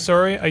sim, I'm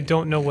sorry, I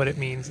don't know what it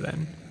means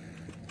then.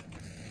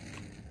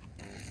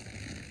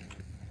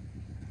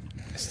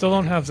 I still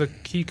don't have the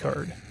key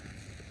card.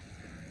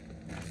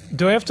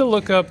 Do I have to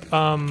look up,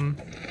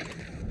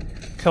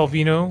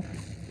 Calvino?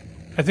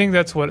 I think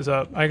that's what is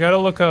up. I gotta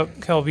look up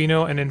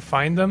Calvino and then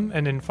find them,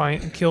 and then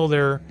kill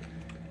their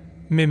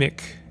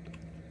mimic.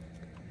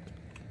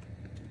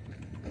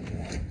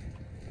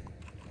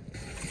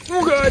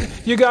 Oh god,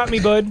 you got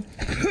me, bud.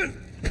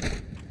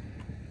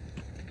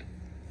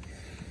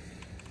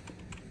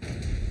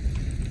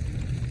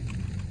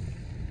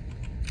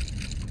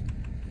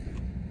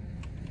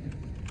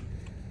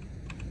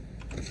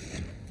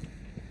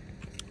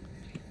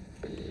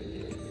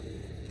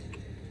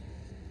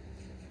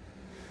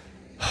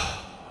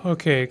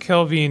 Okay,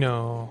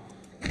 Calvino.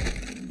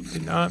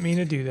 Did not mean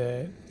to do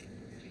that.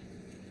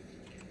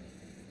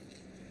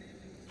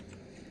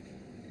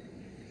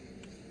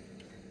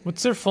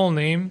 What's their full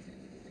name?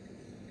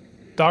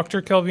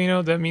 Dr.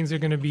 Calvino? That means they're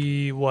gonna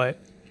be what?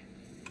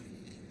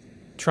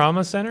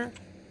 Trauma center?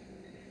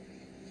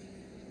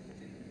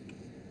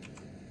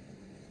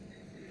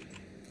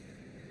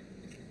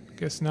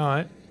 Guess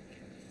not.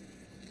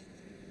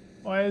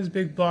 Why is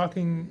Big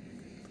blocking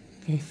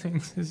gay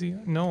things? Is he?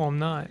 No, I'm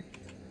not.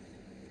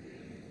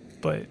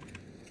 But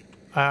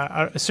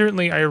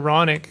certainly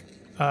ironic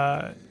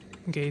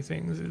gay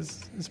things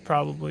is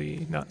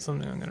probably not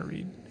something I'm gonna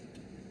read.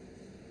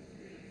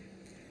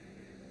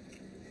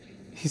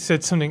 He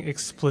said something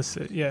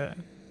explicit, yeah.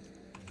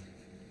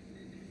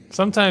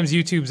 Sometimes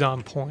YouTube's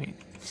on point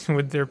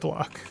with their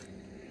block.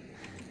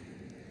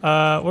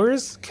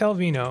 Where's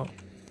Calvino?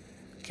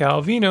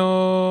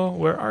 Calvino,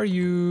 where are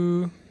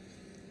you?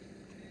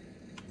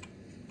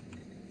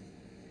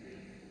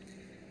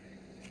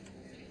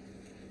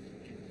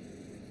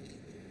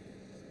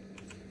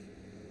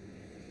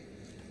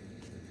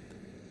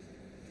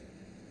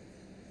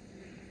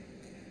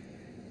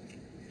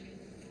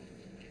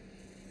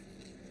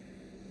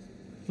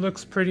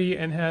 looks pretty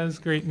and has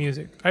great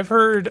music. I've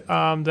heard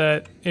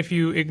that if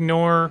you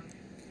ignore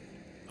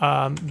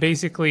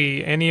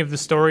basically any of the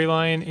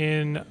storyline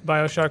in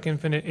BioShock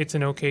Infinite, it's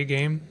an okay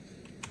game.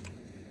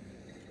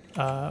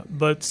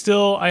 But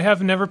still, I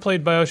have never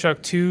played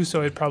BioShock 2,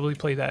 so I'd probably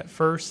play that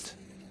first.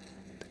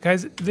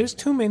 Guys, there's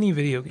too many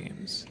video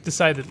games,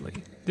 decidedly.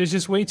 There's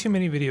just way too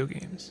many video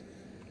games.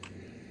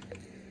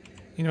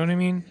 You know what I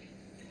mean?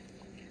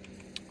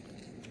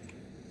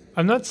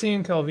 I'm not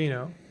seeing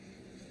Calvino.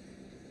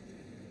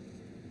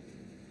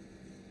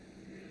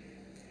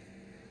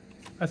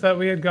 I thought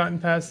we had gotten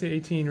past the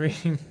 18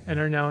 rating and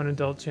are now an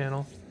adult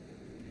channel.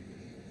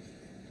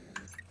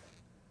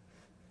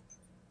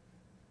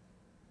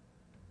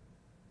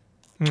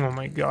 Oh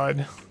my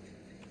god.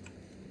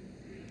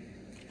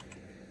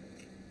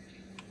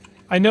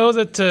 I know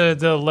that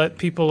the let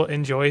people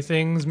enjoy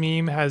things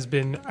meme has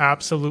been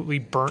absolutely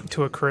burnt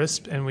to a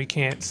crisp and we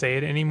can't say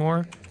it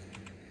anymore.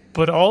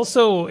 But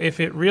also, if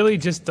it really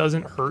just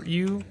doesn't hurt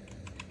you,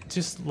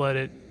 just let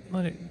it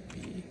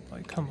be.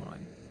 Like, come on.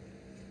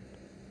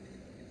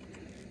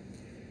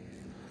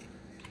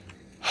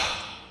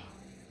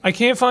 I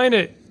can't find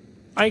it.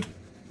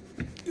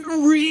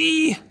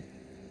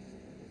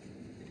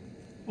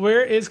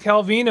 Where is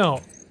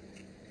Calvino?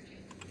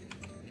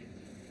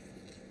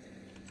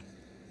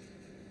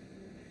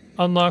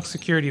 Unlock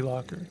security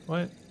locker.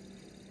 What?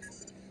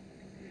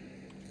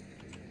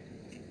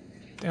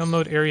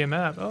 Download area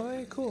map. Oh,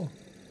 hey, cool.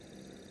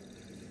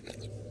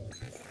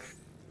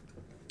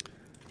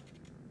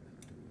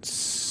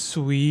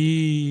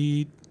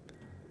 Sweet.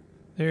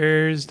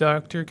 There's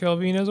Dr.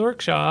 Calvino's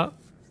workshop.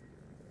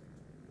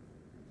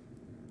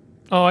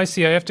 Oh, I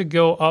see. I have to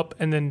go up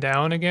and then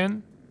down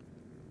again.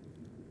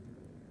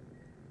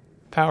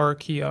 Power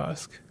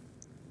kiosk.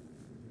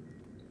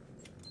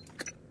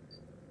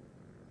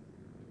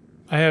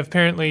 I have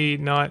apparently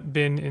not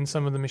been in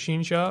some of the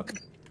machine shop.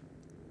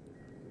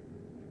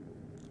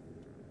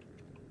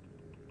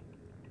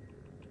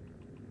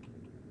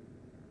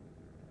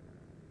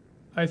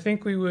 I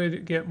think we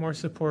would get more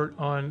support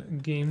on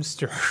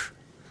Gamester.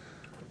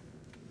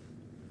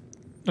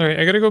 Alright,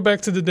 I gotta go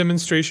back to the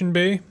demonstration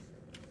bay.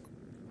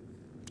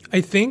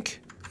 I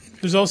think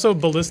there's also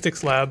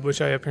ballistics lab,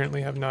 which I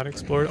apparently have not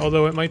explored,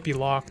 although it might be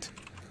locked.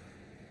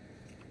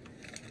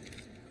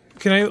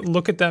 Can I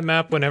look at that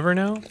map whenever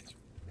now?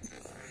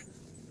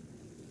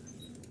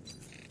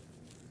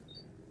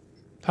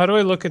 How do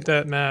I look at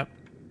that map?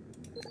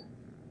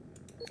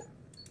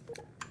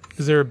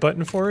 Is there a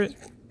button for it?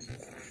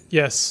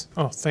 Yes.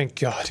 Oh, thank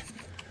God.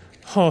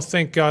 Oh,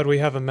 thank God we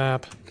have a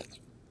map.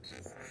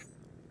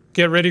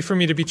 Get ready for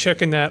me to be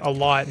checking that a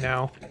lot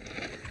now.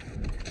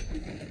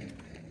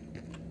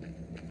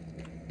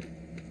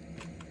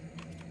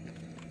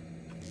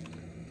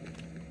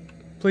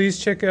 Please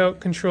check out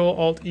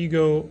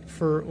Control-Alt-Ego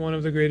for one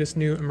of the greatest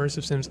new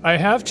immersive sims. I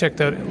have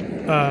checked out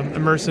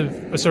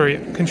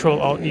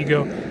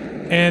Control-Alt-Ego,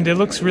 and it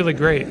looks really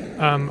great.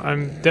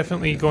 I'm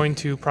definitely going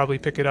to probably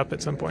pick it up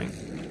at some point.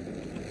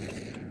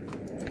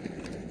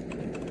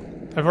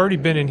 I've already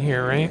been in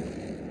here, right?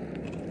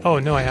 Oh,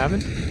 no, I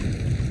haven't?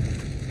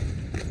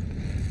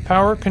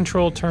 Power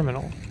control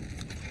terminal.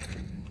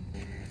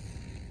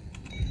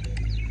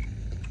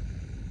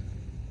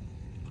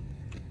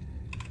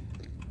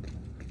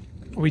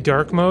 Are we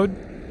dark mode?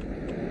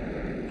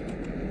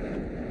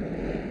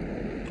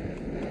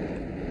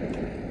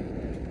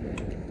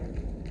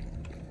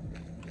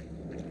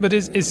 But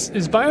is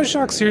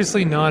BioShock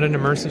seriously not an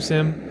immersive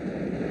sim?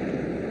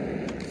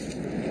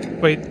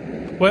 Wait,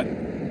 what?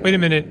 Wait a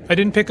minute, I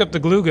didn't pick up the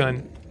glue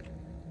gun.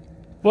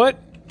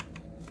 What?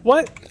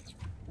 What?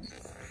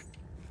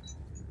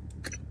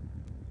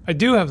 I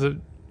do have the...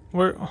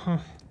 Where...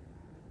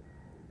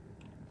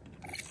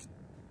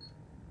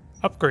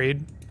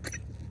 Upgrade.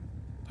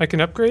 I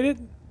can upgrade it?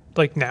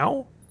 Like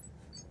now?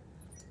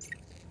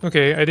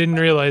 Okay, I didn't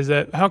realize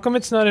that. How come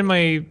it's not in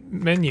my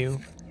menu?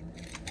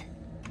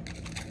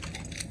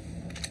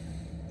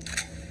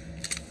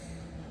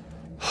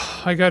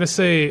 I gotta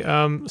say,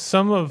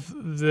 some of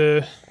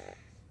the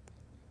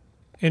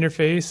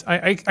interface,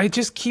 I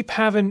just keep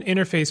having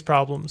interface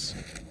problems.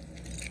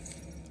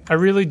 I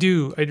really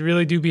do. I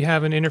really do be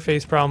having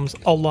interface problems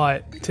a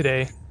lot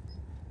today.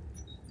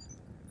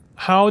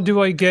 How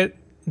do I get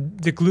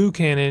the glue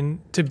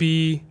cannon to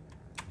be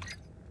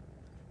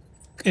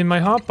in my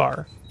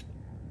hotbar?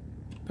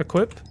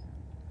 Equip?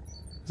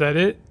 Is that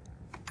it?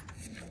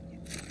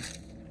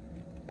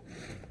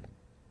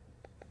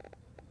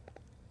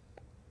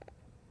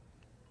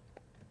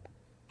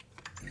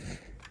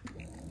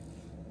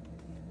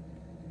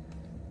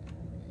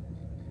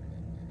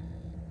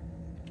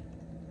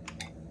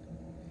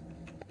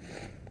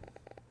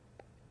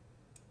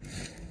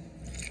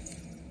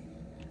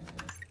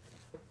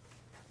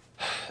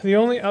 The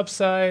only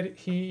upside,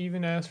 he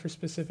even asked for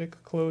specific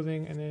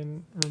clothing and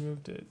then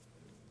removed it.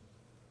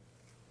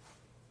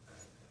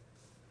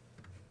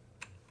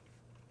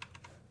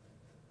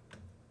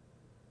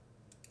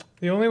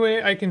 The only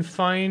way I can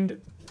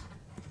find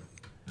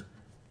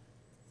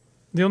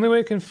The only way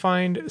I can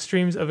find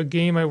streams of a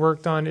game I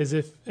worked on is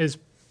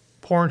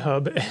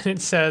Pornhub, and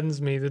it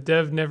saddens me. The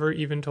dev never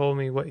even told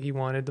me what he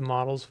wanted the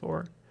models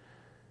for.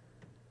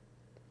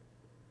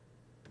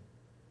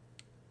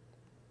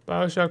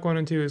 BioShock 1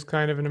 and 2 is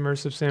kind of an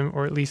immersive sim,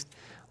 or at least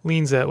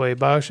leans that way.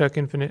 BioShock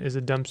Infinite is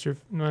a dumpster.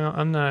 No,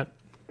 I'm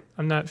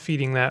not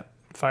feeding that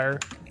fire.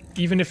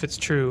 Even if it's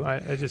true,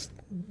 I just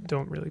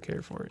don't really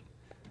care for it.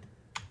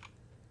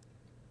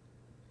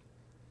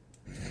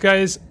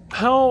 Guys,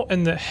 how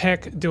in the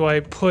heck do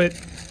I put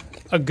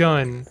a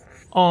gun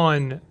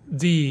on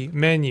the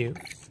menu?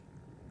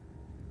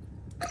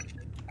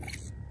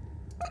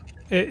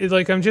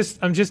 Like I'm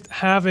just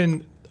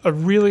having a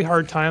really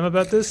hard time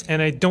about this,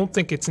 and I don't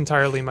think it's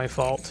entirely my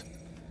fault.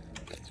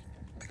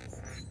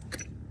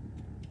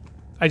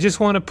 I just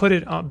want to put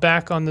it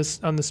back on the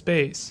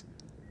space.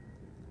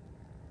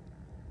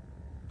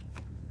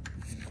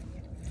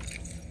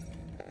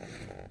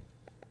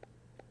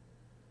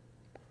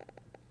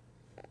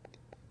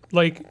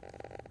 Like,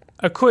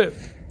 equip.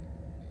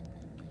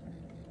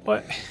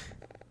 What?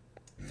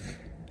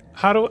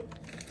 How do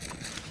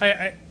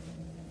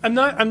I'm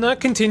not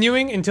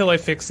continuing until I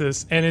fix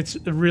this, and it's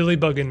really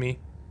bugging me.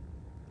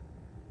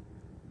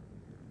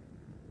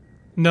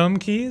 Num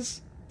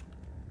keys?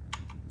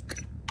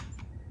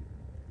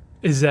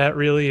 Is that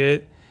really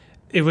it?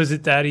 Was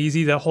it that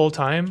easy the whole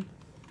time,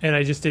 and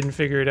I just didn't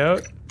figure it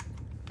out?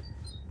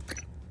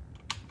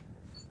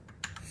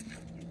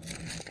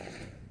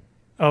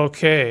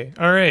 Okay,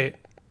 all right.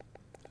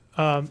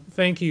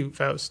 Thank you,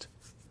 Faust.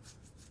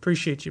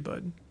 Appreciate you,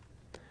 bud.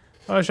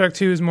 BioShock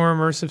 2 is more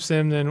immersive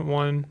sim than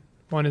 1.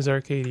 1 is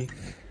arcadey.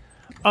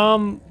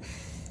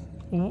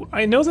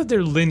 I know that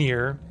they're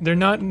linear. They're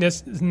not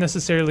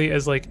necessarily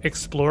as, like,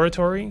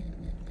 exploratory.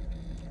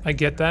 I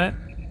get that.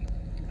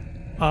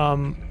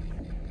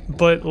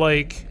 But,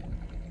 like,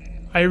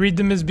 I read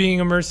them as being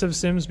immersive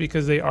sims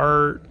because they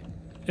are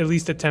at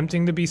least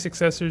attempting to be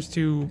successors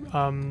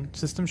to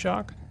System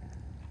Shock.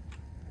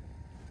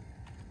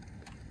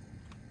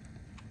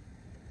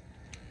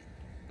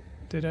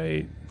 Did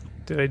I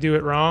do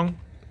it wrong?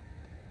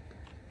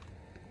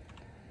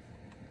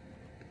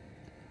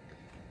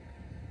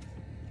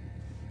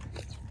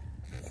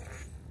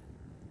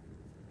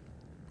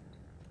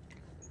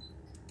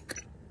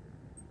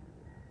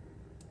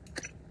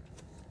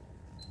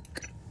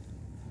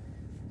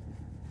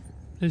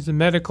 There's a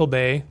medical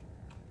bay.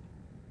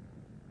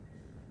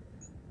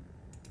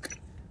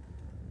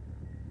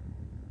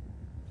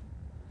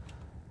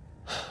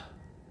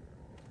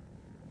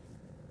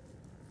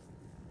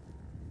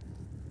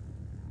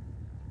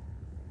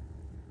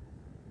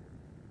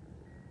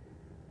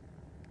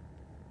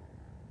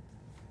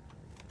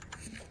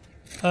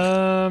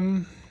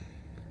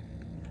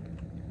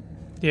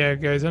 Yeah,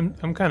 guys, I'm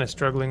kind of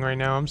struggling right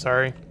now. I'm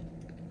sorry.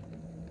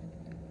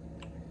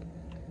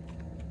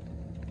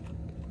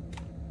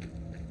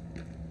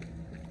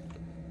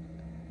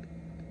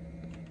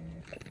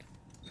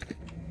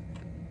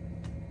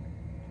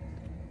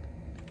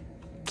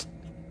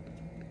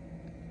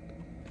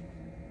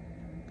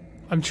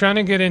 I'm trying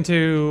to get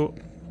into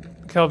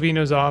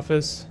Calvino's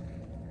office.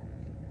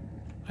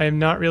 I am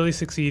not really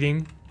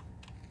succeeding.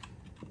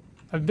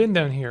 I've been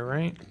down here,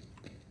 right?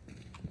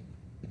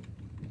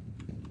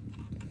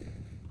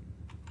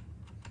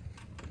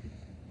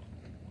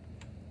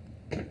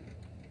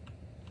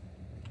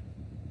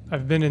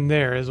 I've been in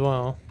there as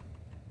well.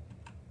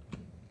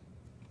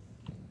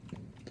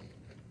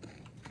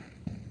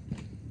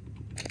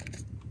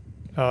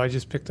 Oh, I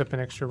just picked up an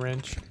extra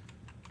wrench.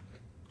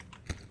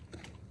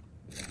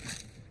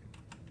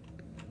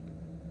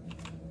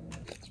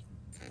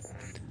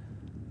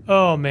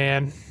 Oh,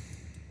 man.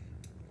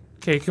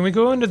 Okay, can we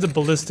go into the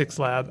ballistics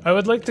lab? I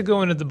would like to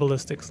go into the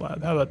ballistics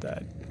lab. How about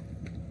that?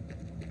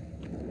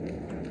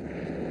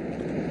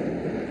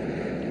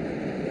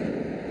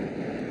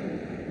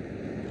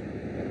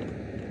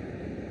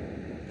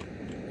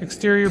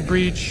 Exterior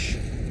breach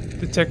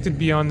detected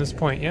beyond this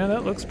point. Yeah,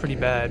 that looks pretty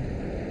bad.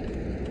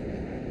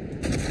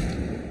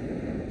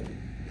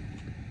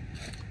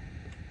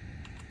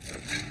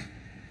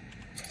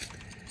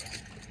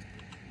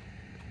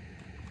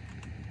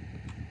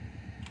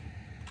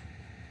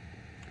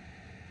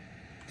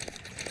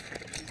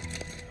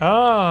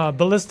 Ah,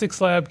 ballistics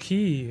lab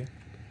key.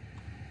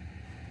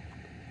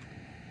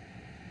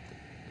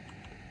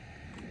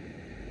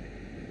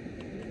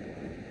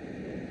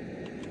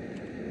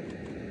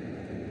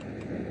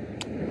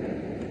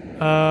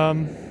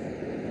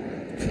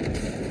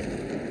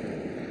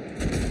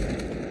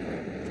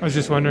 I was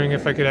just wondering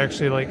if I could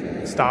actually,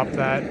 like, stop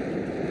that.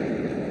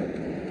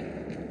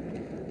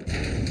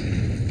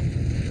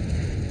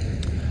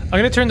 I'm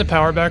gonna turn the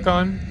power back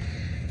on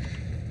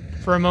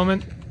for a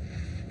moment.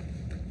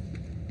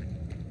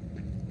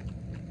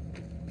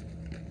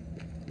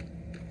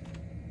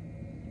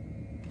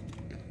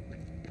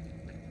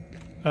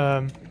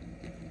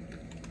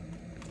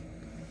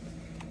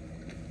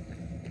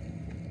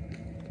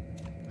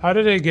 How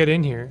did I get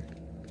in here?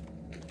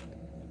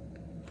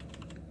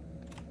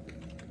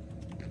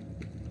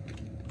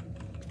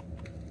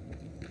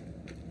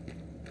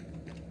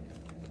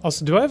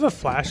 Also, do I have a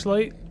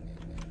flashlight?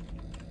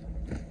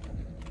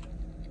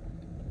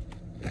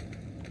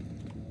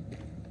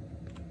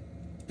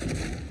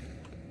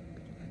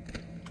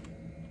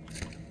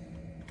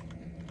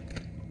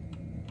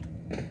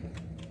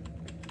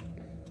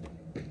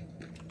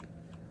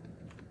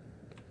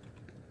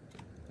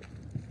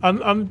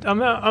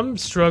 I'm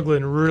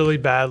struggling really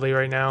badly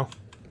right now.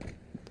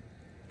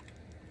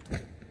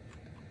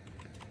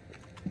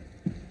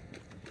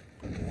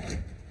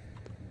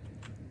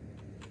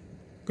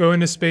 Go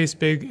into space,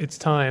 Big. It's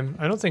time.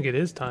 I don't think it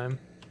is time.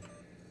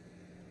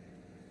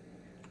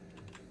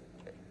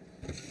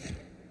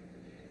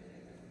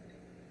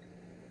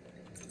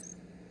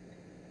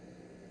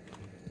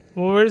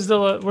 Well, where's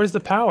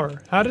the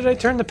power? How did I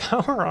turn the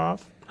power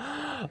off?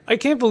 I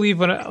can't believe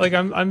when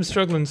I'm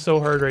struggling so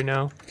hard right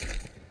now.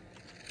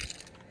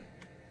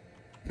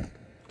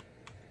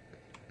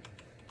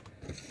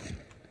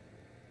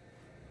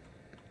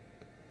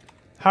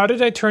 How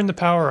did I turn the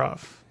power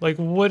off? Like,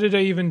 what did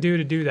I even do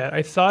to do that?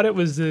 I thought it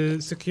was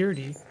the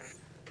security.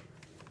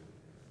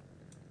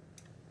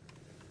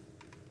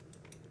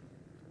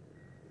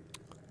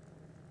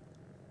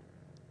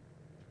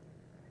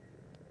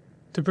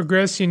 To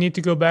progress, you need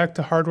to go back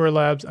to Hardware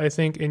Labs, I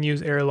think, and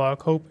use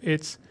airlock. Hope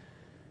it's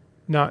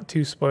not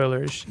too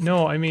spoilerish.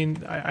 No, I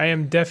mean, I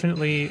am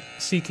definitely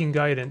seeking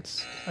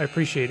guidance. I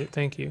appreciate it.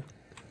 Thank you.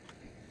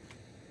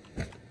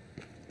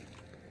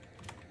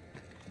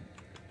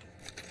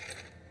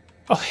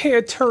 Oh, hey,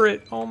 a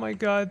turret. Oh my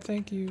god,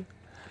 thank you.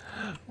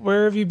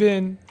 Where have you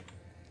been?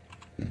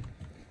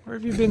 Where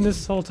have you been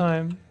this whole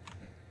time?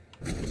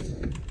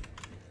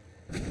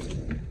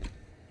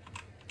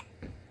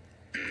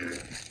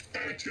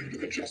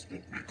 Attitude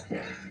adjustment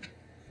required.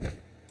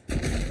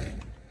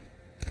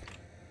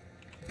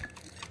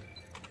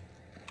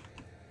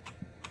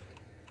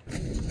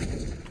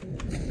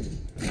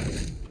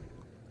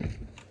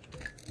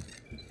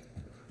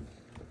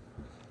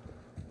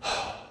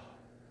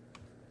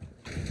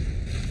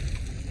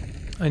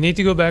 I need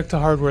to go back to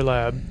Hardware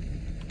Lab.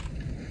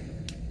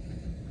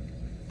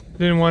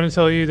 Didn't want to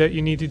tell you that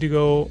you needed to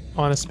go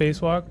on a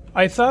spacewalk.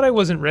 I thought I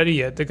wasn't ready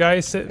yet. The guy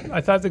said, I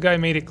thought the guy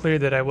made it clear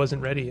that I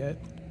wasn't ready yet.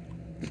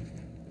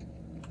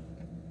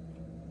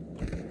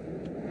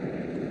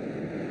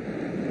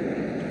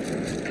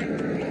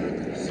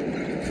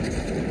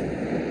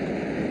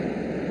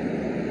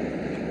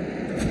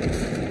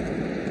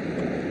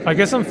 I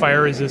guess I'm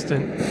fire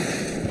resistant.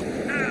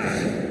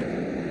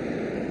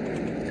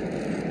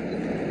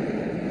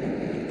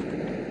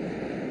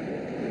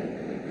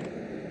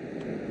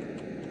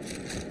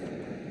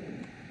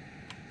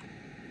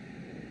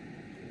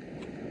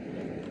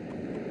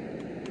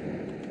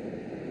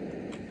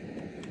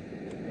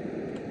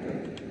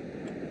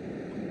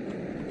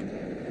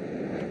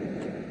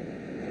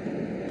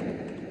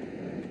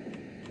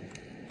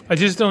 I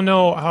just don't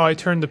know how I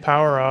turned the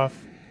power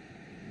off.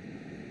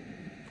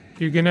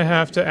 You're gonna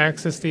have to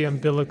access the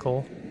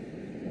umbilical.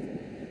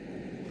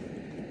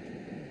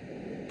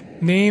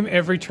 Name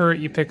every turret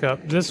you pick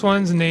up. This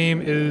one's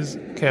name is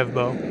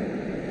Kevbo.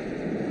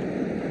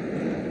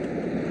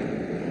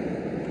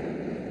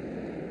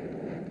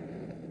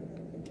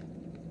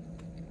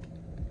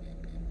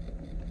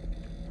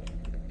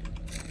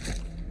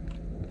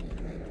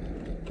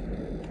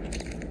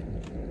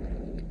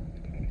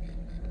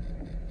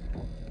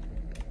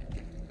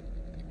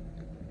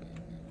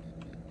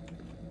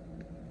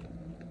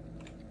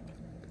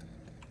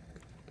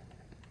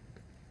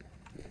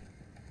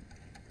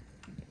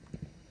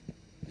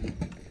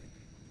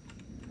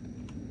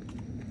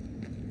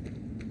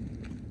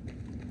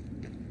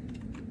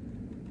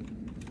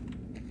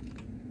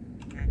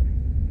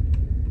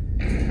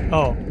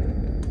 Oh.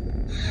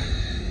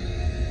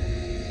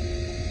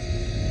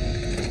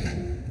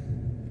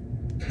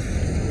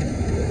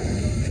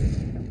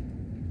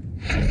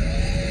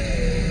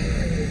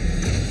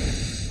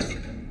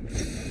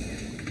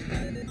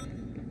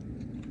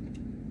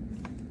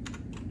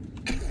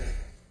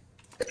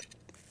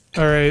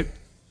 All right.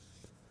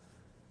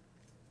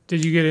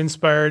 Did you get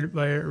inspired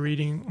by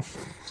reading?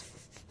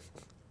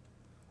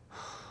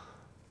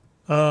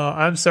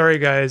 I'm sorry,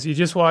 guys. You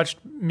just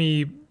watched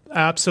me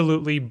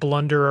absolutely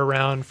blunder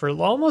around for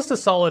almost a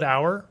solid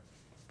hour.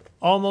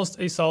 Almost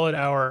a solid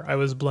hour I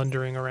was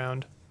blundering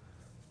around.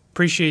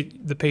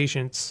 Appreciate the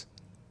patience.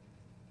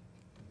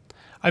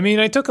 I mean,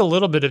 I took a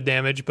little bit of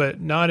damage, but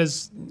not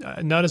as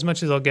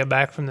much as I'll get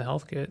back from the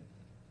health kit.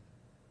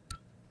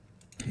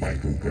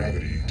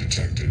 Microgravity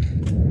detected.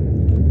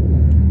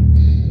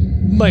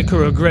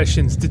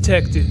 Microaggressions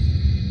detected.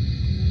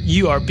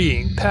 You are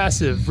being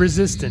passive,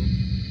 resistant,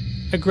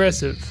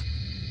 aggressive.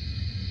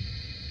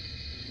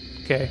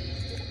 Okay.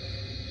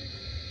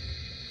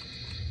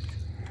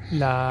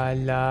 La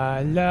la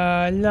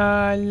la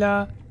la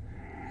la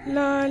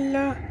la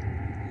la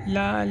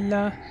la la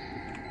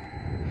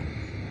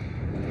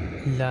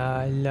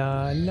la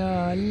la la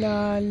la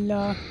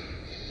la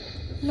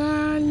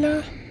la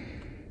la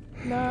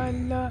la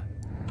la.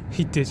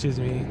 He ditches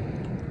me.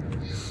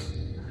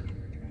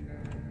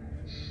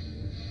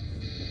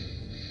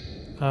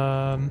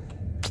 I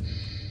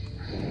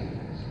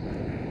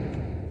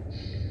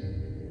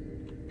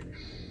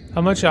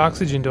How much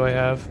oxygen do I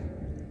have?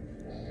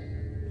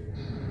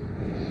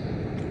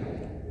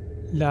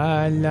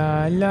 La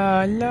la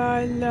la la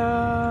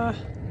la.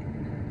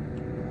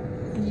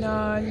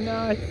 La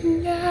la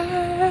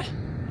la.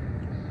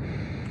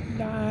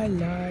 La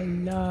la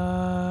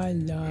la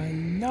la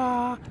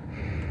la.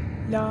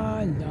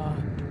 La la.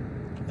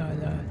 La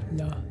la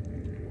la.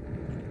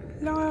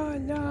 La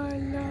la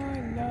la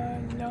la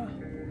la.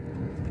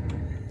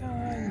 La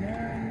la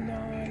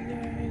la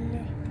la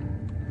la.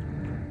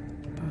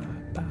 Ba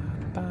ba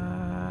ba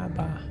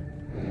ba.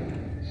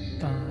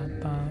 Ba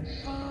ba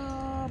ba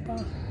ba.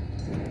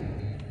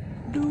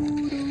 Do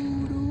do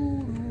do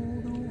do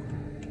do.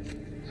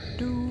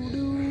 Do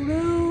do do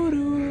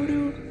do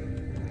do.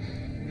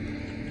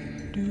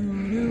 Do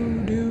do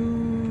do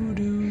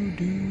do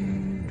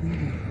do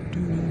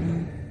do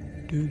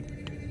do do.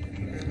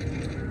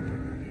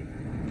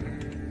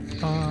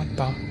 Ba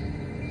ba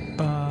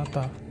ba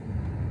ba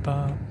ba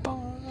ba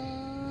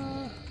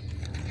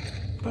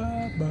ba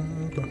ba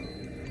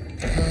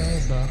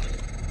ba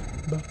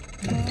ba.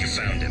 You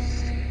found him.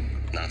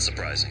 Not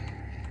surprising.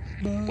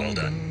 Well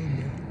done.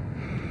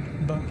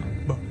 Ba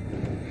ba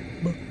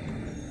ba.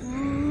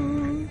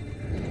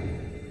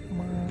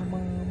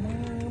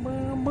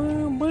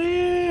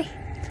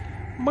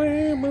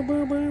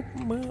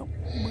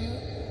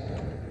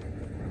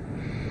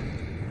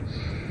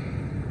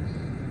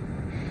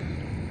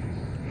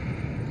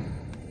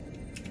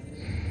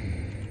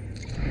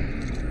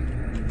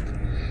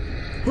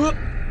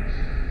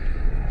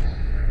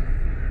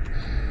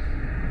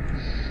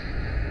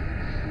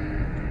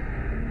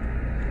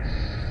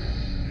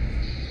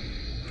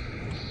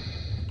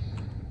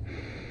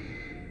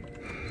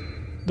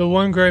 The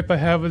one gripe I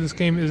have with this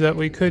game is that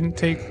we couldn't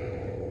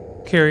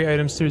carry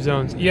items through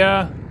zones.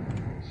 Yeah.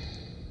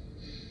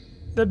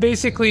 That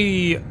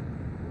basically,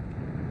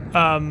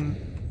 I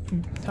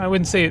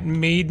wouldn't say it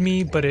made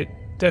me, but it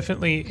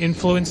definitely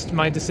influenced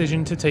my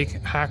decision to take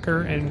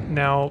Hacker and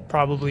now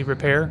probably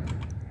Repair.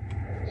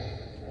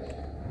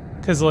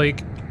 Because,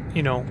 like,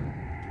 you know,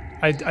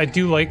 I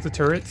do like the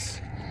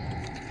turrets.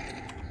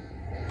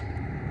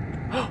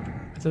 Are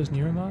those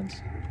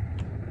Neuromods?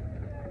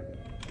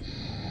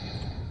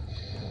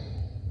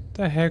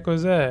 The heck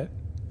was that?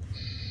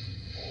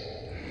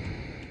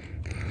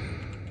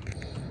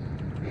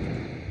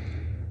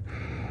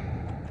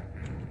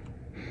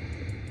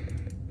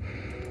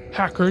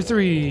 Hacker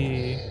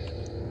 3.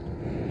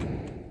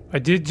 I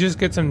did just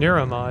get some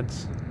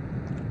Neuromods.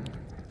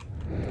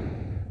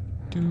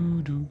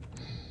 Do do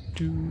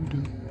do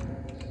do.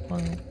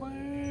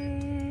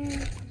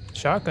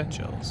 Shotgun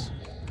shells.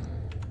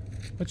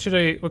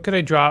 What could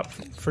I drop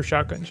for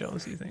shotgun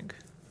shells, you think?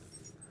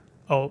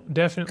 Oh,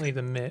 definitely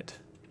the MIT.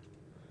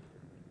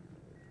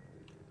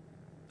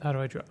 How do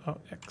I drop? Oh,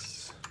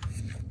 X.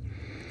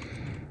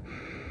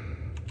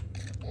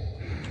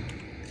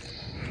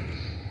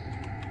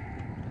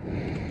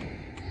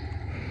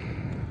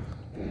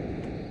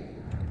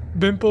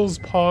 Bimple's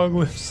pog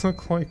lips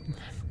look like...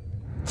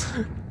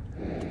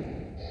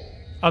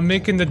 I'm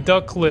making the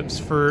duck lips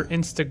for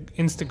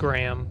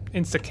Instagram.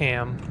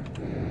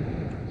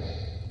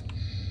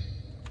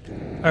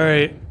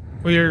 Alright,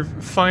 we are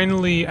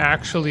finally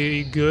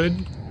actually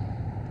good.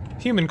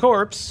 Human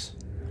corpse.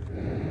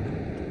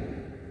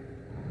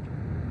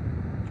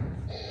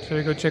 Should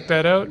I go check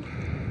that out?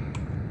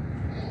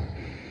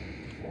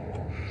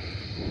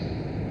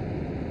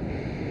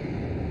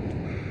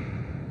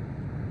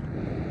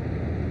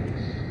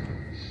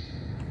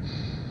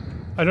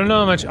 I don't know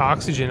how much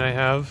oxygen I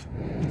have.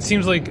 It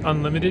seems like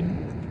unlimited.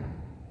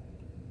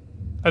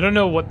 I don't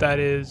know what that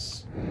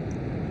is.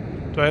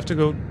 Do I have to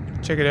go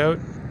check it out?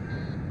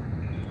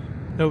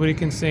 Nobody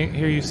can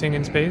hear you sing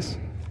in space?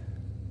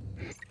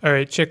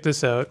 Alright, check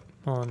this out.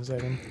 Hold on a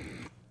second.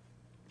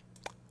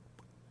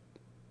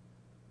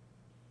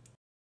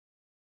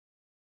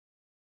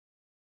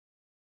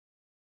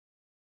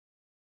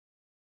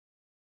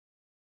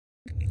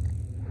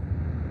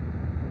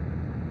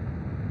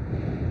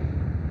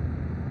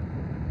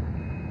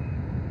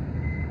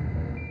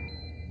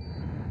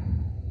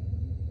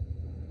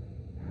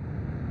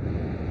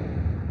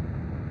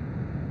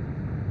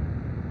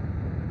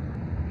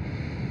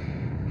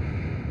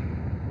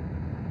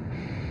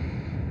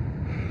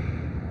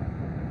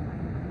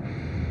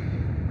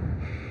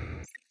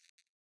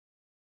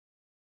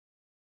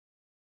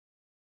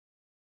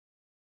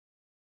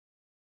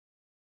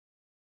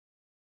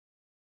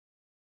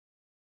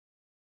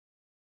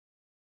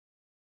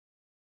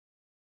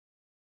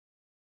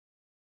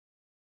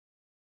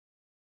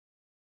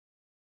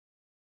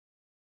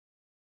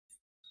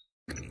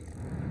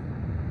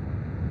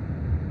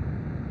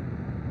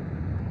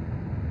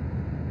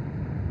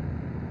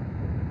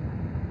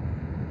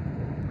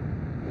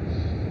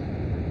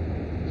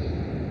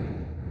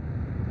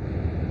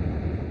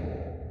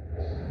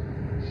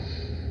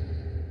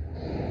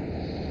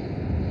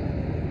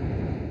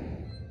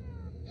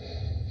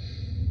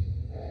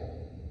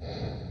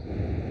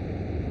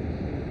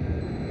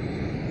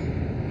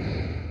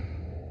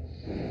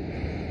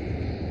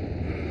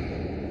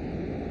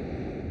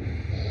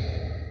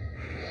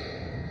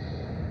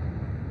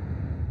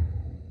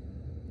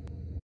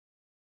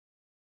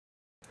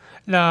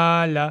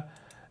 La la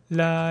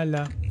la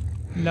la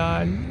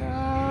la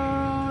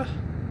la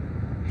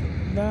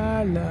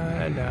la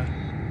la la.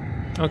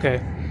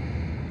 Okay.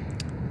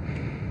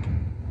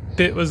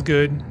 Bit was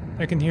good.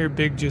 I can hear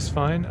Big just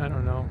fine. I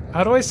don't know.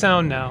 How do I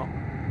sound now?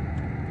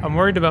 I'm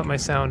worried about my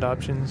sound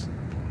options.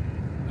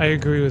 I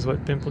agree with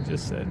what Pimple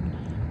just said.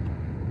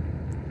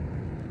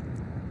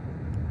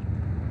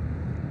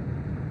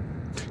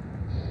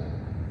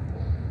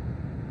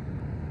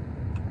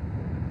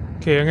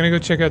 Okay, I'm gonna go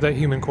check out that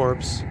human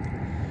corpse.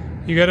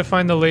 You gotta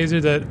find the laser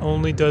that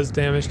only does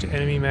damage to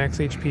enemy max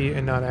HP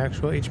and not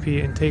actual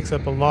HP and takes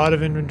up a lot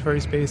of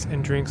inventory space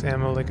and drinks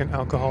ammo like an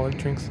alcoholic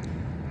drinks.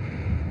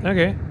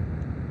 Okay.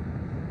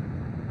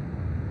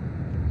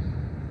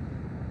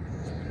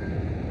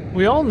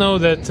 We all know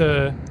that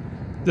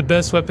the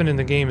best weapon in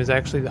the game is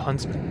actually the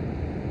Huntsman.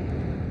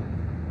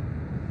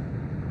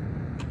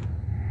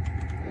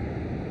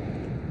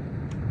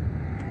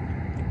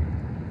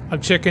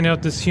 I'm checking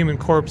out this human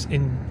corpse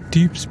in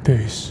deep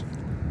space.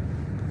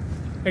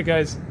 Hey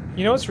guys,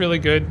 you know what's really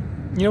good?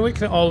 You know we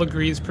can all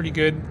agree is pretty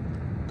good?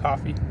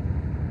 Coffee.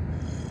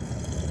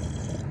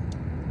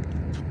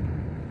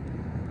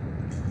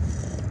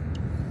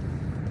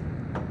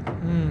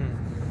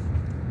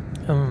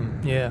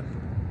 Yeah.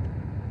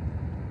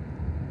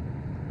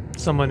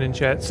 Someone in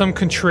chat, some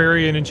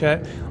contrarian in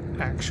chat.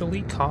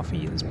 Actually,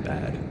 coffee is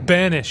bad.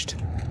 Banished.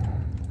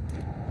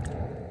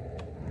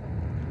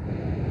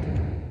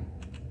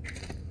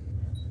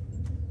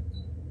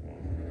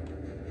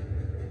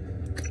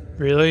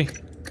 Really?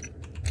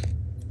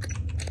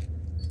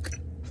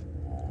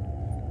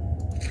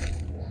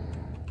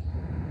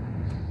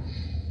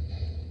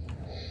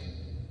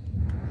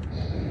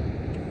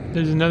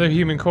 There's another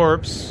human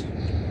corpse.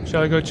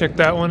 Shall I go check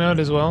that one out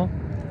as well?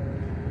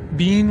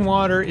 Bean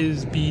water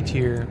is B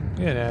tier.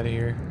 Get out of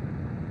here.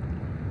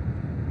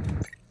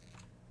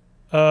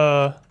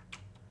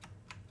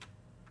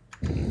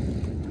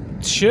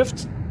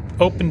 Shift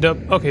opened up.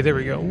 Okay, there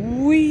we go.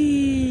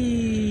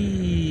 Whee!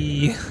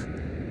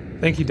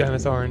 Thank you,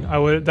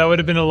 Dinothorn. That would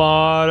have been a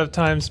lot of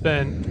time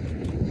spent.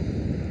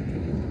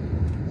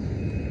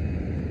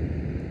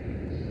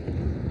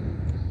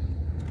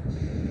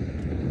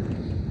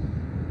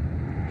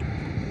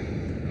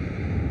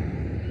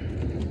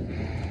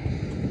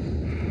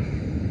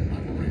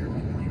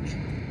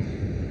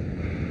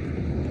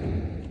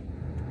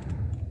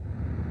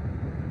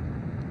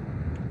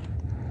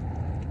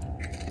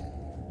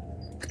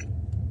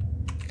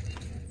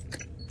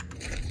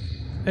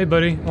 Hey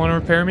buddy, wanna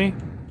repair me?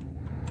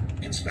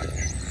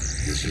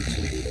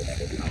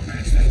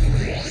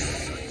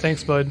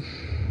 Thanks, bud.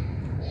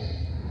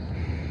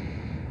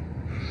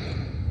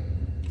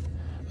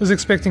 I was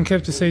expecting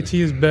Kev to say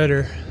T is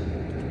better.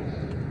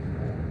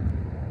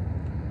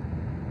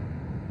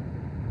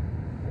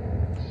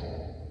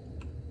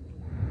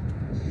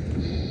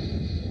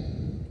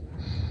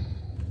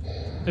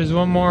 There's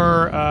one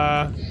more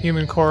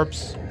human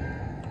corpse.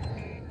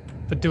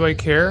 But do I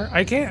care?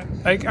 I can't.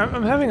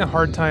 I'm having a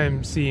hard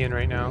time seeing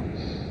right now.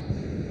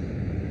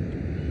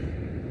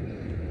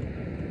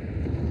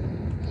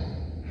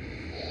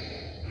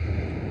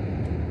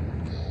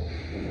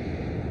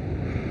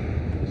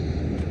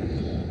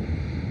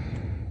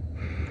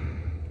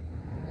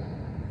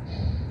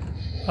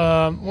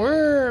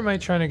 Where am I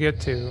trying to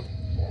get to?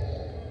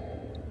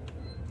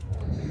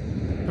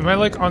 Am I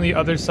like on the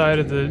other side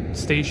of the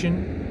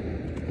station?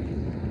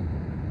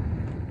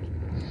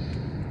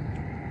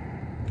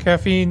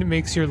 Caffeine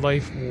makes your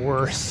life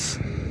worse.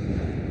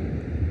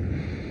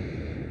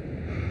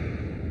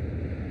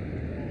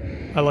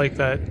 I like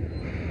that.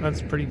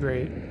 That's pretty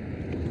great.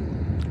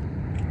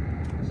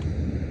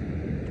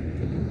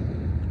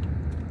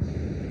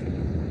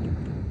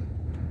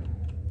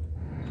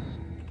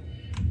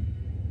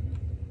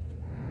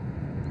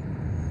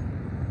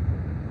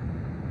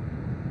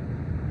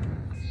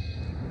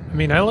 I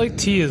mean, I like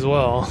tea as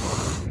well.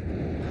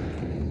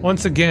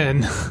 Once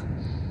again,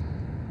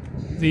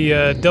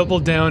 the double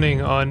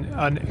downing on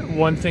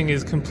one thing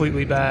is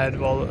completely bad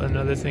while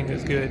another thing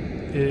is good.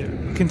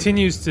 It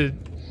continues to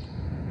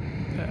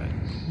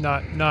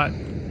not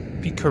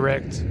be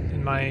correct,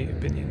 in my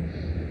opinion.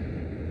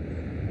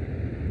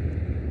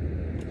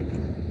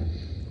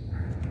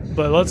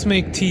 But let's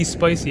make tea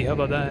spicy. How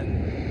about that?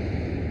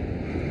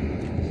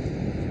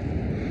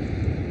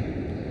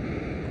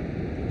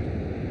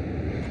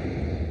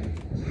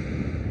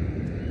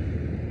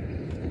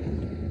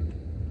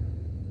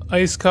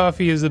 Iced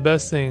coffee is the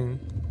best thing.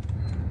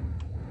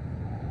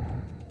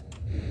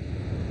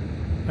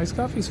 Iced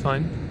coffee's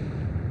fine.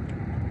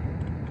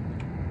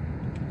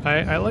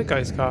 I like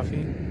iced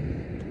coffee.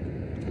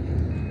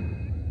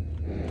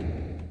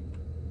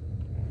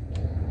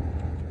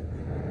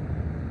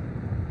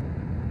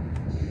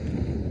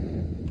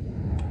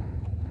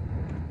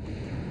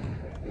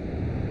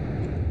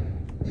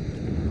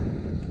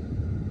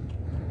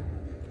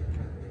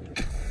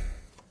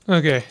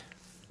 Okay.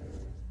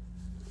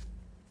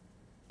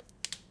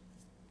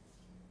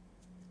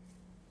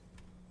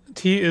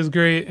 Tea is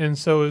great, and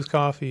so is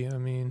coffee. I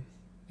mean,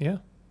 yeah.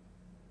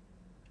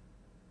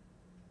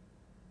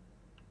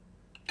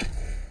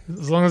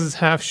 As long as it's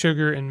half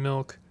sugar and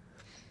milk.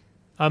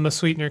 I'm a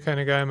sweetener kind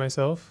of guy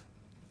myself.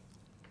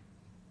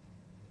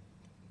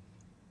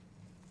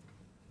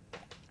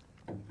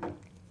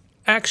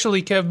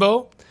 Actually,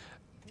 Kevbo,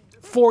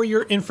 for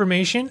your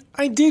information,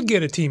 I did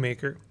get a tea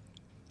maker.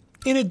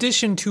 In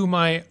addition to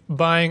my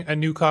buying a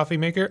new coffee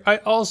maker, I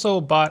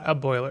also bought a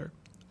boiler.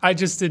 I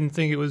just didn't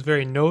think it was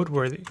very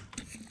noteworthy.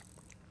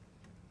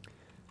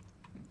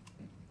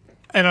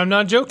 And I'm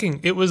not joking.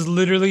 It was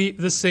literally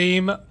the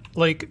same,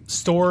 like,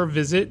 store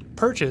visit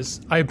purchase.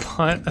 I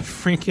bought a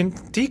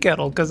freaking tea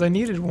kettle because I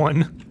needed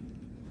one.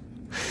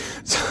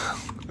 So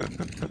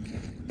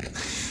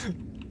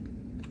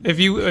if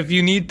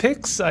you need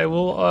pics, I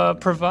will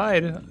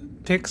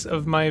provide pics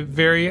of my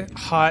very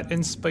hot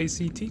and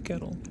spicy tea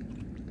kettle.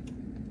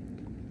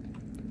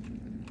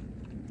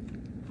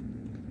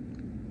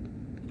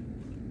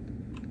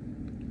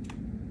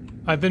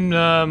 I've been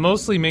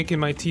mostly making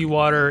my tea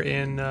water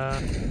in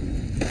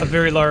a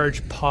very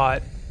large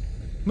pot.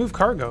 Move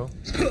cargo.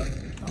 Oh.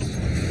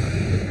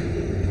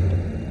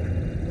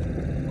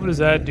 What does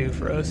that do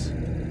for us?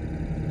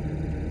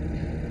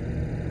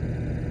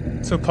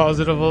 So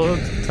positive all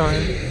the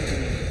time.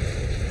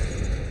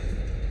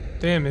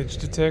 Damage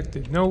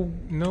detected. No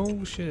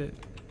shit.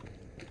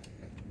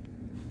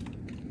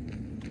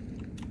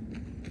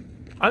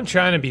 I'm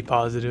trying to be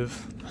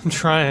positive. I'm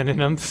trying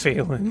and I'm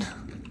failing.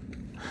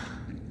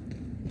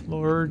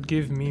 Lord,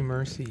 give me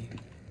mercy.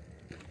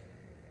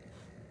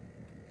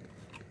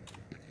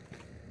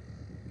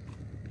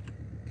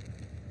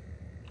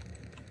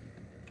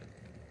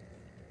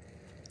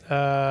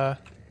 How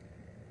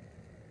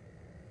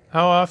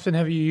often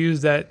have you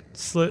used that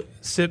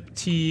sip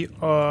tea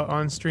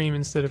on stream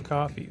instead of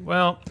coffee?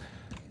 Well,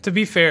 to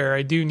be fair,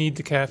 I do need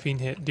the caffeine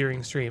hit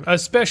during stream,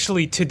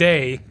 especially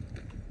today.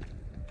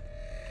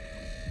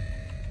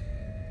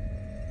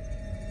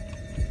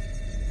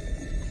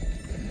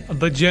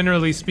 But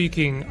generally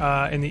speaking,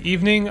 in the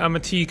evening, I'm a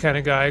tea kind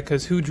of guy,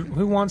 because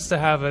who wants to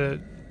have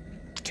a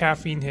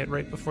caffeine hit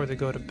right before they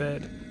go to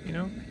bed, you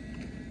know?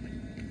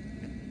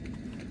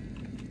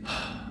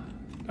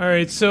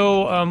 Alright,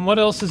 so, what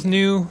else is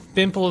new?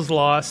 Bimple is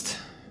lost.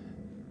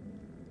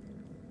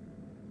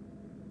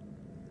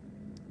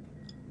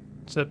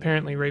 It's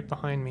apparently right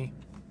behind me.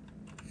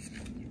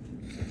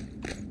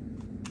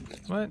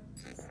 What?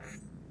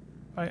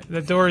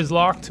 The door is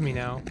locked to me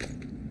now.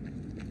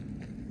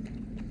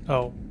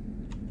 Oh.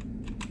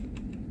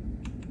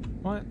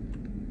 What?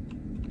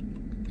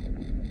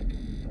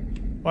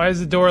 Why is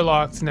the door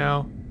locked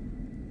now?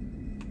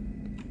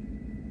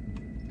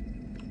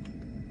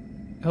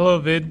 Hello,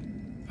 Vid.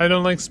 I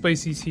don't like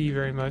spicy tea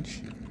very much.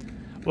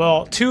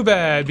 Well, too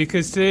bad,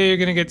 because today you're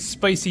gonna get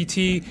spicy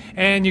tea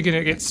and you're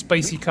gonna get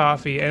spicy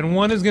coffee, and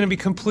one is gonna be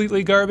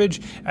completely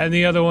garbage and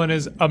the other one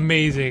is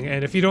amazing,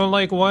 and if you don't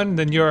like one,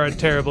 then you're a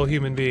terrible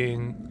human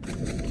being.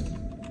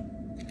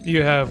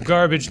 You have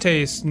garbage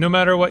taste no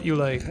matter what you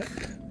like.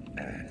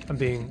 I'm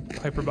being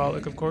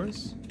hyperbolic, of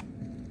course.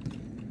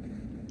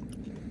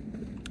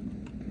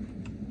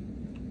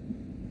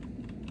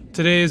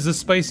 Today is the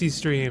spicy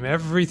stream.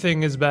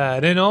 Everything is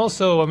bad and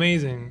also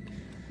amazing.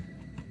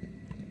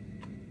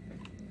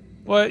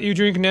 What, you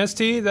drink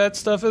Nestea? That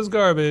stuff is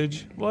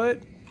garbage.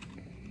 What?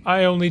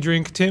 I only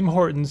drink Tim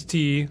Hortons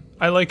tea.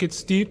 I like it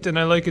steeped and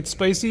I like it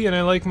spicy and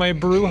I like my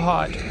brew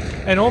hot.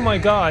 And oh my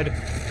god.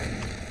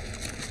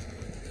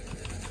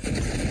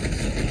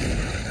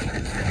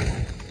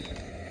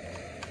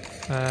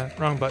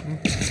 Wrong button.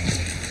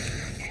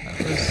 That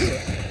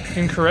was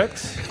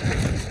incorrect.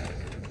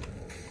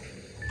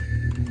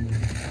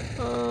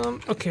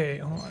 Okay,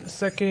 hold on a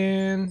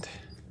second.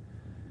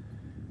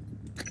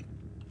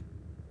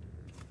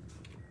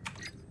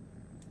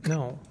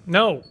 No.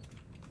 No!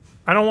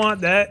 I don't want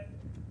that.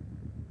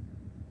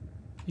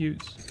 Use.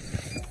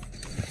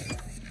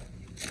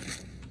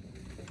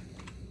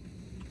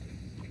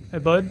 Hey,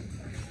 bud.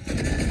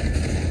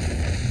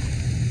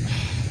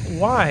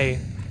 Why?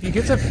 He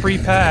gets a free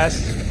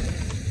pass.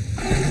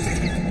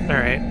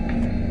 Alright.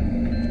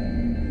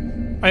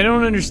 I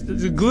don't understand.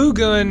 The glue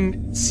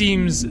gun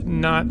seems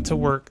not to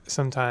work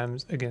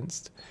sometimes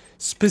against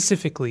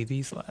specifically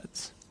these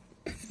lads.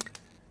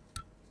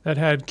 That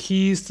had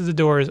keys to the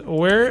doors.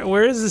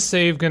 Where is the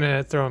save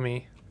gonna throw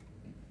me?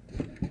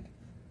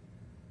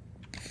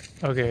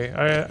 Okay,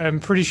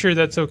 I'm pretty sure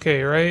that's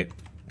okay, right?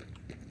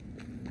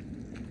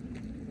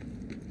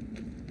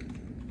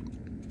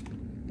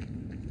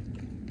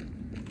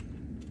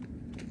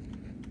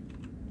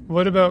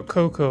 What about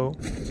cocoa?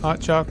 Hot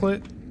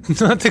chocolate?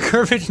 Not the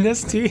garbage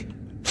Nestea.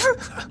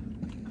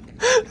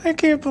 I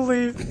can't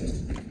believe.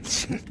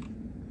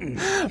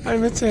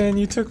 I'm a 10.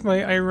 You took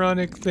my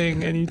ironic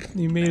thing and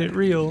you made it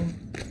real.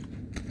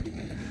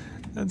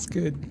 That's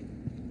good.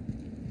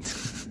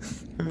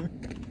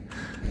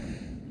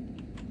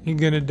 You're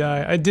gonna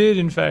die. I did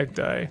in fact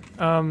die.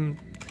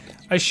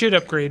 I should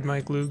upgrade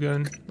my glue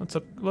gun.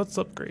 Let's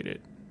upgrade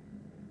it.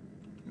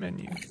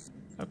 Menu.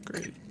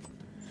 Upgrade.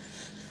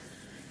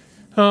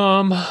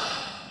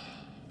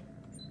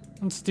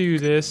 Let's do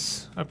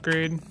this.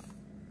 Upgrade.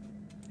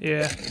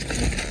 Yeah.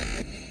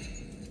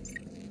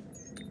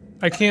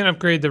 I can't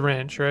upgrade the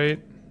wrench, right?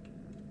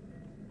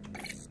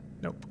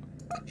 Nope.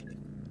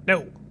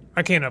 No,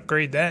 I can't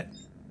upgrade that.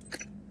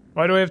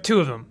 Why do I have 2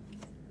 of them?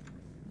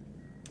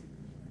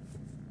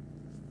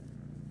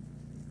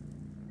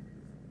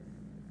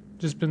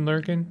 Just been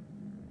lurking.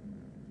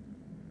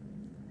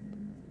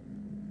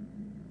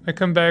 I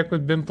come back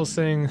with Bimple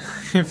saying,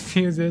 if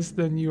you this,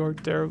 then you are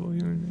terrible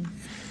human being.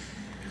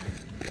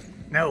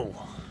 No,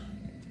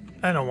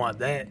 I don't want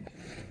that.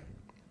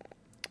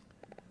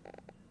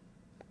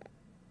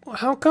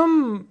 How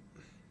come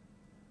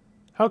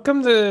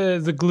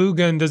the glue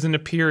gun doesn't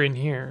appear in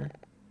here?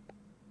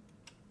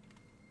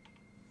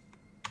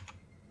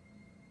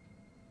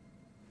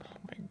 Oh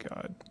my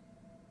god.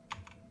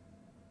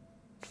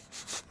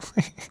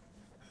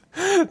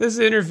 This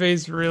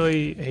interface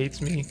really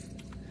hates me.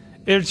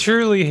 It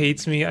truly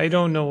hates me. I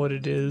don't know what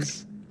it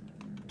is.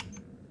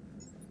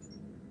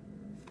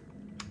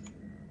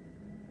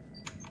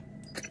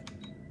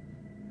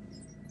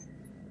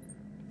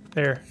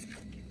 There.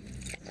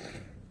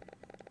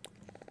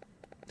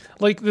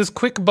 Like, this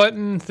quick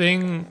button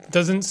thing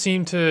doesn't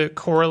seem to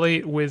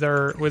correlate with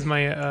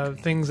my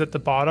things at the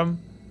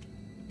bottom.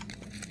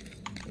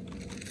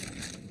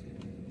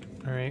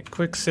 Alright,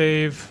 quick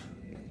save.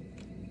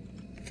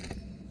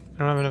 I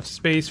don't have enough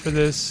space for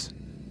this.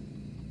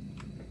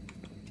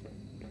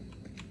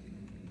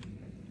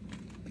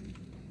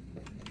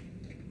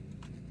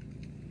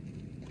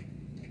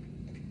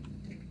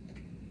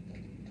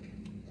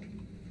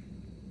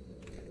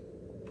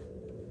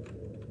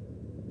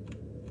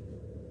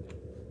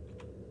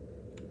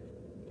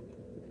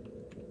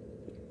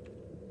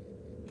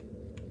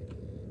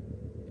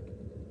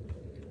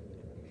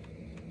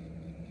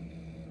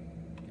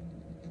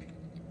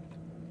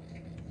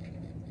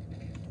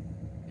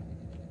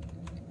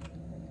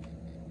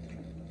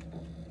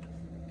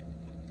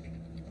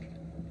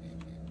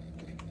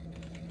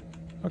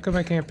 How come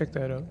I can't pick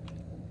that up?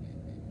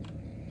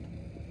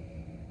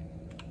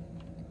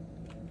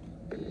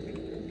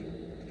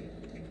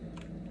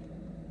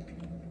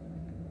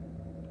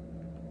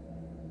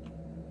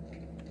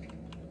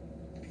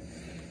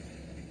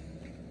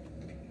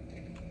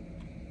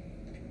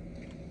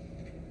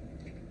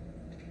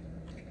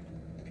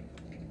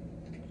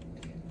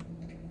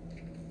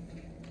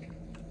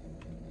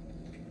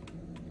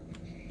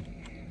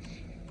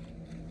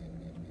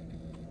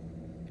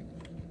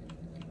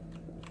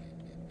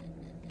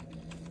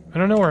 I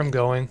don't know where I'm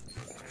going.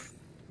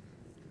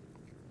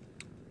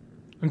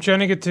 I'm trying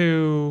to get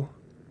to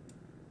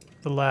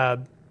the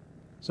lab.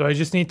 So I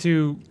just need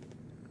to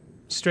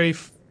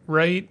strafe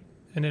right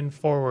and then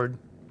forward.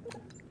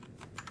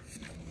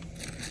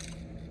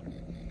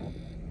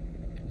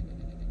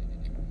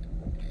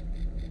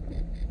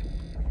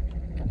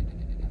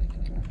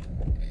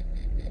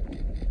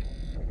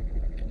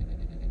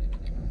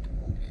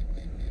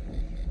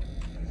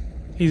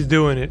 He's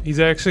doing it. He's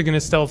actually going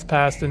to stealth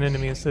past an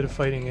enemy instead of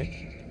fighting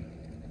it.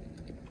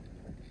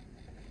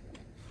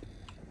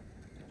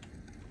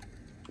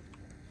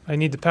 I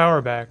need the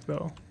power back,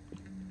 though.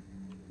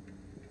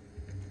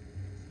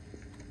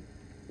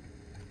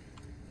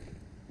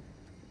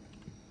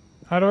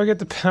 How do I get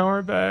the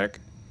power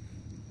back?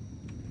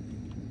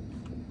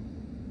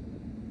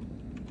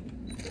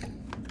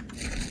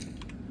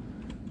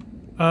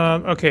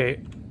 Okay.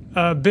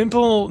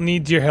 Bimple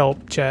needs your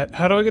help, chat.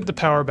 How do I get the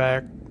power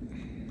back?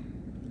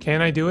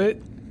 Can I do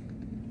it?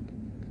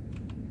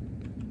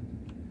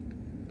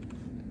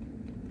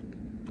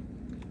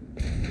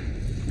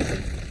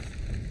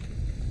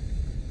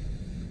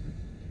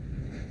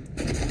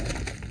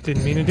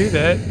 Didn't mean to do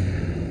that.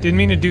 Didn't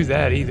mean to do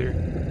that either.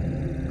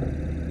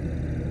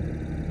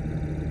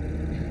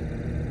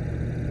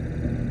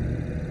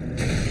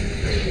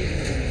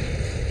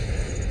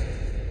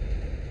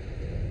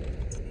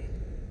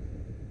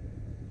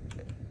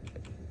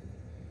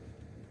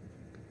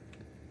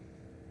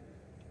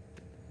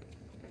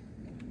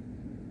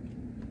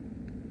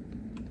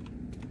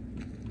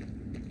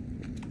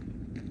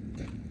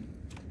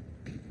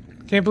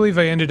 Can't believe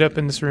I ended up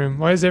in this room.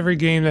 Why is every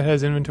game that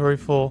has inventory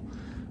full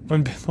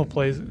when Bimble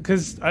plays?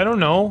 Because, I don't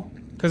know.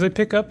 Because I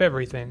pick up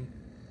everything.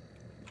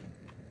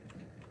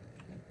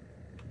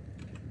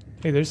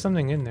 Hey, there's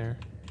something in there.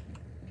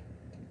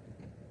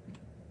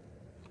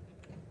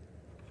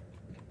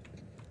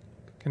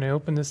 Can I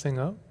open this thing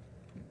up?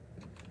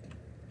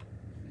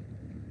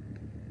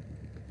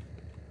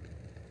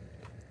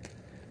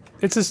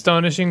 It's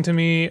astonishing to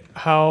me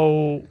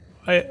how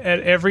at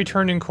every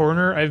turn and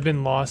corner I've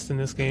been lost in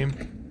this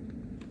game.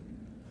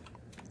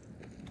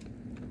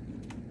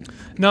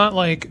 Not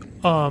like,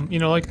 you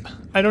know, like,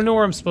 I don't know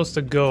where I'm supposed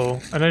to go,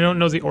 and I don't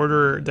know the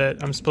order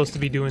that I'm supposed to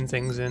be doing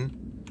things in.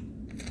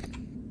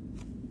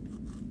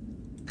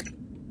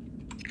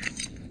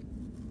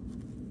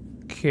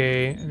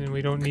 Okay, and then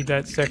we don't need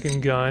that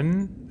second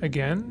gun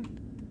again.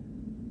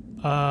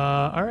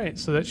 Alright,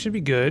 so that should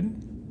be good.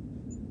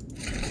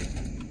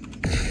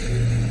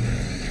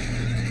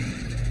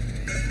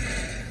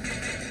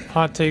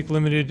 Hot take,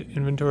 limited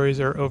inventories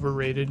are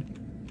overrated.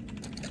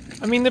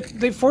 I mean,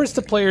 they force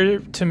the player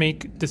to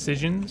make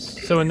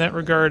decisions, so in that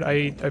regard,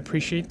 I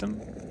appreciate them.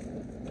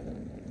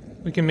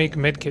 We can make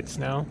medkits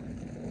now.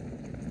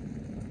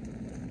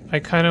 I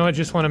kind of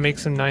just want to make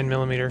some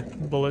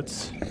 9mm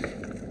bullets.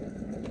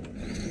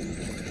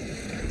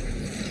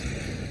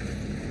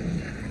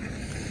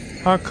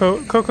 Hot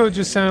cocoa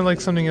just sounded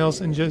like something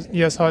else, and just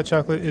yes, hot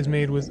chocolate is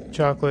made with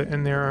chocolate,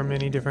 and there are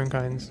many different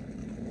kinds.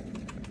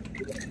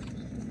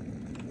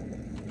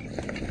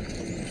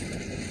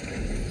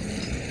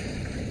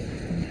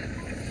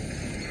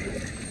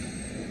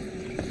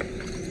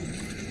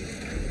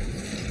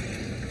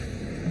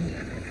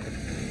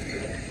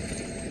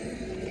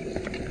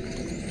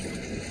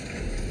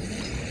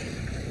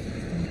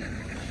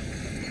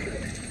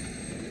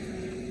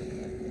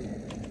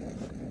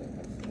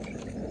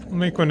 I'll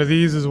make one of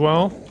these as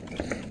well.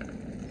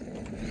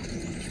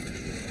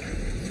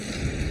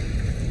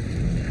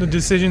 The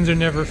decisions are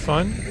never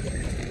fun.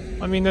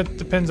 I mean, that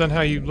depends on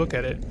how you look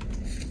at it.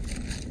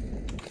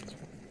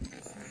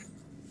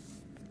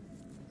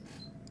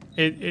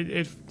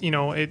 It you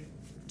know, it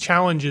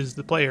challenges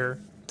the player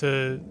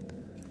to,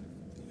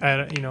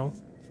 you know,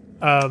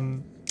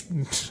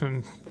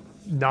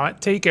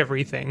 not take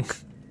everything.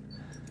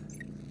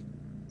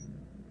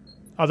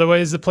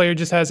 Otherwise, the player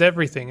just has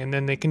everything, and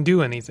then they can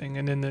do anything,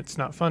 and then it's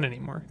not fun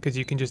anymore, because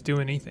you can just do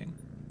anything.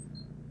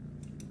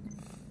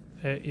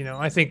 You know,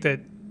 I think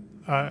that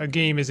a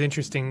game is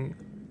interesting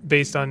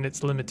based on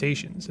its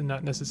limitations, and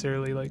not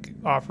necessarily, like,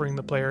 offering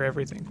the player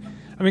everything.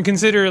 I mean,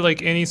 consider,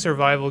 like, any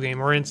survival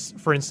game, or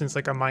for instance,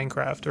 like a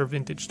Minecraft or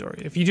Vintage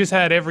Story. If you just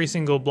had every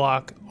single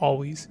block,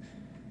 always,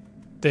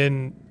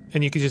 then,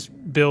 and you could just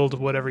build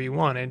whatever you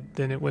wanted,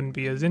 then it wouldn't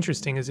be as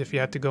interesting as if you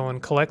had to go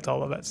and collect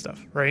all of that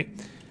stuff, right?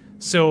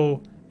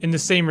 So, in the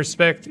same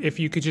respect, if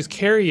you could just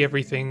carry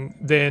everything,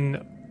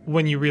 then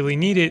when you really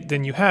need it,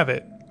 then you have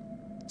it.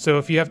 So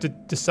if you have to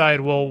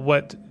decide, well,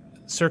 what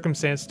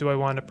circumstance do I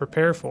want to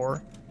prepare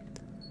for,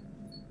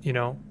 you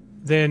know,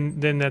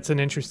 then that's an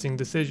interesting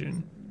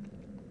decision.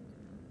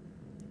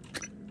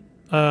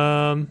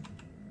 I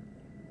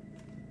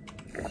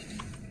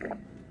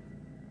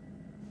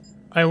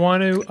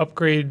want to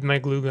upgrade my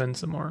glue gun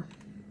some more.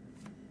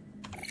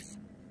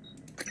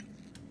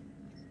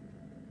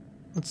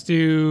 Let's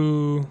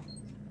do,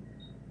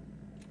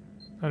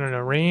 I don't know,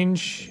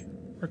 range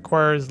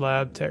requires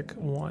lab tech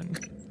 1.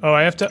 Oh,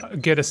 I have to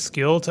get a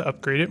skill to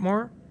upgrade it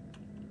more?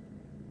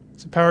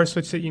 It's a power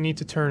switch that you need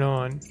to turn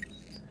on.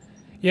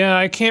 Yeah,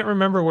 I can't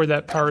remember where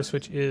that power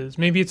switch is.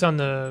 Maybe it's on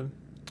the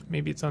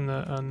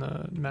on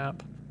the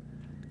map.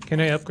 Can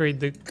I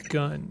upgrade the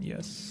gun?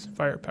 Yes,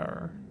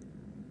 firepower.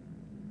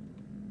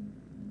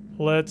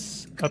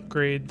 Let's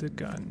upgrade the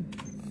gun.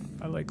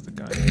 I like the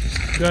gun.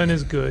 Gun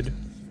is good.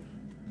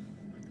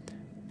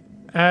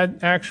 Add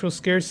actual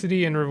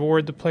scarcity and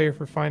reward the player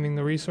for finding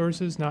the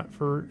resources, not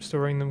for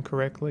storing them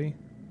correctly.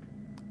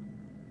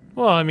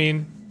 Well, I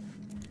mean,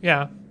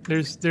 yeah,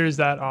 there's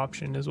that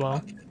option as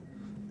well.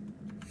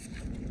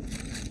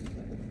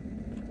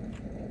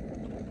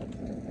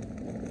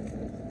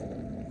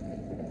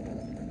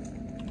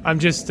 I'm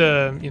just,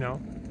 you know,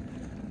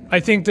 I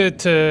think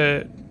that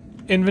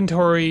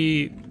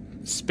inventory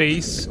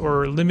space,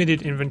 or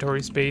limited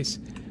inventory space,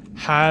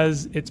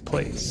 has its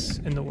place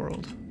in the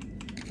world.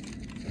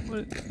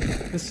 What?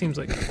 This seems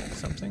like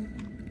something.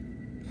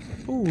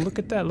 Ooh, look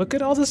at that. Look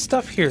at all the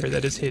stuff here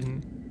that is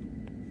hidden.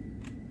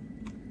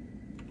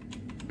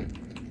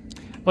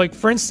 Like,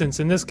 for instance,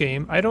 in this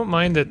game, I don't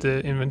mind that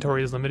the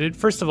inventory is limited.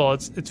 First of all,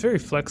 it's very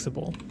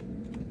flexible.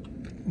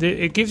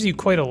 It gives you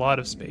quite a lot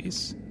of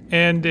space.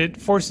 And it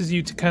forces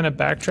you to kind of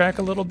backtrack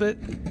a little bit.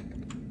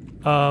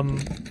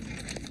 And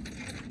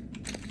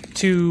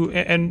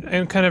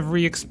kind of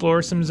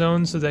re-explore some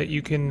zones so that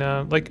you can,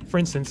 like, for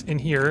instance, in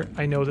here,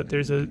 I know that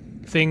there's a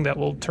thing that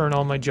will turn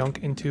all my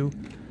junk into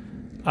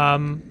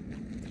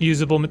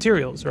usable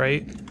materials,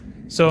 right?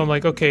 So I'm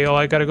like, okay, well,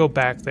 I gotta go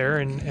back there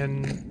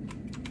and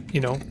you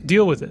know,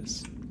 deal with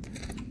this.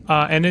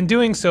 And in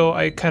doing so,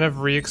 I kind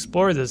of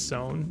re-explore this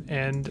zone,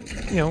 and,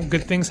 you know,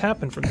 good things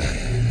happen from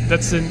that.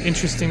 That's an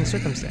interesting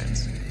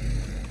circumstance.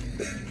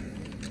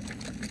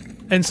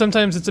 And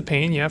sometimes it's a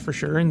pain, yeah, for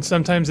sure, and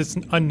sometimes it's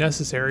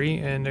unnecessary,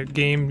 and a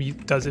game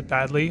does it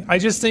badly. I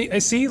just think, I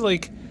see,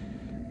 like,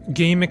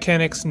 game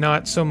mechanics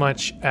not so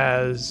much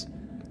as,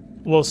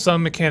 well,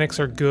 some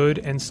mechanics are good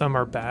and some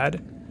are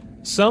bad.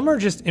 Some are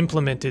just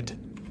implemented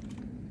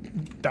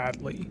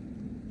badly,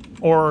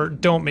 or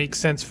don't make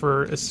sense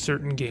for a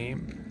certain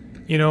game.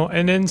 You know,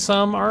 and then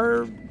some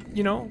are,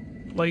 you know,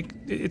 like,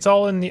 it's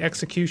all in the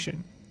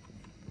execution.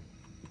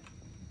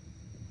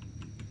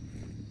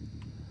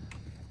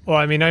 Well,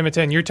 I mean, I'm a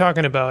 10. You're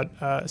talking about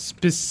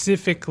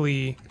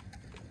specifically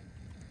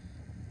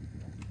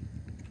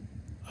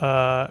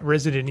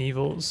Resident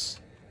Evil's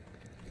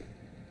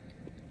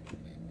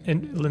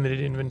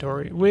limited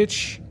inventory,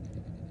 which,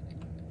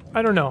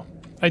 I don't know.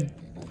 I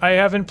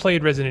haven't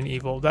played Resident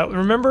Evil.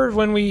 Remember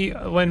when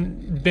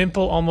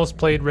Bimple almost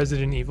played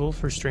Resident Evil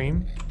for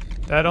stream?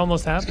 That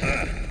almost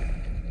happened.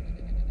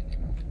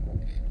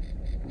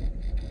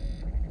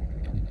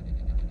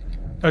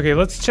 Okay,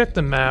 let's check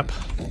the map.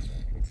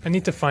 I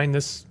need to find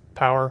this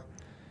power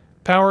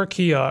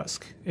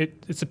kiosk.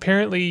 It's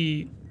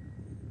apparently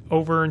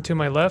over and to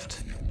my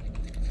left.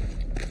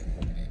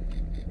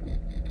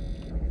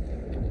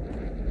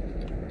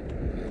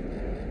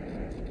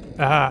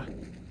 Aha.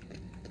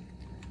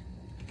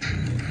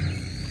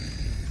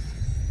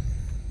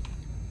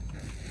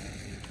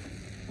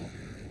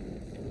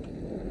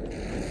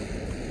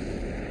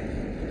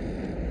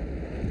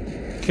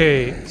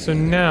 Okay, so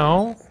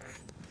now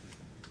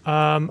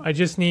I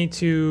just need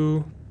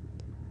to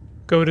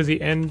go to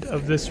the end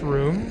of this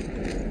room.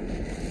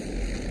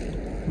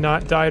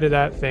 Not die to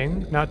that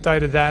thing. Not die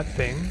to that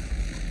thing.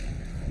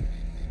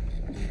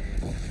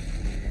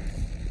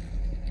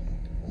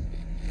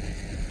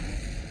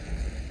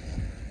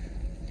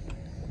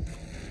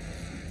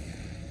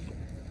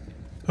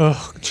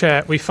 Oh,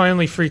 chat, we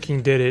finally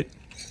freaking did it.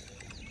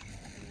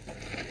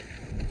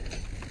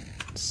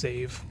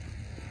 Save.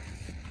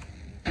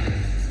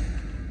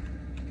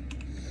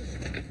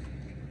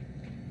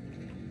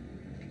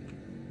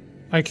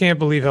 I can't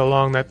believe how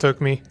long that took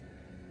me.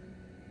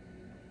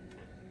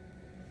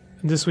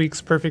 In this week's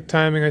perfect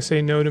timing, I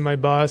say no to my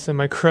boss and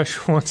my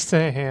crush wants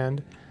a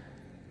hand.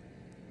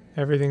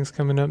 Everything's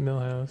coming up,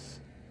 Millhouse.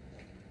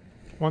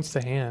 Wants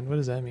the hand? What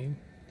does that mean?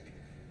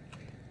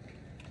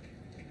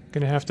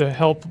 Gonna have to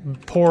help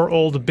poor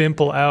old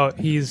Bimple out.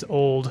 He's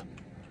old.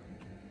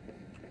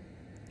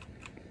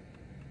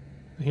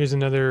 Here's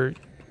another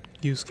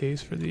use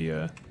case for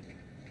the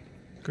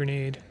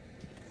grenade.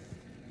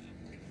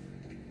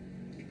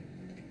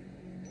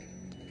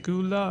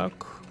 Good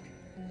luck.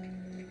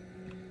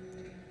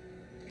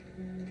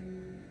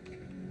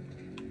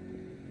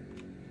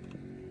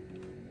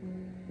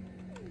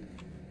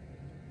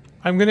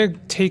 I'm gonna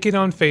take it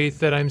on faith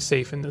that I'm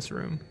safe in this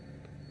room.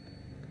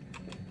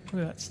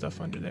 Look at that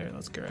stuff under there.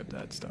 Let's grab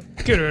that stuff.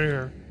 Get out of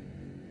here.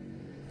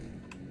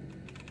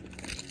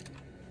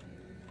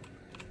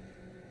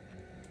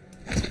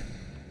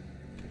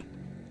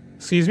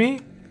 Excuse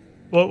me?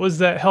 What was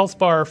that health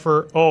bar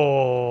for?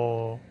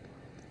 Oh.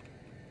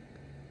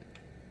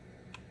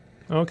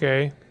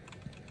 Okay.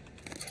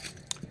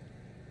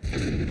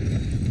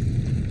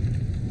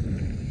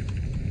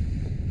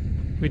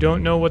 We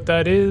don't know what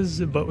that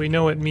is, but we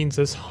know it means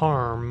us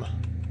harm.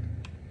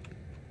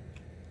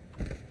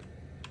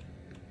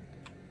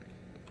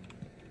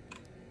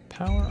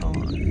 Power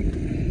on.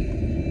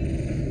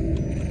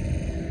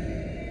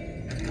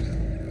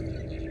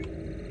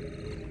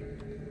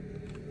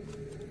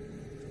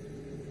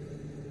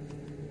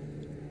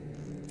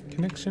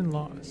 Connection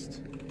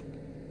lost.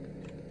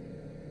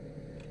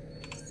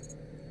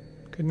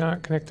 Could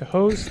not connect to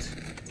host.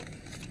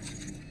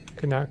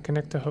 Could not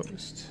connect to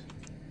host.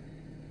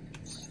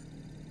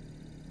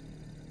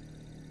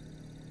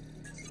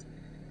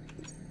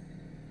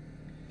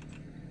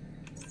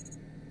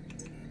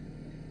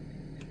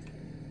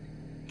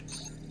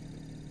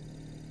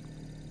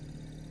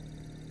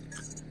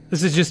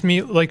 This is just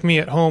me, like me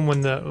at home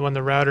when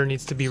the router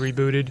needs to be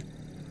rebooted.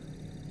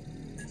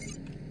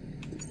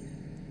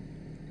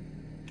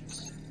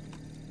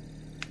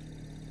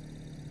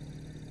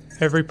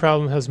 Every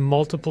problem has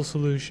multiple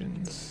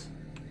solutions.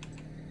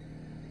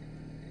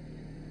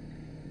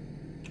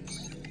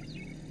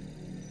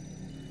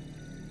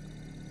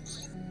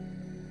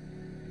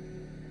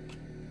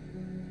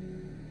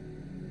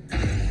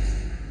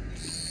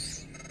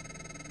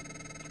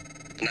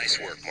 Nice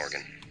work,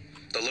 Morgan.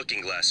 The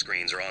looking glass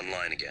screens are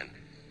online again.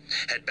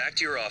 Head back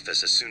to your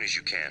office as soon as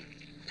you can.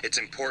 It's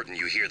important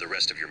you hear the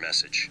rest of your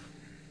message.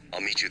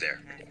 I'll meet you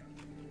there.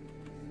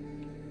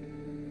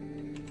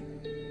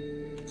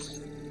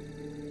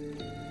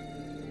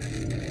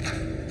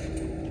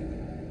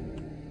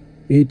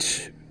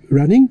 It's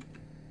running?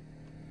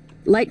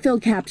 Light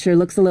field capture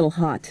looks a little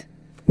hot.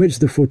 Where's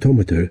the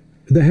photometer?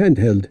 The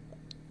handheld.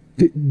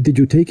 Did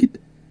you take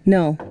it?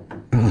 No.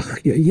 Ah,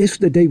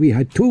 yesterday we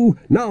had two,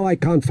 now I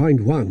can't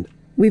find one.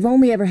 We've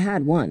only ever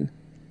had one.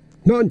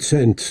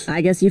 Nonsense.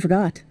 I guess you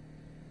forgot.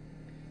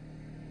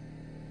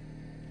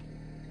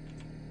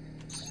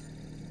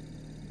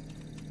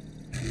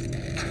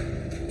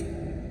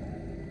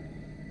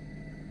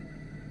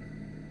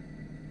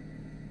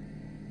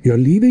 You're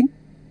leaving?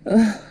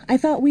 I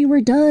thought we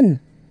were done.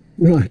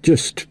 No,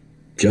 just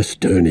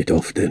turn it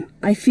off then.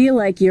 I feel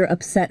like you're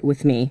upset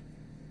with me.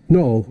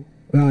 No,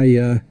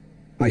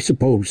 I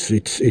suppose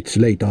it's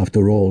late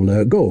after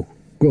all. Go,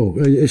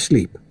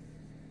 sleep.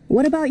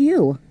 What about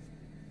you?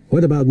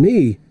 What about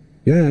me?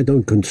 Yeah,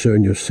 don't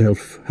concern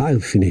yourself. I'll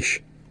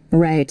finish.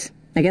 Right.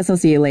 I guess I'll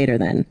see you later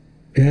then.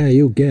 Yeah,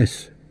 you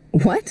guess.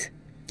 What?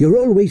 You're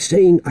always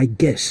saying, I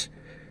guess.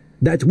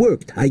 That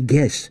worked, I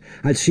guess.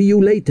 I'll see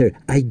you later,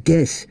 I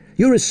guess.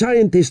 You're a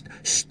scientist.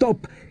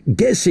 Stop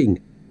guessing.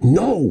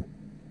 No.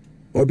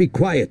 Or be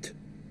quiet.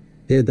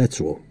 Yeah,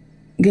 that's all.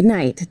 Good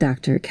night,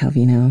 Dr.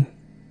 Calvino.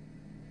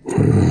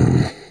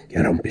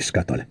 Ja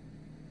rompiskatole.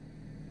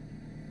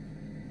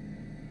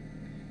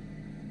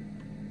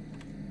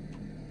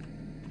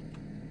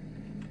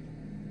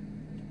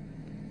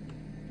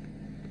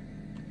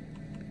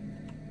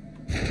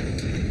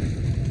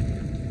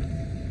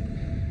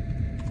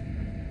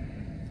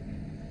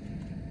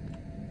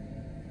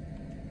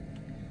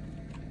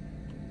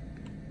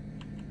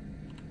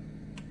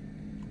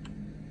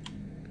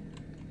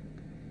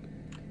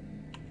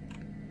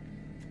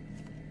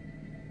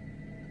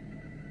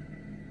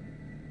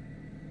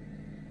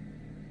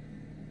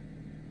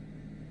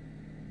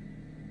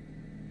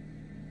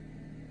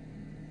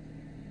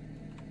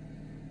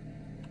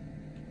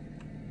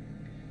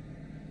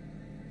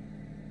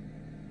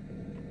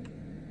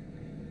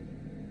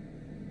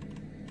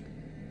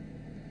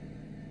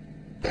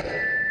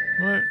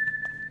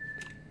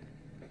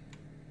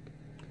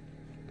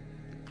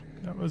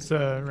 was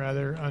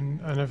rather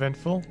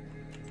uneventful.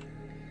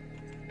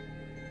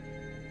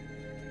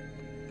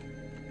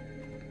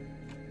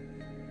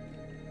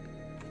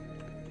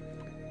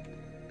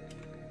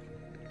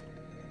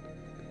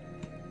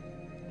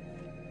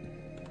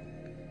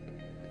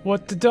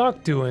 What the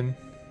doc doing?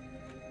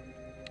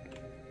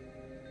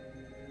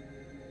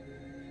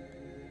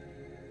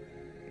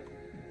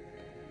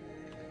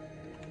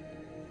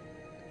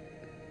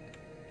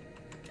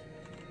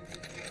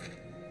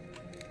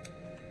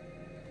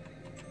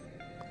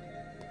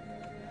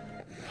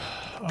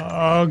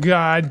 Oh,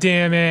 god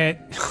damn it.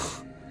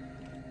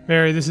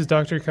 Mary, this is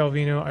Dr.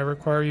 Calvino. I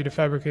require you to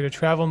fabricate a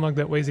travel mug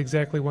that weighs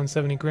exactly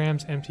 170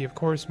 grams, empty of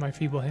course. My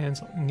feeble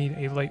hands need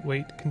a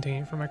lightweight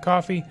container for my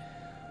coffee.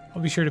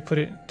 I'll be sure to put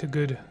it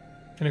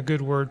in a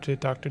good word to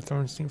Dr.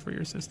 Thornstein for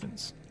your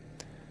assistance.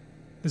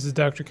 This is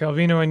Dr.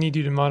 Calvino. I need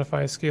you to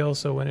modify a scale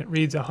so when it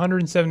reads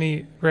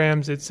 170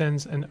 grams, it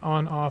sends an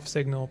on-off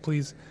signal.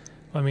 Please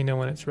let me know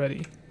when it's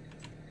ready.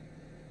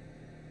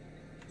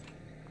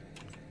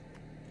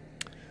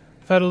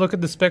 If I had a look at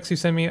the specs you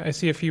sent me, I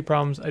see a few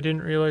problems. I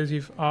didn't realize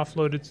you've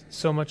offloaded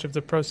so much of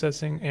the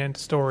processing and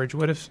storage.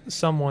 What if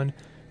someone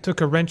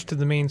took a wrench to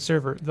the main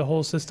server? The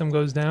whole system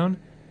goes down?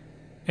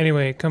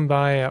 Anyway, come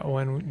by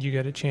when you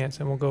get a chance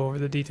and we'll go over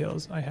the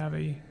details. I have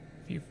a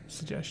few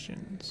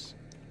suggestions.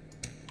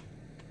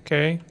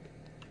 Okay.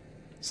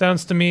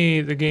 Sounds to me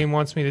the game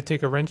wants me to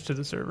take a wrench to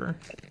the server.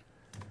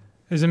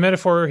 There's a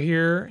metaphor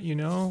here, you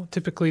know.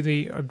 Typically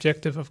the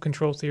objective of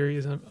control theory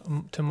is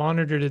to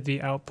monitor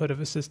the output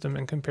of a system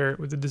and compare it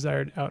with the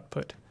desired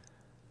output.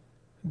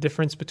 The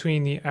difference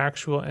between the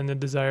actual and the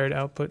desired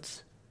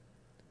outputs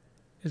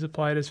is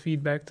applied as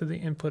feedback to the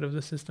input of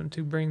the system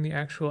to bring the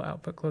actual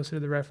output closer to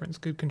the reference.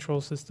 Good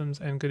control systems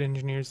and good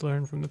engineers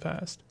learn from the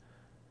past.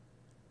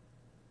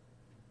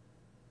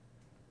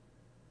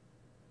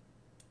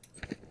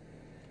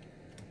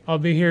 I'll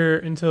be here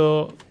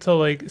until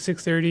like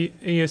 6:30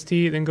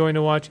 EST, then going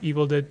to watch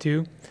Evil Dead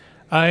 2.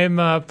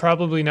 I'm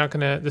probably not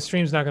gonna, the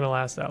stream's not gonna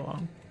last that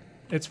long.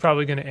 It's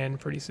probably gonna end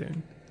pretty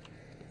soon.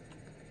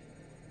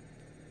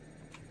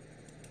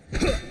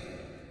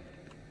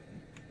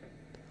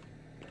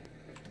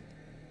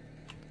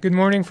 Good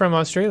morning from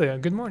Australia.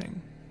 Good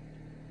morning.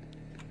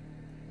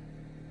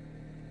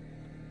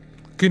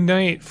 Good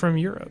night from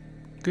Europe.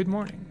 Good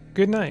morning.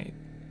 Good night.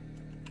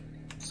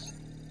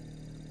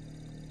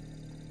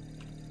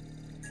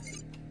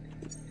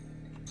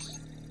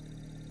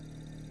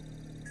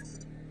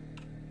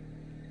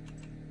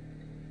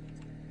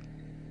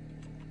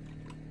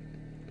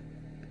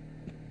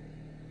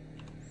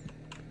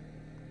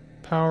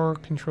 Power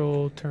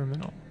control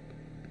terminal.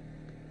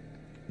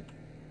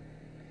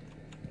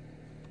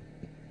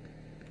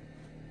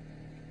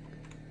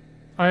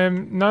 I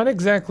am not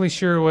exactly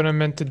sure what I'm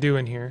meant to do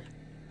in here.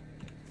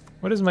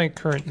 What is my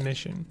current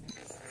mission?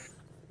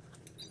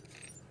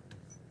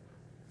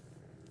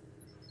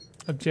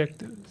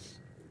 Objectives.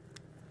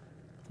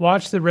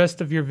 Watch the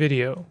rest of your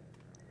video.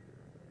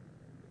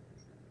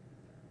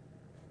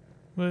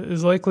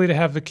 Is likely to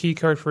have the key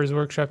card for his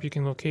workshop. You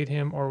can locate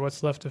him or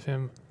what's left of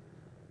him.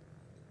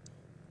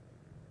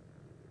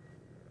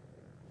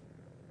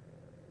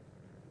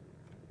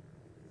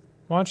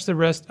 Watch the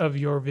rest of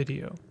your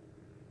video.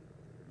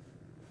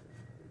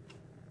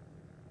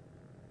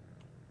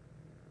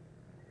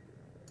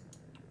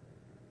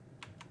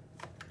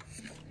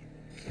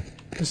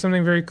 There's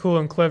something very cool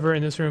and clever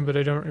in this room, but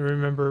I don't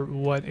remember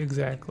what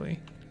exactly.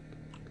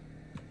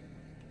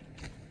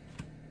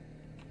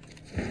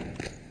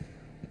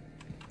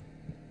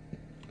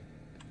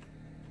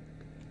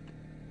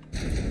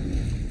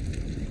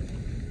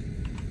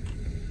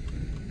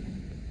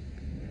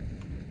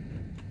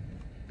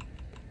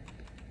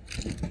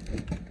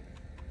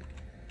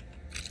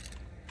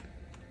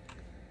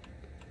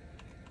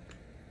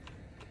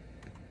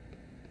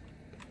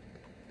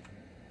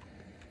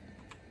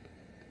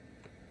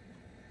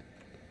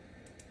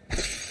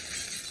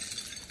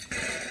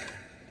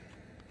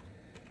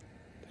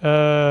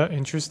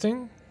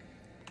 Interesting.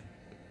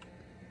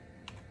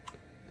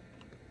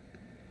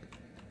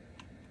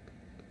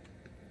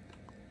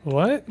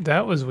 What?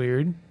 That was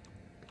weird.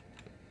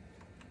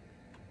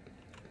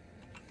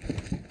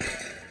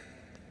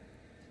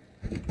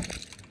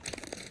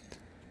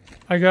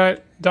 I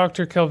got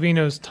Dr.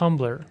 Calvino's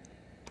Tumblr.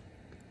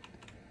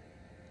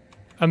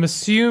 I'm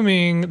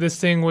assuming this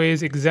thing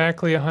weighs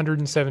exactly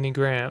 170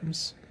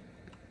 grams.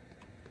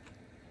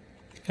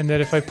 And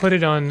that if I put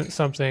it on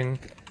something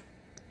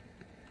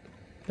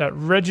that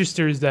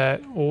registers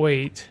that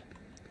weight,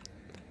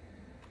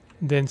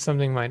 then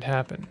something might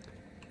happen.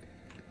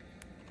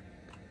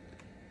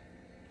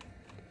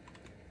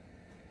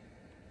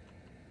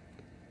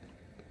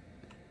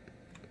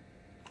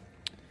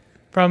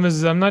 Problem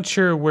is I'm not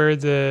sure where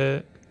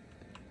the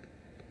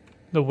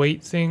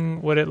weight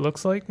thing, what it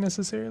looks like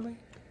necessarily.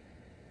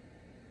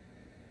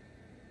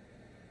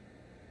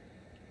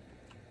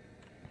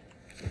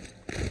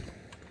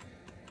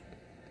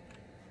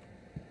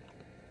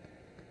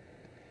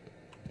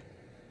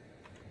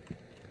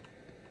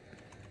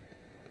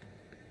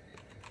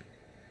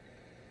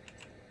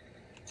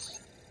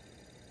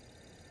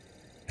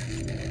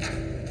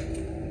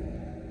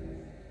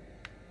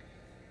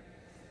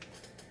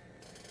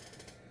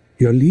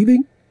 You're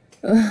leaving?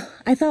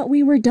 I thought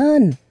we were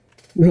done.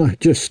 No,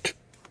 just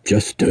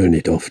turn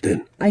it off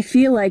then. I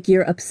feel like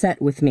you're upset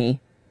with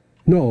me.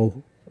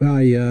 No,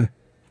 I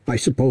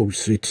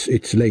suppose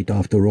it's late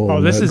after all.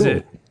 Oh, this is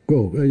it.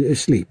 Go,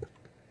 sleep.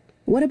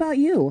 What about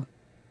you?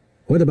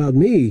 What about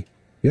me?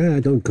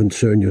 Yeah, don't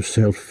concern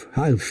yourself.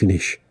 I'll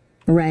finish.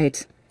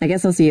 Right. I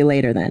guess I'll see you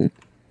later then.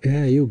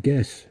 Yeah, you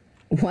guess.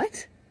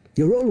 What?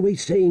 You're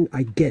always saying,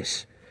 I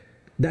guess.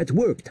 That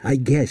worked, I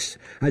guess.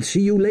 I'll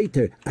see you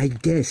later, I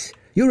guess.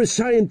 You're a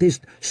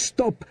scientist.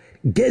 Stop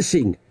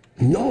guessing.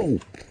 No.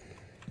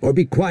 Or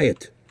be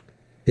quiet.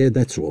 Yeah,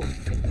 that's all.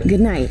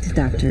 Good night,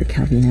 Dr.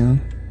 Calvino.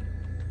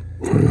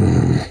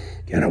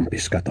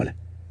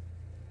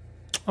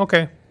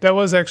 Okay, that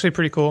was actually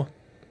pretty cool.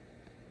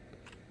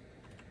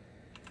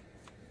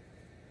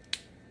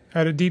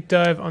 Had a deep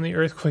dive on the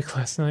earthquake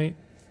last night.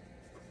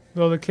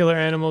 With all the killer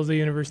animals, the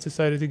universe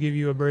decided to give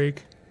you a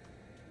break.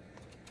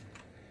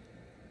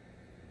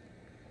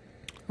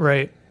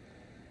 Right.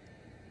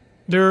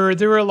 There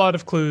were a lot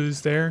of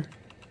clues there.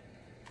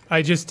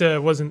 I just I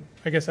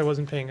guess I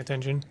wasn't paying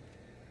attention.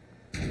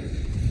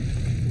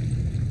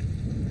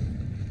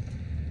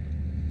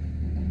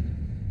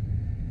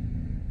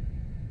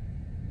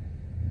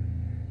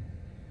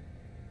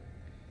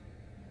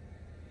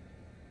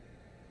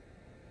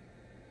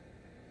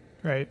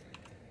 Right.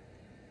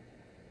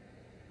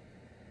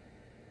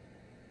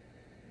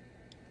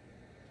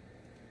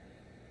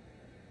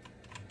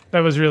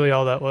 That was really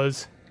all that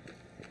was.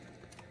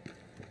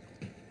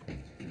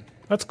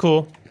 That's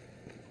cool.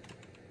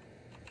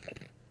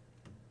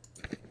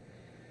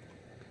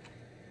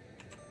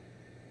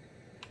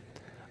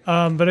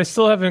 But I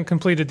still haven't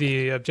completed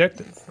the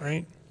objective,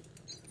 right?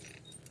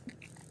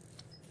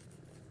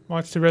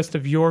 Watch the rest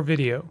of your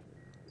video.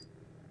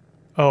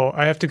 Oh,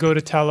 I have to go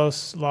to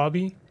Talos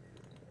lobby?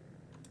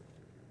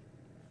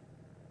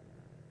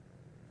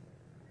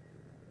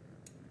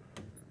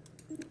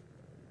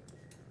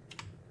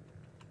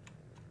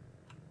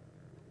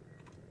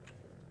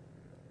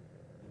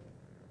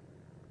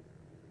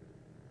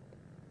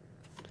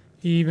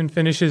 He even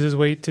finishes his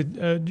weight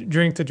to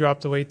drink to drop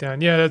the weight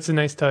down. Yeah, that's a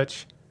nice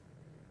touch.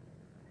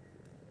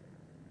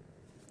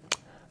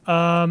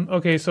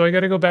 Okay, so I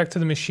gotta go back to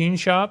the machine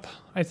shop,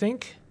 I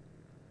think.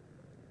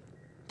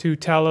 To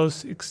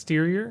Talos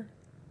Exterior.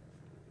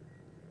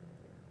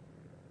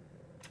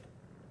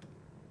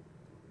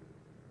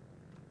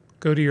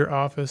 Go to your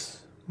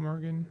office,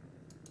 Morgan.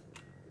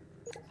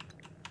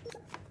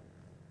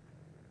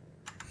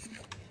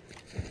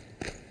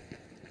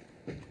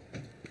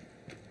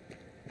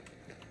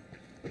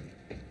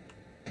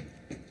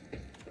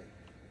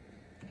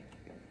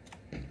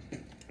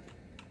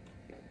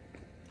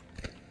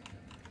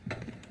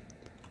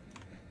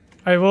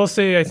 I will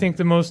say, I think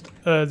the most,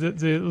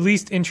 the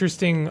least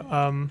interesting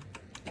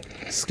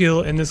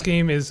skill in this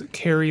game is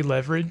carry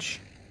leverage.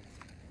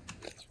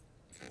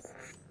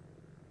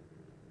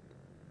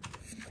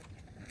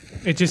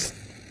 It just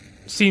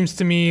seems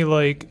to me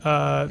like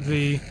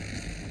the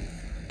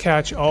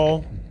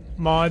catch-all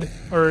mod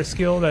or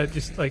skill that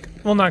just like,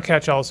 well, not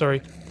catch-all,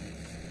 sorry.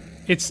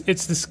 It's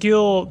the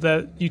skill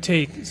that you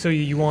take so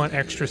you want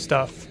extra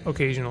stuff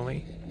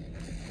occasionally.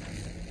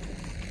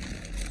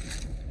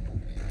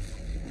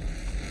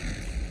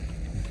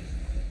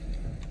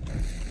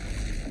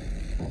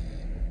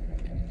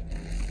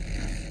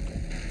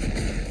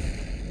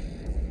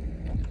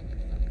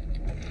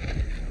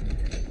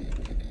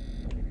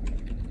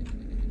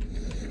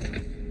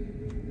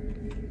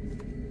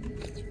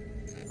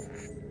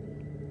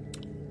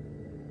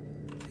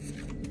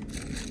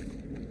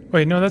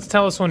 Wait, no, that's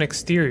Talos 1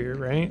 exterior,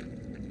 right?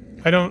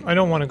 I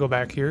don't want to go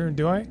back here,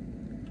 do I?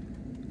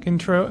 Can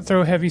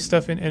throw heavy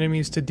stuff in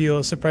enemies to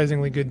deal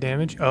surprisingly good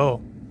damage.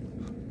 Oh.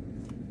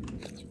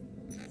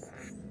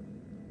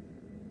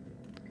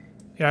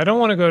 Yeah, I don't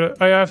want to go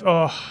to... I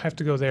have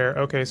to go there.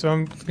 Okay, so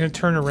I'm going to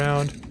turn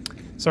around.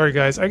 Sorry,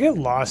 guys. I get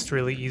lost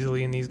really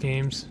easily in these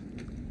games.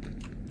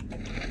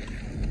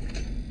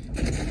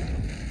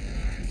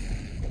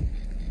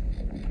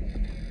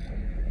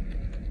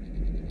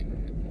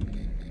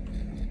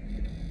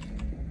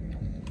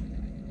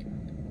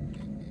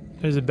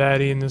 There's a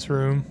baddie in this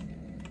room.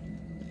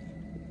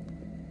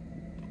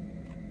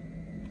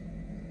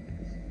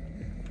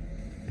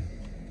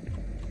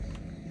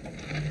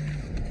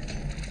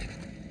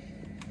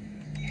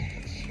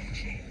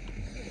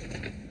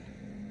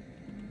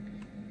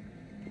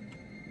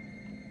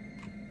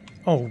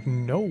 Oh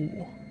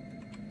no.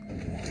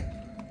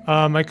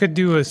 I could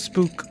do a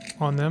spook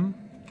on them.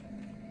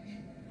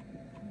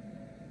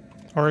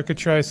 Or I could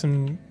try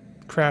some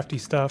crafty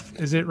stuff.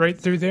 Is it right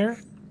through there?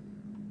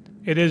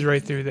 It is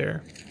right through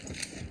there.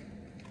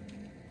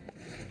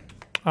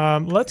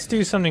 Let's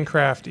do something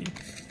crafty.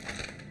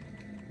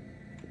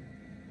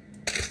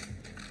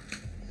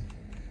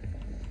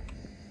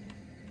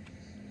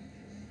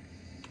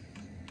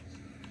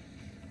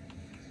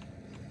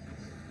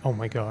 Oh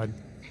my god.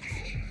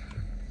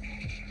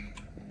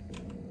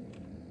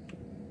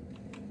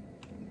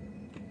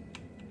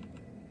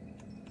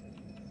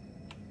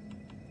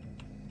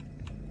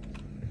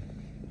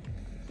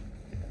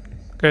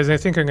 Guys, I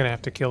think I'm gonna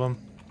have to kill him.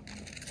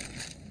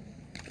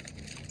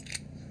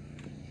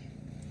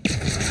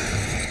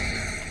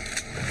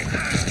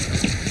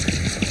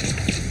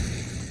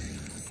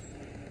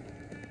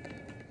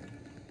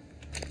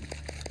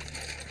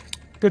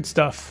 Good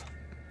stuff.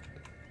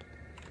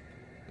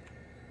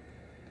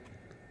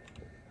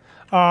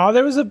 Aw,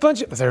 there was a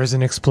bunch of... There was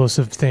an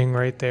explosive thing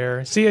right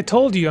there. See, I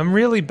told you, I'm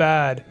really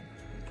bad.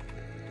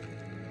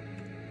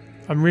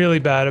 I'm really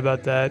bad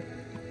about that.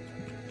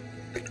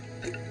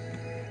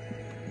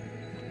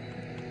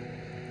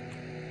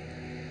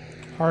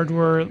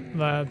 Hardware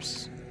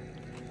labs.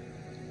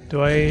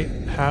 Do I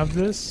have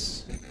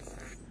this?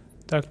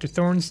 Dr.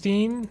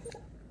 Thornstein?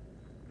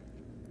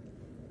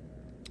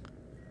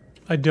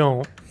 I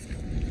don't.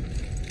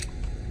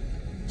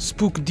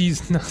 Spook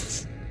these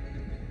nuts.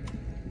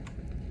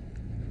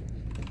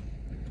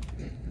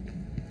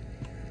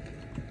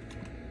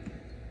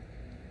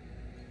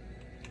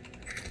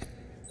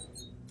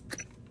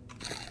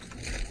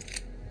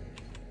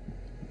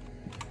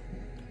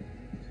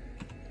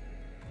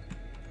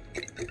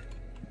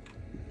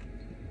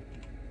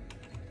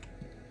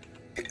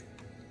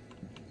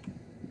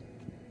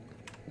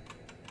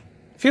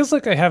 Feels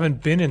like I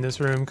haven't been in this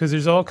room because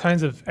there's all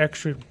kinds of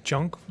extra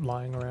junk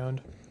lying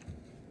around.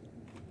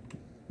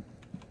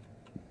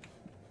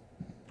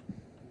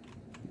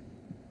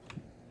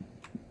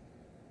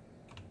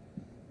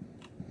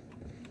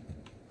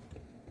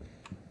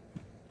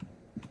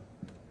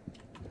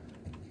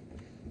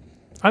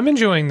 I'm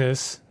enjoying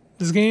this.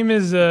 This game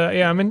is,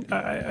 yeah,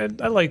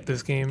 I like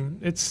this game.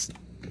 It's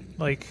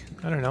like,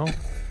 I don't know.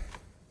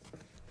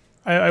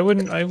 I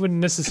wouldn't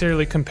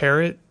necessarily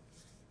compare it.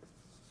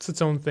 It's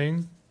its own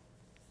thing.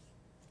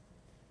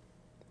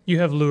 You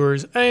have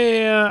lures.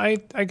 I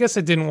guess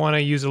I didn't want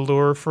to use a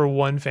lure for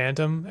one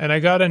phantom, and I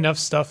got enough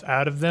stuff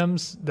out of them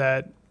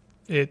that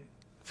it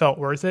felt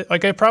worth it.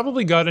 Like, I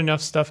probably got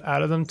enough stuff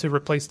out of them to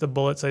replace the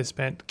bullets I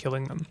spent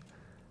killing them.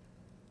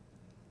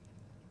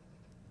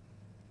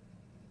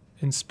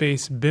 In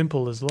space,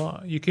 Bimple is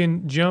law. You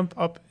can jump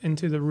up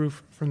into the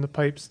roof from the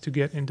pipes to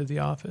get into the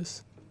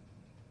office.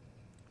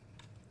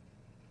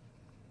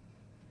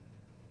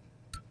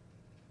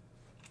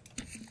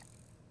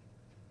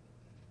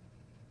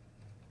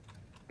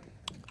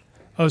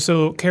 Oh,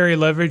 so carry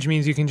leverage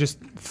means you can just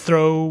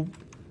throw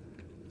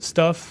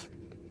stuff?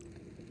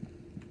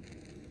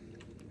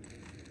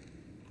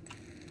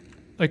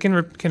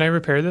 Can I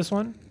repair this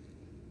one?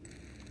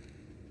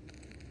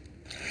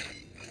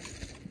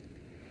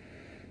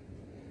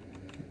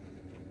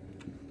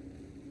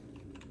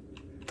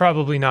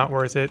 Probably not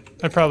worth it.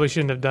 I probably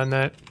shouldn't have done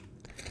that.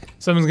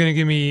 Someone's gonna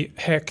give me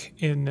heck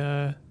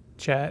in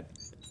chat.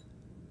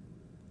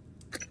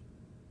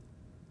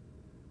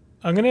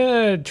 I'm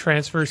gonna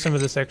transfer some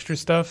of this extra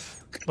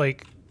stuff,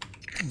 like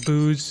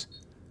booze.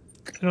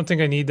 I don't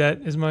think I need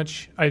that as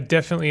much. I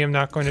definitely am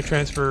not going to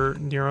transfer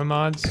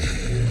neuromods.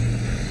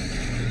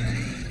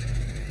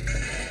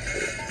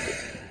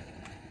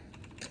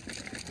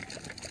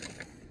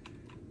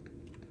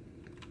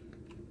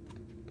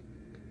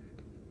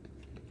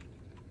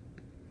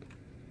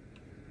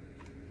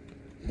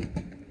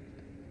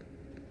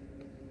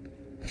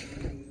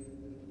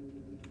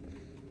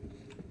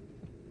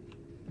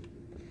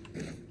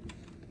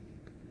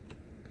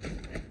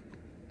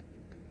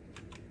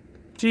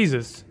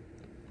 Jesus.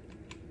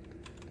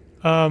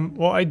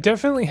 Well, I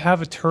definitely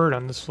have a turret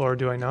on this floor,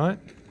 do I not?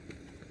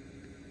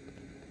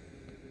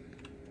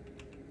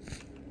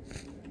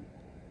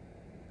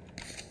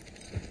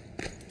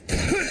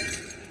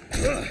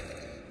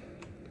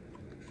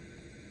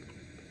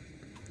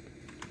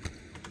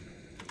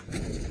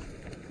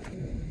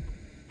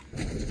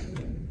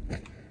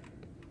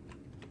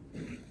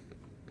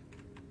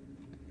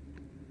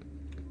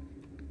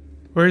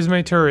 Where's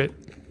my turret?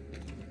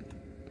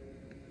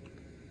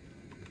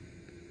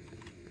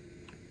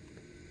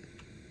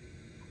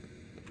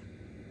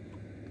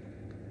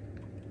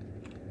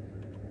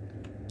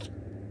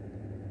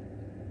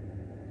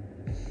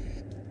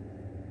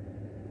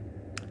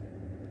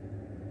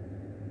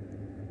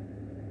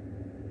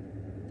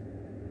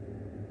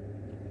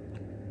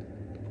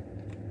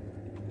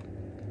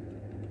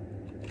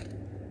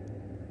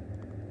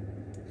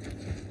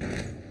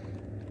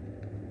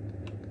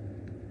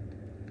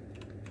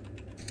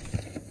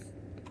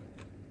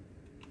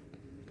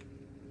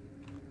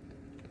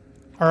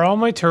 Are all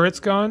my turrets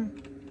gone?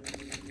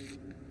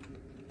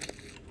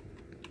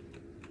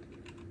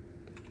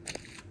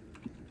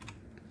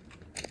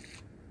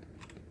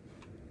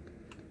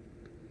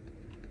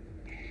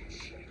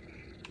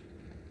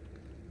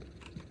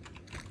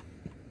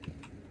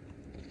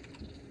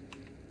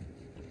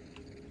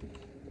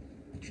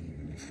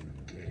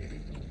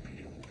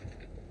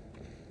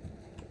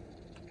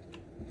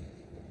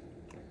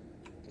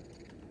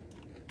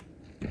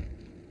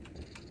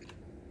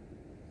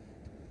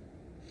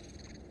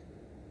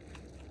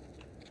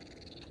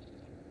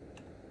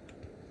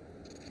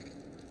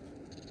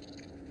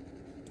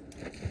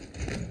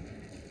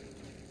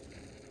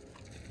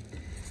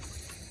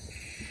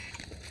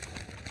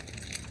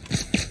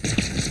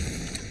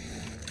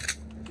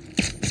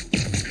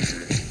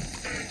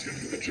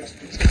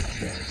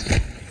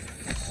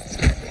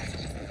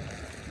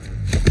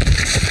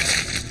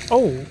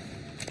 Oh!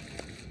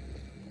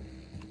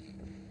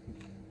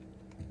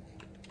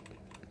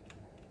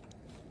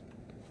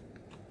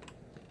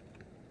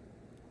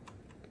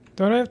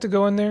 Don't I have to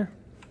go in there?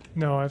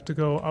 No, I have to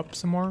go up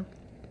some more.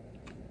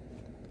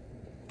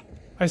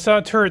 I saw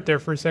a turret there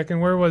for a second.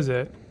 Where was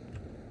it?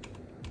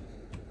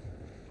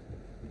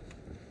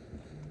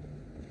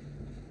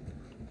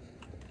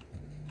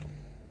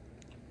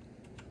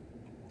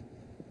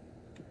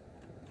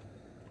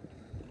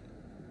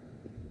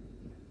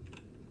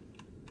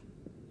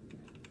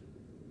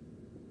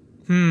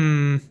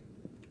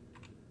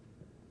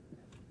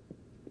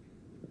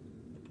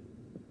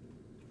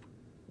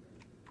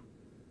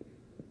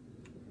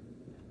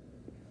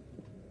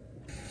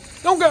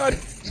 Oh God!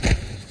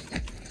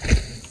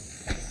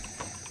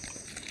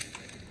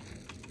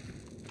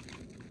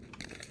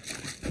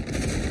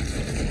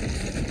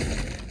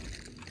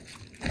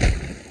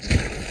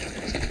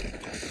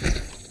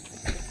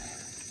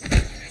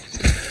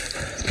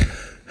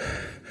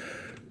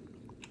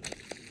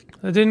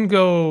 That didn't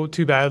go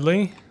too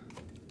badly.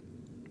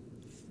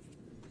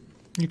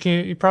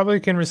 You probably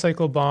can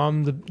recycle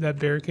bomb that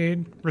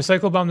barricade.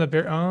 Recycle bomb that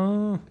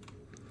oh.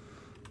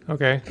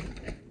 Okay.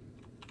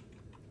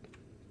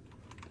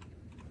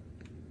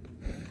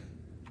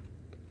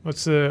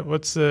 What's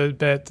the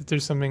bet that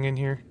there's something in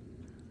here?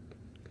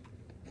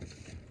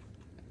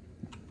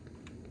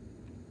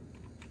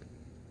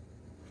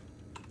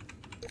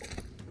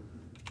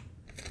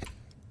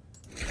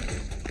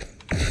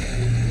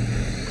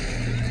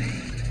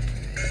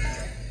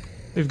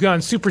 They've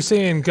gone Super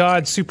Saiyan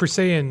God, Super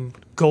Saiyan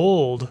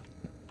Gold.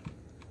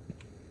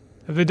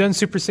 Have they done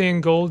Super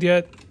Saiyan Gold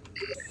yet?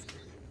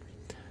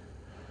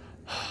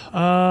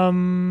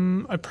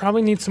 I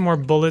probably need some more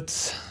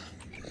bullets.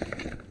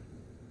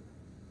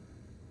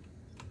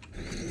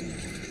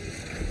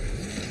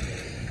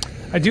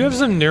 I do have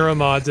some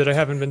neuromods that I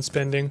haven't been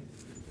spending.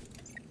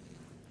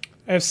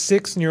 I have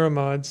 6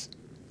 neuromods.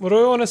 What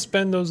do I want to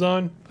spend those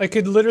on? I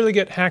could literally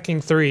get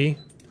hacking 3.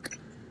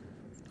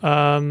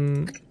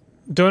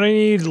 Don't I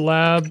need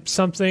lab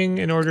something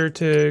in order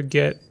to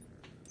get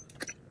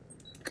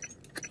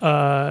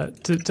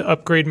to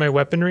upgrade my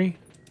weaponry?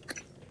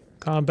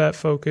 Combat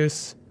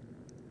focus.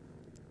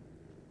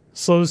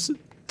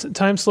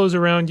 Time slows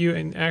around you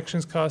and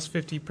actions cost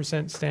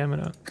 50%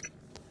 stamina.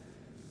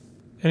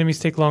 Enemies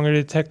take longer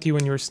to detect you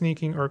when you are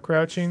sneaking or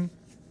crouching.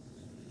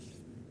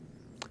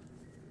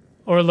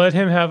 Or let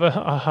him have a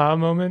aha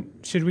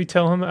moment. Should we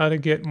tell him how to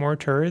get more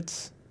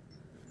turrets?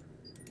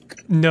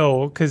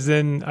 No, because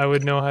then I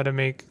would know how to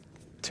make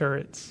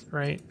turrets,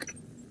 right?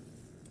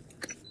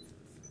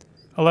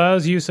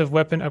 Allows use of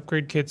weapon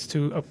upgrade kits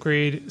to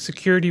upgrade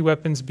security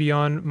weapons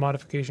beyond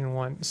modification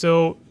 1.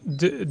 So,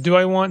 do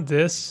I want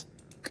this?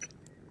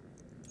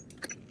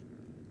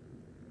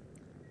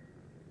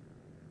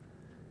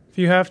 If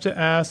you have to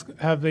ask,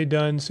 have they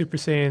done Super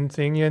Saiyan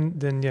thing yet?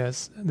 Then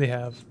yes, they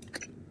have.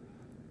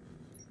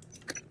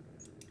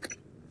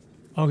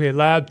 Okay,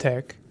 lab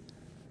tech.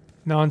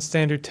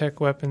 Non-standard tech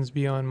weapons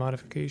beyond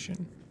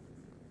modification.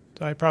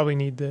 So I probably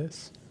need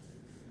this.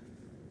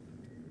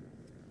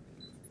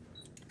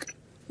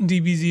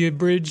 DBZ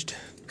abridged.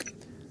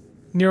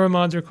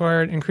 Neuromods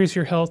required. Increase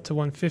your health to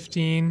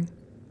 115.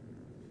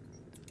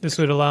 This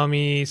would allow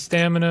me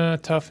stamina,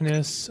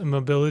 toughness, and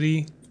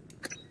mobility.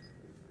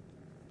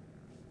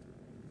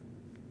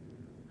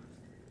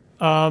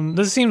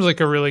 This seems like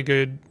a really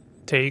good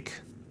take.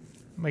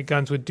 My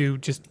guns would do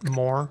just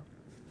more.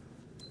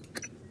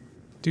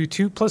 Do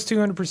plus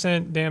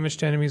 200% damage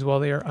to enemies while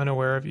they are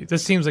unaware of you.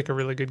 This seems like a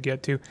really good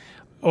get too.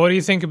 What do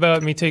you think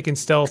about me taking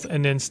stealth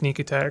and then sneak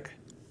attack?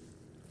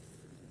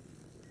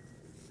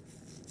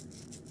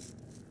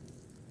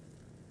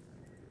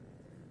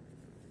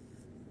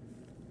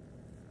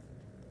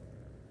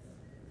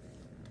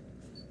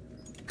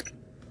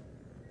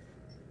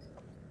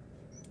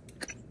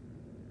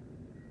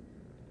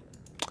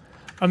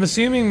 I'm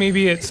assuming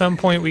maybe at some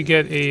point we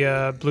get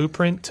a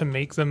blueprint to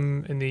make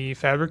them in the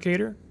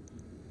fabricator.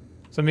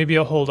 So maybe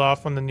I'll hold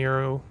off on the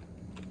Neuro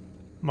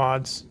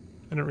mods.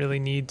 I don't really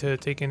need to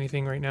take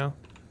anything right now.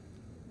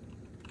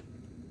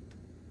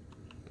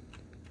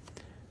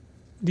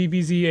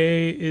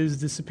 DBZA is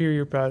the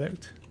superior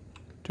product.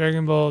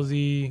 Dragon Ball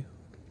Z.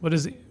 What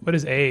is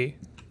A?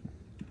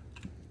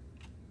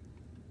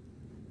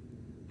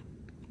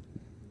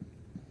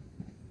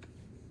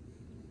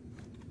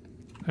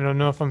 I don't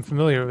know if I'm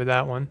familiar with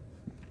that one.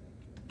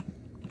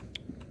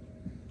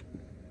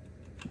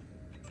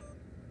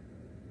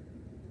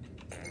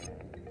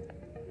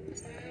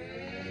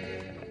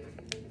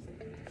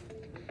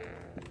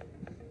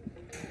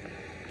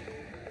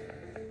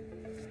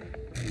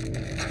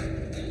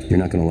 You're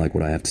not going to like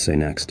what I have to say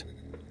next.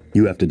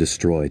 You have to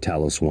destroy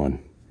Talos 1.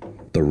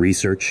 The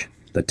research,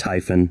 the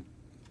Typhon,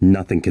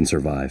 nothing can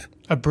survive.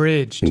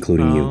 Abridged.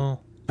 Including you.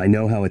 I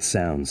know how it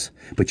sounds,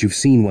 but you've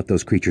seen what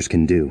those creatures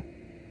can do.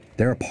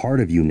 They're a part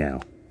of you now.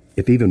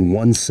 If even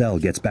one cell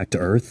gets back to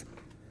Earth,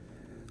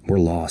 we're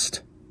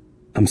lost.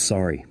 I'm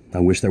sorry. I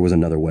wish there was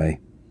another way.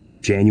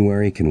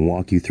 January can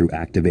walk you through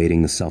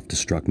activating the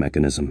self-destruct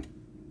mechanism.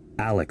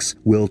 Alex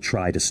will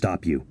try to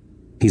stop you.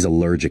 He's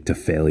allergic to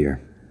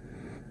failure.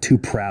 Too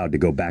proud to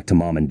go back to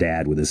Mom and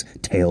Dad with his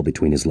tail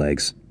between his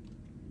legs.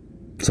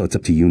 So it's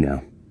up to you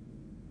now.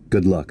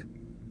 Good luck.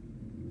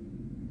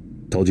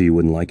 Told you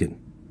wouldn't like it.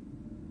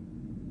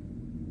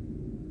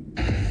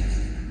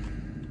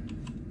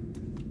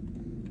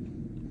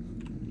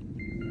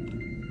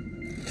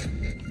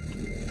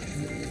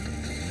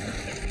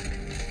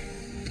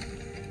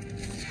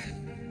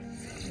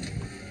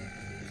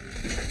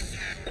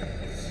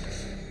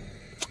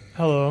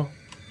 Hello.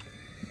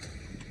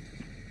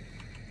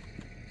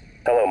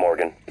 Hello,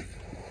 Morgan.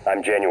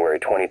 I'm January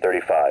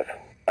 2035.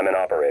 I'm an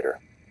operator.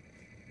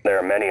 There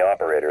are many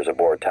operators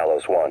aboard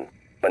Talos 1,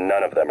 but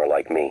none of them are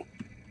like me.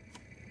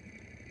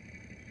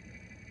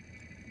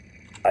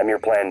 I'm your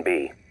plan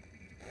B.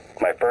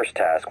 My first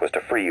task was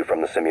to free you from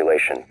the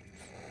simulation.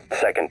 The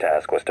second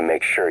task was to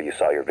make sure you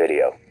saw your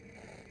video.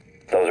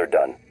 Those are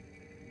done.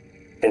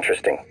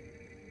 Interesting.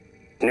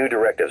 New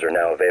directives are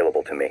now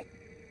available to me.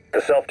 The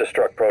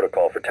self-destruct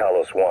protocol for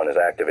Talos 1 is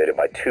activated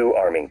by 2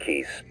 arming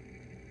keys.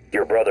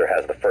 Your brother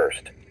has the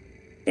first.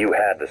 You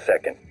had the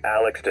second.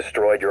 Alex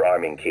destroyed your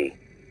arming key,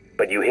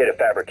 but you hid a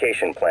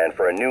fabrication plan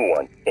for a new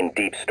one in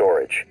deep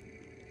storage.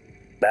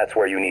 That's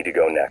where you need to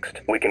go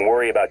next. We can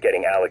worry about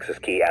getting Alex's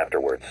key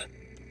afterwards.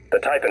 The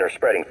Typhon are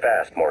spreading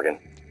fast, Morgan.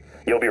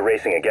 You'll be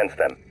racing against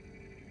them.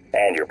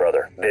 And your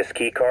brother. This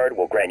key card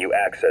will grant you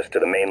access to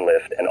the main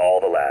lift and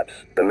all the labs.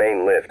 The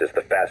main lift is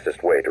the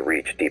fastest way to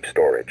reach deep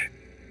storage.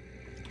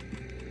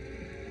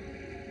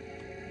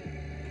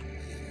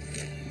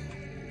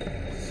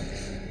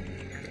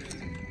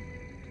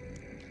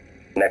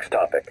 Next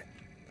topic.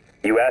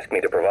 You asked me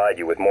to provide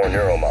you with more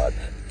neuromods,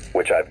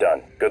 which I've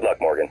done. Good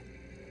luck, Morgan.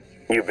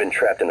 You've been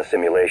trapped in the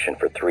simulation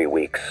for 3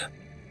 weeks.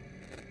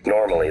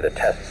 Normally, the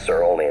tests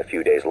are only a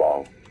few days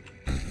long.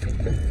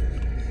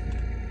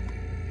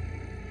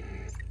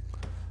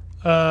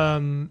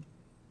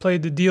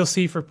 Played the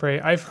DLC for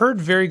Prey. I've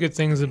heard very good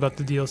things about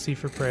the DLC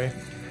for Prey.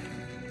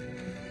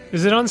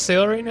 Is it on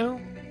sale right now?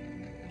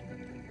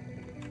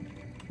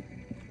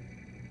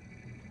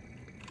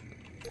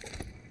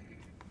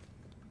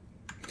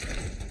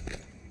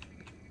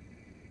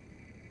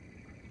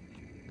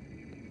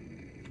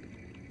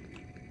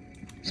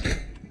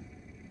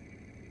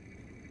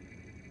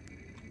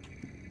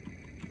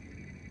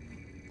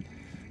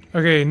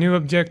 Okay, new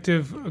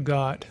objective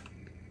got.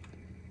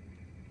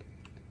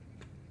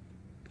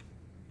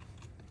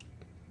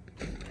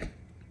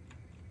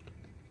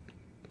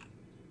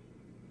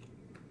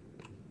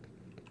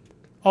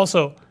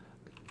 Also,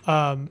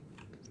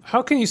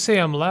 how can you say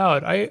I'm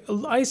loud?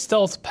 I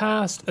stealth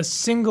past a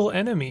single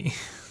enemy.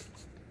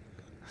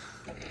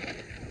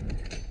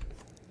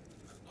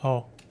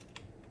 Oh.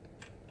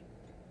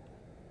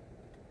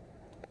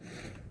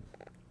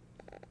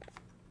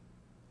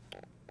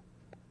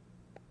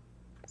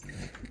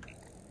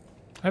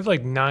 I have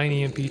like 9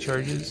 EMP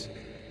charges.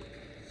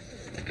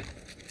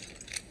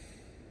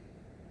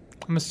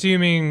 I'm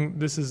assuming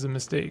this is a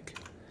mistake.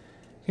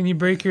 Can you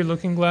break your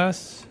looking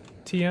glass,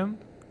 TM?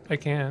 I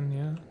can,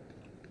 yeah.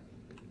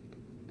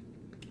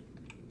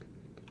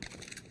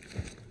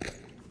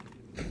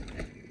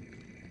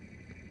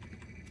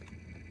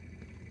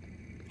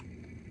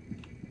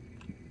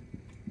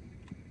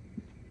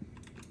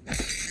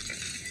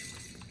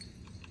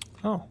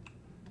 Oh.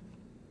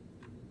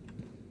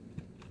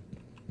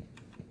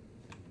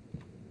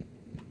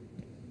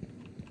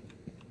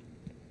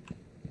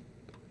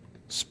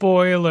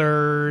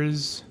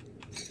 Spoilers.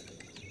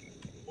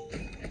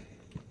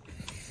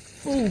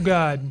 Oh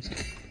God.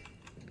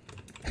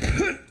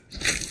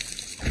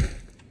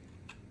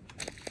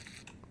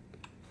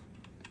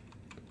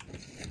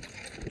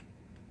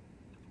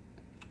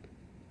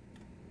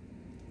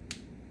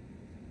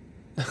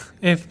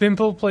 If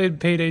Pimple played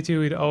Payday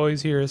 2, he'd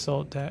always hear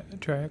assault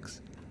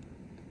tracks.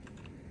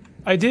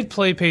 I did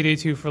play Payday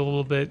 2 for a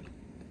little bit.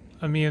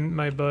 Me and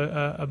my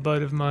a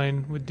bud of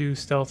mine would do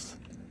stealth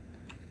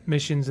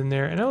missions in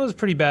there, and I was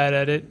pretty bad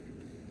at it.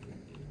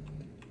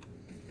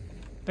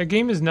 That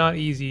game is not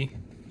easy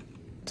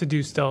to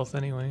do stealth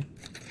anyway.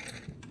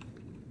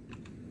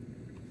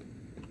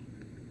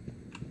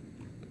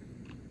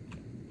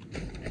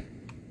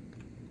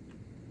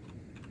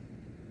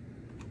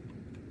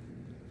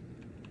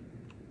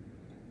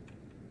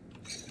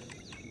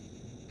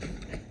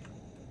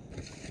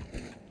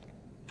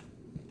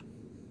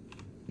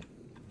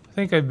 I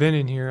think I've been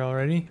in here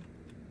already.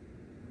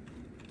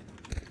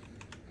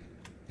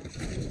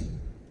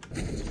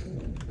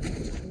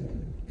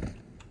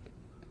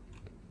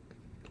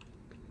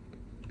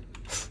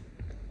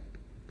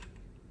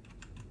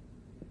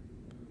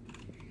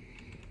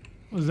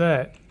 What was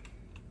that?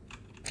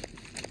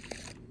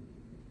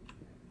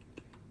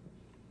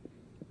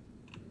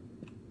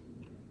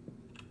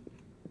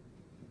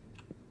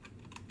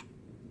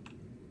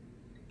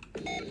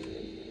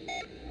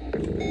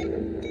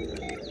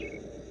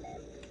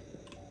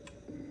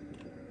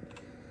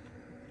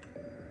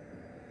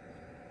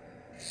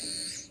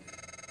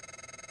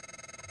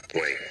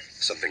 Wait,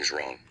 something's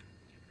wrong.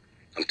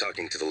 I'm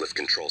talking to the lift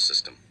control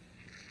system.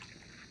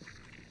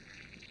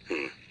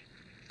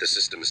 The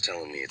system is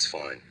telling me it's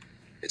fine.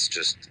 It's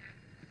just...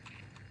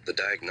 the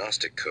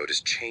diagnostic code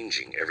is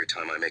changing every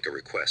time I make a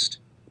request.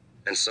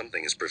 And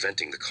something is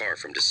preventing the car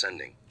from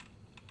descending.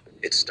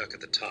 It's stuck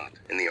at the top,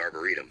 in the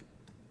Arboretum.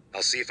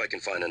 I'll see if I can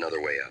find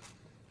another way up.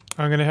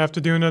 I'm gonna have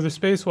to do another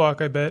spacewalk,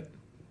 I bet.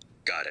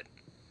 Got it.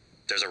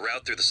 There's a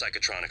route through the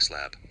Psychotronics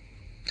lab.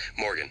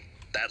 Morgan,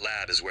 that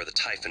lab is where the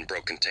Typhon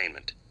broke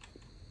containment.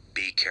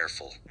 Be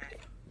careful.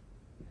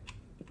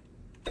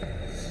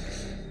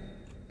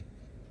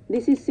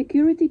 This is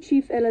Security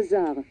Chief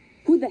Elazar.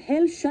 Who the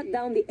hell shut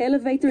down the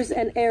elevators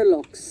and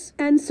airlocks?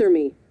 Answer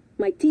me.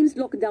 My team's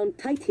locked down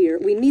tight here.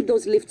 We need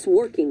those lifts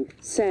working.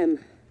 Sam,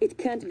 it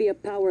can't be a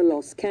power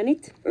loss, can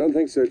it? I don't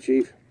think so,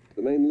 Chief.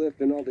 The main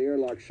lift and all the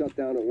airlocks shut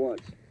down at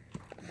once.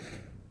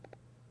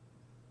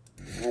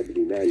 Had to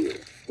be manual.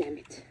 Damn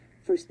it.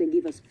 First they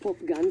give us pop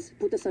guns,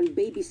 put us on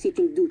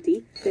babysitting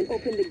duty, then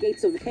open the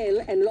gates of hell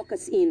and lock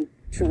us in.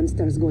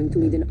 TranStar's going to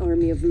need an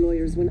army of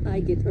lawyers when I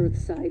get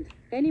Earthside.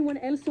 Anyone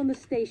else on the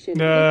station?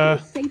 Get to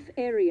a safe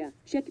area.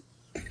 Check...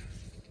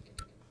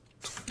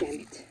 Damn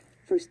it.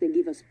 First they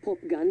give us pop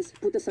guns,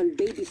 put us on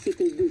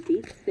babysitting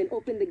duty, then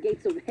open the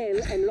gates of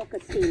hell and lock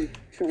us in.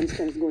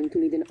 TranStar's going to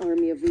need an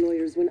army of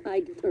lawyers when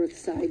I get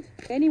Earthside.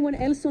 Anyone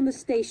else on the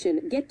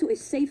station, get to a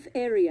safe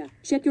area.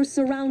 Check your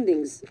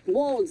surroundings.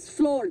 Walls,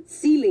 floor,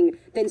 ceiling.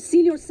 Then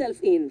seal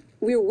yourself in.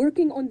 We're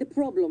working on the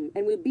problem,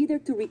 and we'll be there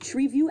to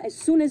retrieve you as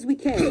soon as we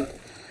can.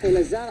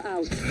 Elazar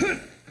out.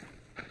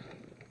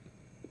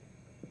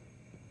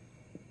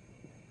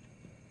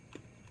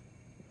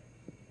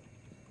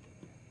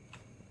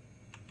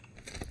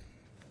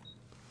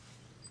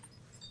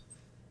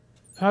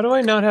 How do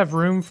I not have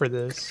room for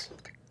this?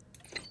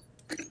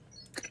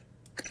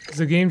 Is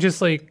the game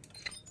just like...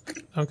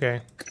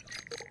 Okay.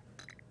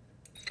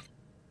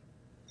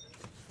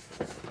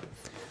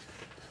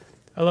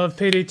 I love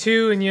Payday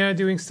 2, and yeah,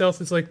 doing stealth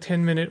is like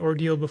 10-minute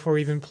ordeal before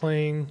even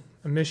playing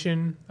a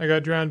mission. I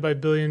got drowned by a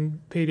billion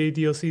Payday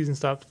DLCs and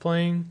stopped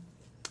playing.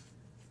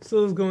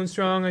 Still is going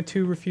strong. I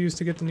too refuse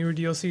to get the newer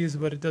DLCs,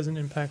 but it doesn't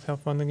impact how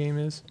fun the game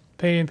is.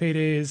 Pay and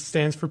Payday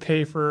stands for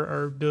pay for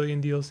our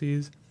billion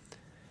DLCs.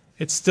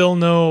 It's still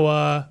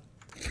no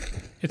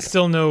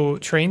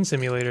train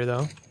simulator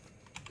though.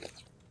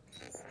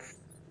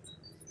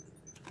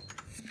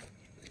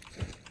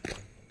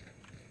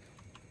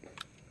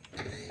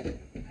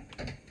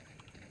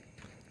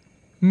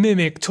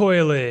 Mimic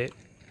toilet.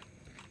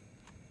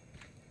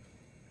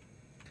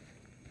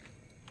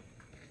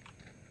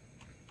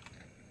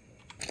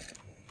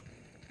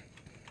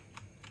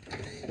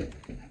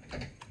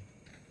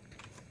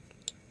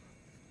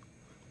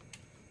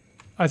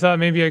 I thought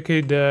maybe I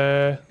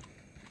could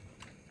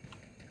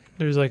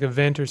there's like a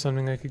vent or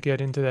something I could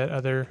get into that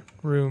other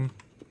room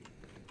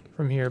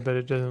from here, but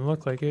it doesn't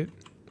look like it.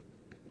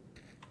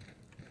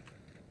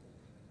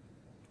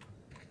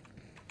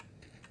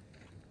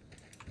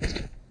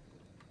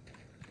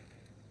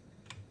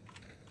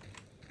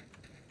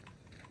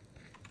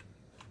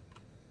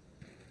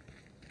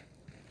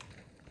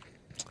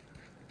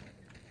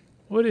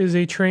 What is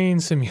a train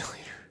simulator?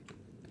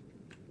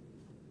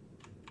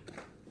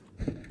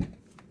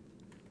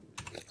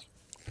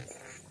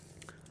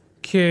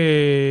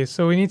 Okay,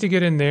 so we need to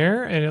get in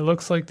there, and it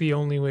looks like the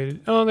only way to...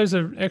 Oh, there's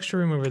an extra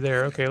room over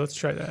there. Okay, let's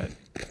try that.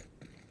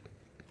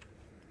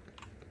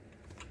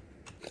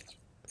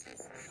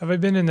 Have I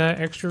been in that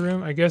extra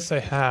room? I guess I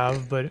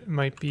have, but it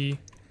might be...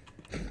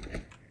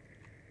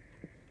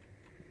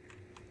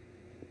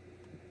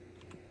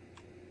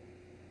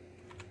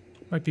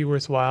 Might be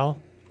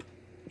worthwhile.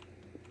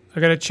 I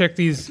gotta check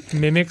these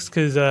mimics,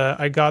 because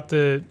I got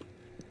the...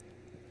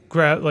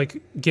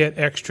 get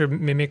extra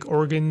mimic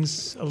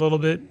organs a little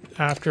bit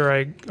after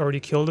I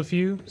already killed a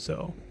few,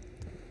 so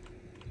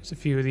there's a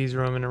few of these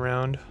roaming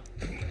around.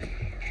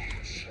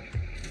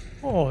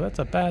 Oh, that's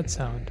a bad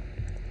sound.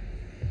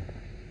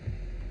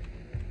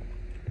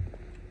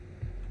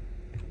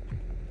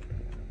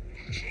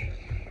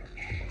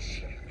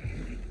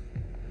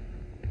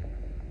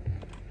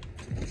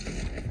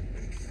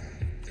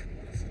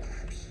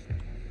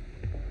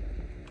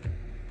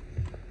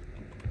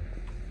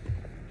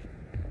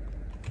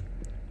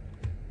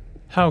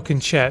 How can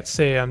chat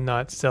say I'm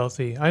not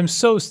stealthy? I'm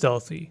so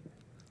stealthy.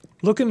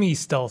 Look at me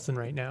stealthing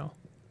right now.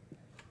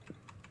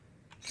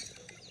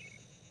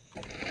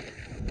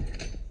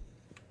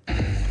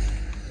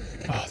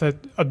 Oh, that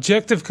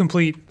objective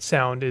complete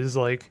sound is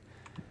like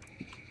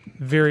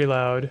very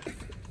loud.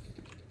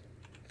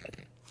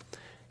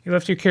 You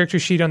left your character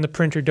sheet on the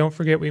printer. Don't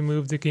forget we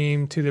moved the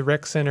game to the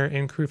rec center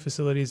and crew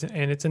facilities,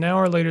 and it's an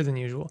hour later than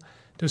usual.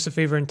 Do us a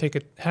favor and take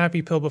a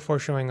happy pill before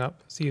showing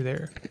up. See you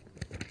there.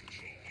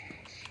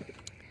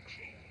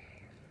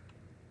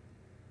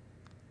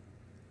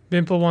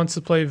 Bimple wants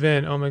to play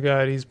Vent. Oh my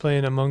god, he's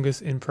playing Among Us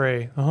in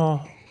Prey.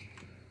 Oh.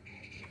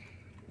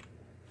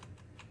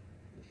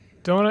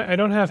 I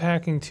don't have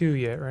hacking 2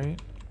 yet, right?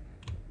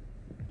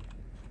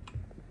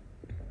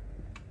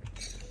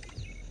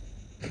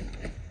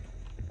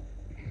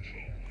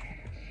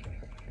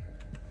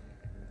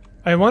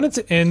 I wanted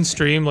to end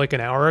stream like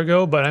an hour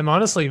ago, but I'm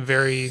honestly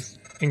very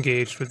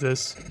engaged with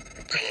this.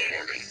 Hello,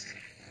 Morgan.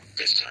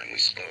 This time we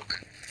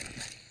spoke.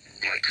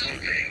 My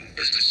code name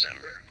is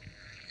December.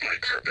 My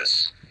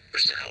purpose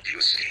was to help you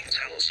escape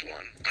Talos 1.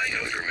 I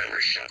know your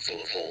memory's shot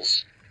full of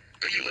holes,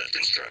 but you left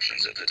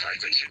instructions that the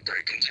Typhon should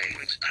break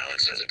containment.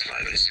 Alex has a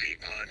private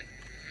escape pod.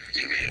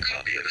 You made a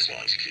copy of his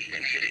launch key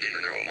and hid it in the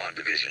Neuromod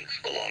division,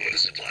 along with a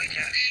supply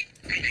cache.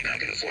 Meet me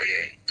back in the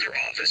foyer. Your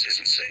office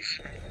isn't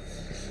safe.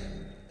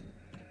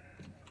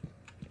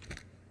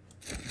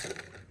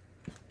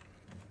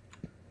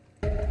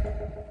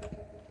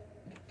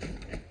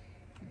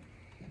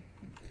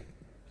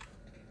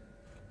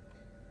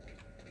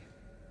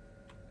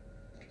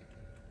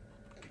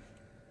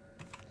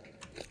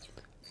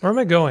 Where am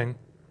I going?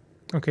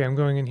 Okay, I'm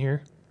going in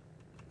here.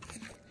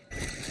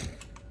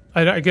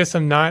 I guess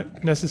I'm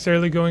not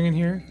necessarily going in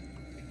here.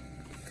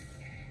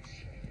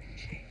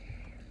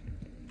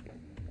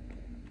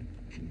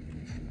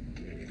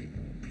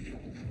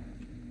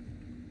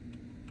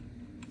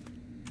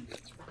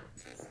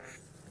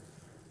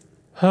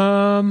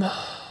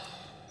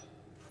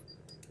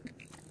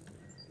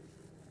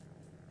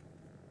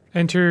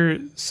 Enter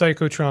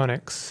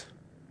Psychotronics.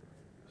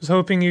 Was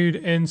hoping you'd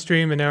end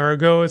stream an hour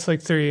ago. It's like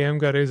 3 a.m.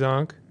 Got a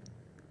zonk.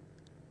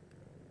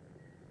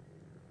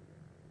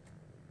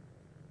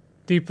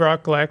 Deep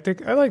Rock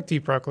Galactic. I like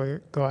Deep Rock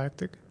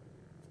Galactic.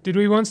 Did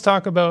we once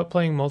talk about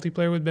playing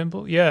multiplayer with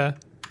Bimple? Yeah.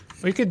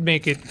 We could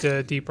make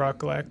it Deep Rock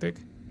Galactic.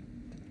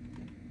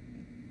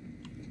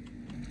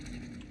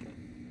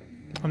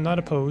 I'm not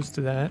opposed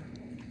to that.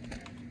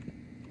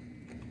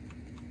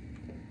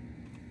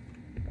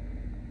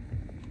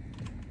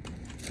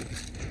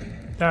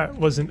 That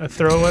wasn't a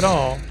throw at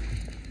all.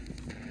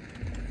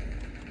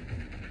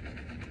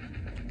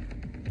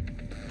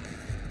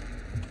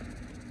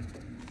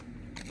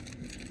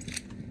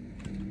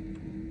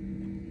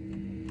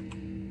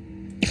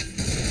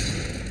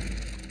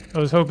 I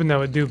was hoping that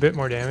would do a bit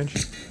more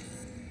damage.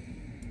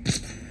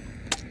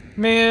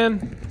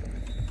 Man.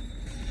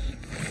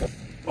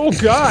 Oh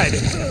God!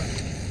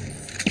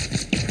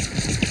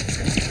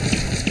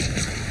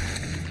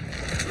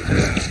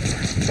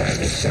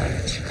 Vital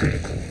signs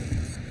critical.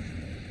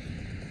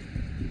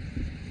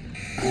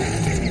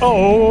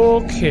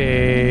 Okay.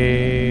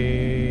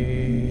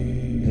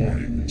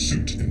 Warning,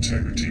 suit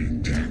integrity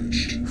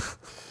damaged.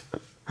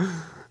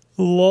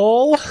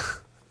 LOL.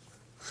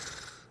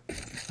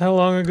 How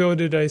long ago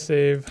did I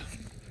save?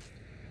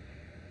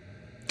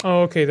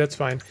 Oh, okay, that's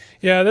fine.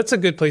 Yeah, that's a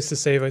good place to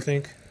save, I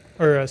think.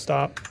 Or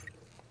stop.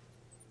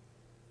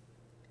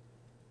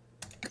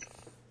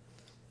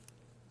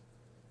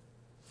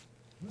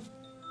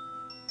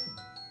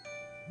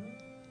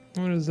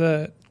 What is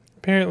that?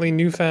 Apparently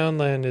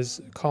Newfoundland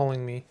is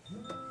calling me.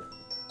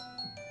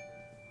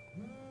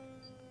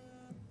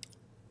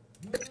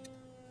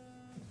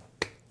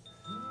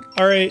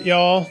 Alright,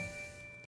 y'all.